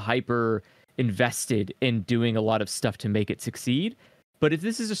more hyper invested in doing a lot of stuff to make it succeed. But if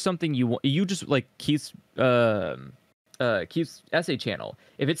this is just something you just like Keith's essay channel,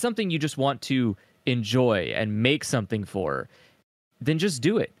 if it's something you just want to enjoy and make something for, then just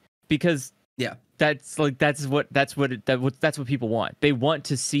do it, because that's what people want. They want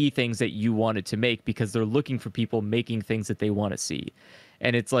to see things that you wanted to make because they're looking for people making things that they want to see.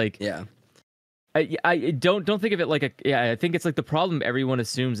 And it's like, I don't think of it like I think it's like the problem everyone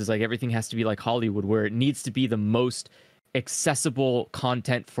assumes is like everything has to be like Hollywood, where it needs to be the most accessible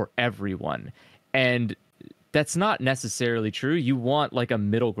content for everyone. And that's not necessarily true. You want like a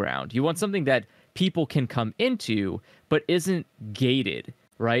middle ground. You want something that people can come into but isn't gated.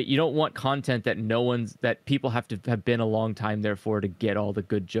 Right? You don't want content that people have to have been a long time there for to get all the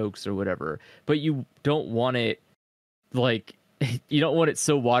good jokes or whatever. But you don't want it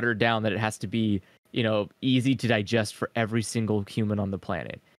so watered down that it has to be, easy to digest for every single human on the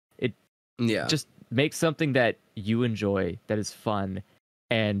planet. Just make something that you enjoy, that is fun,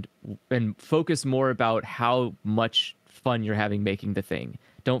 and focus more about how much fun you're having making the thing.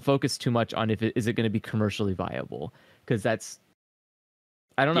 Don't focus too much on is it going to be commercially viable, because that's,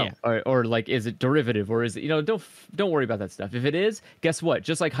 I don't know. Or like, is it derivative, or is it, don't worry about that stuff. If it is, guess what?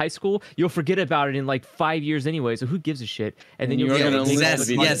 Just like high school, you'll forget about it in like 5 years anyway. So who gives a shit? And then you're going to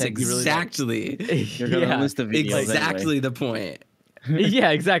exactly. You're going to list the videos exactly the point. Yeah,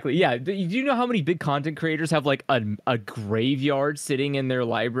 exactly. Yeah. Do you know how many big content creators have like a graveyard sitting in their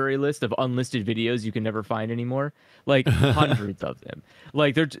library list of unlisted videos you can never find anymore? Like hundreds of them.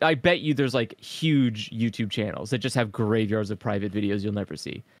 Like I bet you there's like huge YouTube channels that just have graveyards of private videos you'll never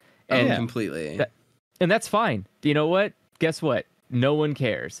see. And completely. And that's fine. You know what? Guess what? No one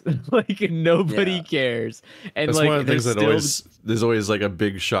cares. Like nobody cares. And that's like one of the things that there's always like a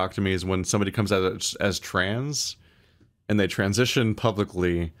big shock to me is when somebody comes out as trans and they transition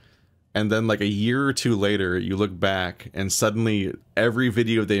publicly, and then like a year or two later you look back and suddenly every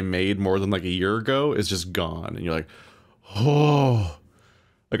video they made more than like a year ago is just gone, and you're like, oh,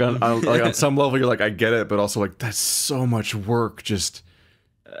 like on some level you're like, I get it, but also like that's so much work just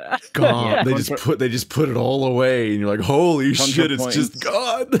gone. They just put it all away, and you're like, holy shit, it's just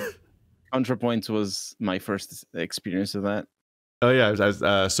gone. ContraPoints was my first experience of that. Oh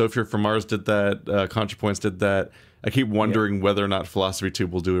yeah, Sophia from Mars did that. ContraPoints did that. I keep wondering whether or not Philosophy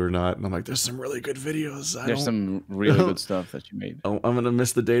Tube will do it or not, and I'm like, there's some really good videos. There's some really good stuff that you made. Oh, I'm gonna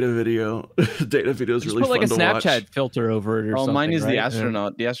miss the data video. Data video is really fun to watch. Put like a Snapchat filter over it or something. Mine is the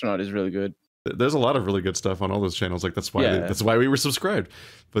astronaut. The astronaut is really good. There's a lot of really good stuff on all those channels. Like that's why we were subscribed.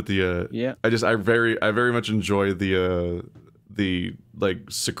 But I very much enjoy the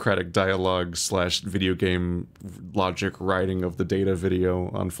like Socratic dialogue / video game logic writing of the data video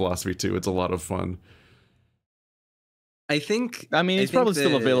on Philosophy 2. It's a lot of fun. I think. I mean, it's probably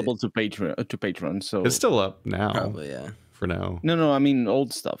still available to Patreon. So it's still up now. Probably, yeah. For now. No. I mean,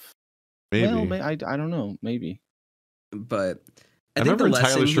 old stuff. Maybe. Well, I don't know. Maybe. But I'm think never the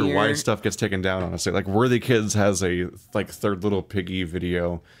entirely lesson sure why here- stuff gets taken down, honestly. Like Worthy Kids has a like Third Little Piggy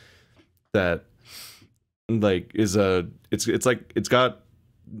video that like is it's like it's got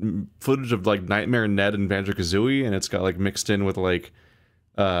footage of like Nightmare Ned and Banjo-Kazooie, and it's got like mixed in with like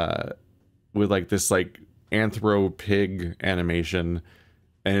this like anthro pig animation,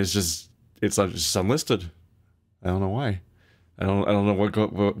 and it's just unlisted. I don't know why. I don't know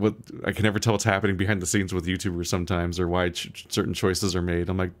what I can never tell what's happening behind the scenes with YouTubers sometimes, or why certain choices are made.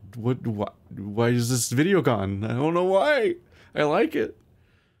 I'm like, why is this video gone? I don't know why. I like it.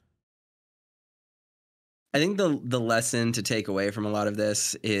 I think the lesson to take away from a lot of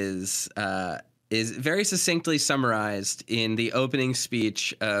this is very succinctly summarized in the opening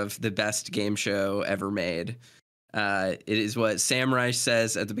speech of the best game show ever made. It is what Sam Reich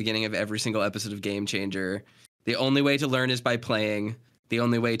says at the beginning of every single episode of Game Changer. The only way to learn is by playing. The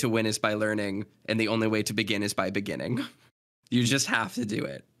only way to win is by learning. And the only way to begin is by beginning. You just have to do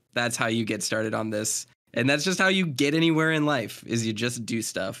it. That's how you get started on this. And that's just how you get anywhere in life, is you just do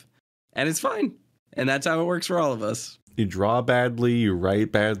stuff. And it's fine. And that's how it works for all of us. You draw badly, you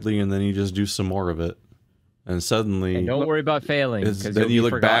write badly, and then you just do some more of it. And suddenly... And don't worry about failing. Then you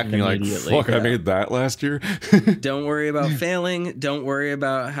look back and you're like, fuck, I made that last year? Don't worry about failing. Don't worry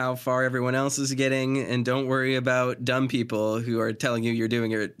about how far everyone else is getting. And don't worry about dumb people who are telling you you're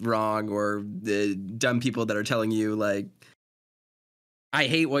doing it wrong, or the dumb people that are telling you, like, I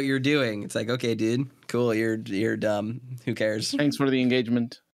hate what you're doing. It's like, okay, dude, cool, you're dumb. Who cares? Thanks for the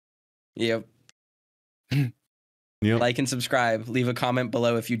engagement. Yep. Yep. Like and subscribe. Leave a comment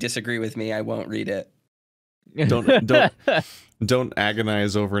below if you disagree with me. I won't read it. Don't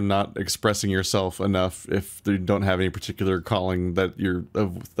agonize over not expressing yourself enough if you don't have any particular calling that you're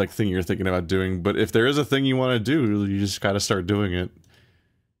like thing you're thinking about doing. But if there is a thing you want to do, you just got to start doing it.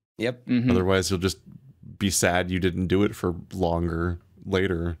 Yep. Mhm. Otherwise, you'll just be sad you didn't do it for longer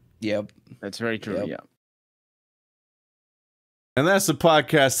later. Yep. That's very true. Yep. Yeah. And that's the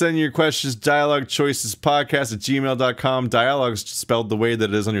podcast. Send your questions, dialogchoicespodcast@gmail.com. Dialog's spelled the way that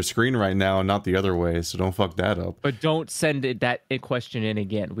it is on your screen right now and not the other way, so don't fuck that up. But don't send that question in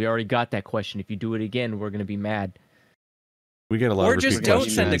again. We already got that question. If you do it again, we're going to be mad. We get a lot Or of just repeat don't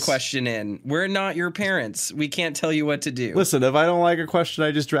questions. send a question in. We're not your parents. We can't tell you what to do. Listen, if I don't like a question,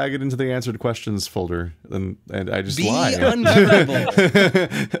 I just drag it into the answered questions folder, and I just Be lie.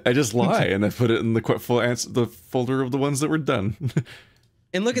 unbearable. I just lie, and I put it in the the folder of the ones that were done.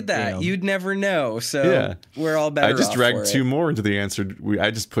 And look at that. Damn. You'd never know. So Yeah. we're all better I just off dragged for two it. more into the answered. I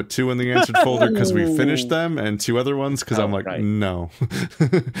just put 2 in the answered folder because we finished them, and 2 other ones because I'm like, right. no,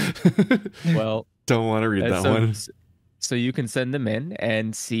 Well, don't want to read that so, one. so you can send them in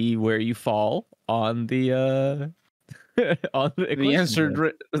and see where you fall on the on the The question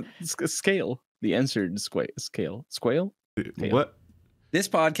answered list. scale. The answered scale. Squale? What? This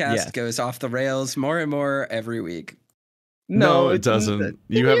podcast Yes. goes off the rails more and more every week. No, it doesn't.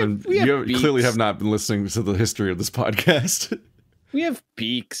 You haven't. we have You clearly beats. have not been listening to the history of this podcast. We have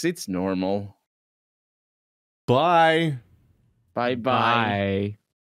peaks. It's normal. Bye. Bye bye. Bye.